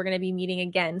time is we're going to be meeting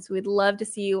again. So we'd love to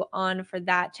see you on for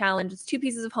that challenge. It's 2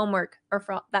 pieces of homework, or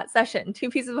for that session, 2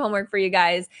 pieces of homework for you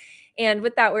guys. And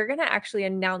with that, we're going to actually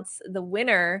announce the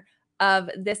winner of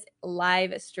this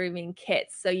live streaming kit.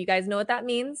 So you guys know what that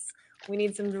means. We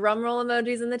need some drum roll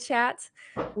emojis in the chat.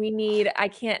 We need, I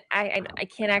can't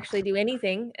actually do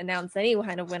anything, announce any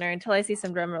kind of winner until I see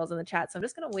some drum rolls in the chat. So I'm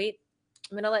just going to wait.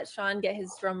 I'm going to let Sean get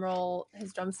his drum roll,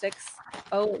 his drumsticks.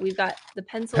 Oh, we've got the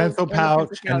pencil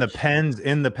pouch and the pens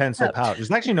in the pencil pouch.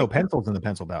 There's actually no pencils in the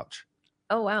pencil pouch.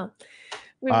 Oh, wow.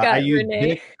 We've got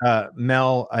Renee.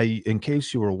 Mel, in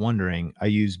case you were wondering, I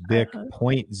use Bic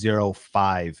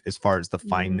 0.05 as far as the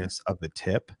fineness of the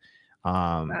tip.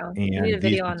 Wow. And you need a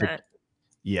video on that.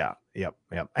 Yeah. Yep.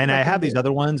 And I have these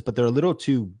other ones, but they're a little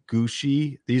too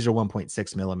gushy. These are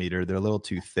 1.6 millimeter. They're a little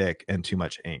too thick and too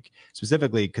much ink,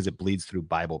 specifically because it bleeds through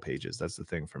Bible pages. That's the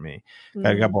thing for me.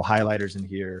 Got a couple highlighters in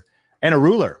here and a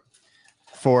ruler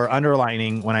for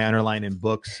underlining when I underline in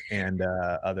books and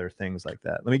other things like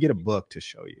that. Let me get a book to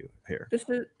show you here. This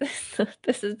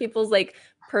is people's like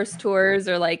purse tours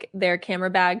or like their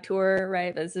camera bag tour,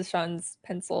 right? This is Sean's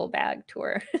pencil bag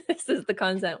tour. This is the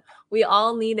content we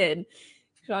all needed.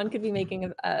 Sean could be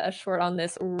making a short on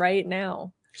this right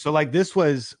now. So like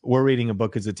we're reading a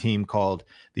book as a team called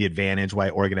The Advantage, Why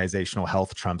Organizational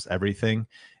Health Trumps Everything.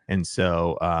 And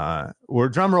so we're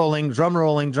drum rolling.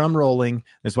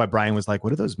 That's why Brian was like,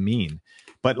 what do those mean?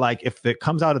 But like if it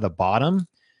comes out of the bottom,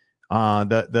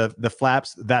 the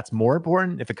flaps, that's more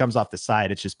important. If it comes off the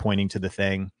side, it's just pointing to the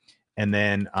thing. And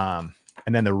then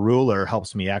the ruler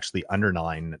helps me actually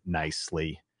underline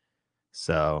nicely.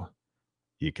 So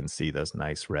you can see those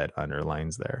nice red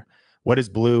underlines there. What does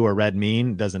blue or red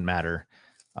mean? Doesn't matter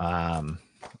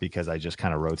because I just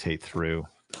kind of rotate through.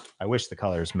 I wish the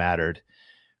colors mattered.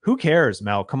 Who cares,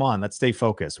 Mel? Come on, let's stay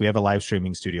focused. We have a live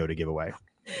streaming studio to give away.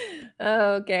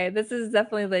 Okay, this is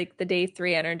definitely like the day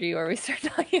 3 energy where we start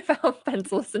talking about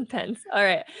pencils and pens. All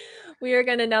right, we are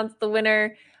going to announce the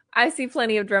winner. I see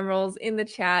plenty of drum rolls in the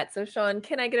chat. So Sean,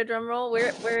 can I get a drum roll?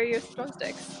 Where are your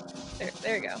drumsticks?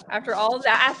 There you go. After all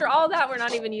that, we're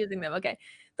not even using them. Okay.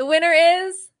 The winner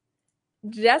is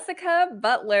Jessica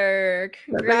Butler.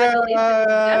 Congratulations,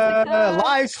 Jessica.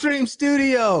 Live stream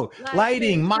studio,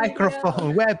 lighting,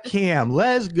 microphone, webcam.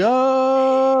 Let's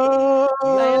go.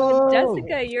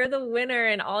 Jessica, you're the winner,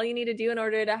 and all you need to do in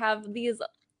order to have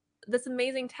this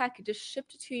amazing tech just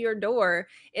shipped to your door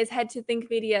is head to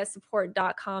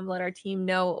thinkmediasupport.com. Let our team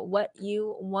know what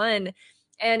you won.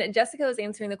 And Jessica was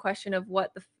answering the question of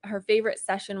what her favorite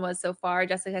session was so far.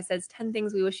 Jessica says 10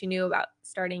 things we wish you knew about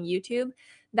starting YouTube.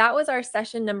 That was our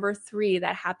session number 3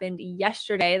 that happened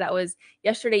yesterday. That was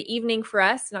yesterday evening for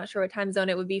us. Not sure what time zone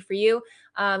it would be for you.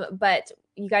 But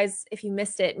you guys, if you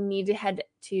missed it, need to head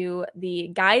to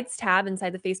the guides tab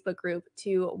inside the Facebook group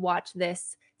to watch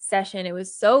this session. It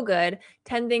was so good.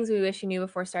 10 things we wish you knew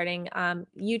before starting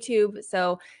YouTube.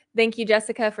 So thank you,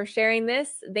 Jessica, for sharing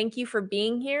this. Thank you for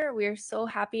being here. We are so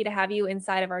happy to have you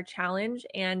inside of our challenge,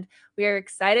 and we are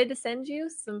excited to send you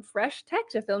some fresh tech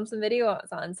to film some videos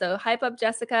on. So hype up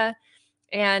Jessica,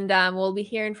 and we'll be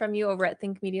hearing from you over at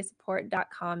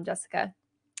thinkmediasupport.com, Jessica.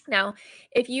 Now,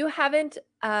 if you haven't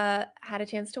had a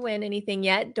chance to win anything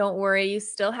yet, don't worry. You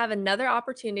still have another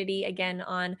opportunity again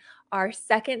on our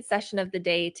second session of the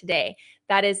day today.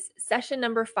 That is session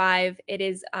number 5. It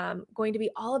is going to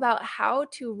be all about how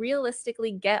to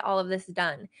realistically get all of this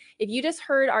done. If you just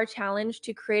heard our challenge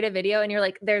to create a video and you're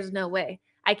like, there's no way.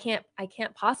 I can't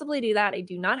possibly do that. I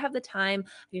do not have the time.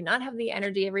 I do not have the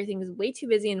energy. Everything is way too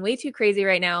busy and way too crazy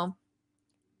right now.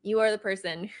 You are the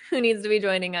person who needs to be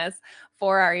joining us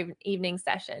for our evening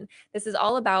session. This is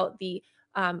all about the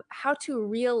how to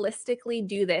realistically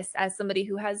do this as somebody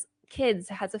who has kids,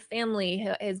 has a family,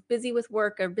 who is busy with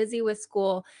work or busy with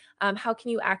school. How can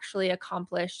you actually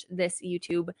accomplish this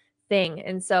YouTube thing?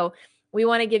 And so we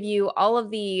want to give you all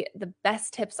of the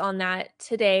best tips on that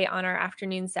today on our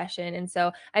afternoon session. And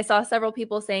so I saw several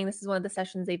people saying this is one of the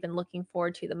sessions they've been looking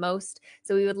forward to the most.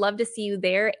 So we would love to see you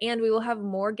there, and we will have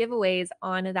more giveaways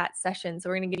on that session. So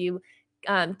we're going to give you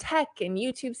tech and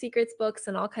YouTube secrets books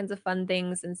and all kinds of fun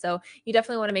things. And so you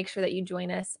definitely want to make sure that you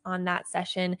join us on that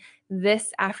session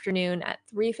this afternoon at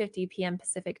 3:50 p.m.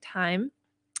 Pacific time.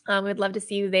 We'd love to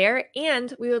see you there,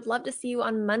 and we would love to see you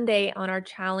on Monday on our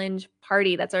challenge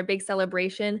party. That's our big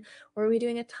celebration where we'll be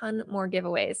doing a ton more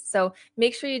giveaways. So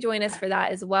make sure you join us for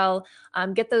that as well.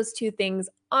 Get those 2 things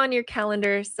on your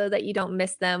calendar so that you don't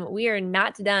miss them. We are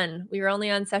not done. We are only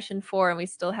on session 4, and we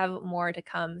still have more to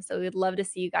come. So we'd love to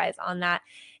see you guys on that.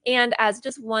 And as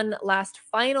just one last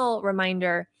final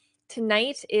reminder,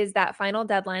 tonight is that final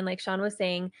deadline, like Sean was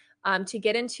saying, to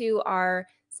get into our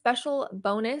special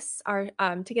bonus,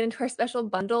 to get into our special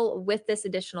bundle with this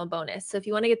additional bonus. So if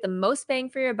you want to get the most bang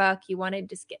for your buck, you want to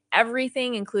just get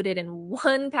everything included in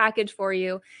one package for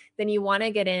you, then you want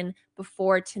to get in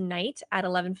before tonight at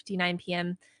 11:59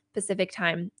 p.m. Pacific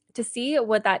time. To see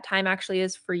what that time actually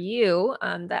is for you,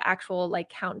 the actual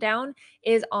countdown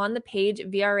is on the page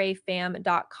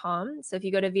vrafam.com. So if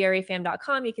you go to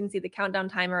vrafam.com, you can see the countdown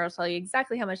timer. It'll tell you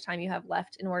exactly how much time you have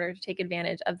left in order to take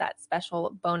advantage of that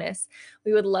special bonus.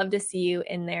 We would love to see you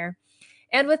in there.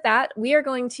 And with that, we are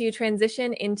going to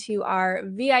transition into our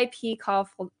VIP call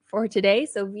for today.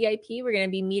 So VIP, we're going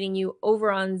to be meeting you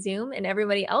over on Zoom, and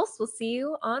everybody else will see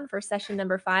you on for session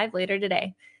number 5 later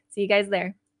today. See you guys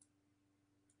there.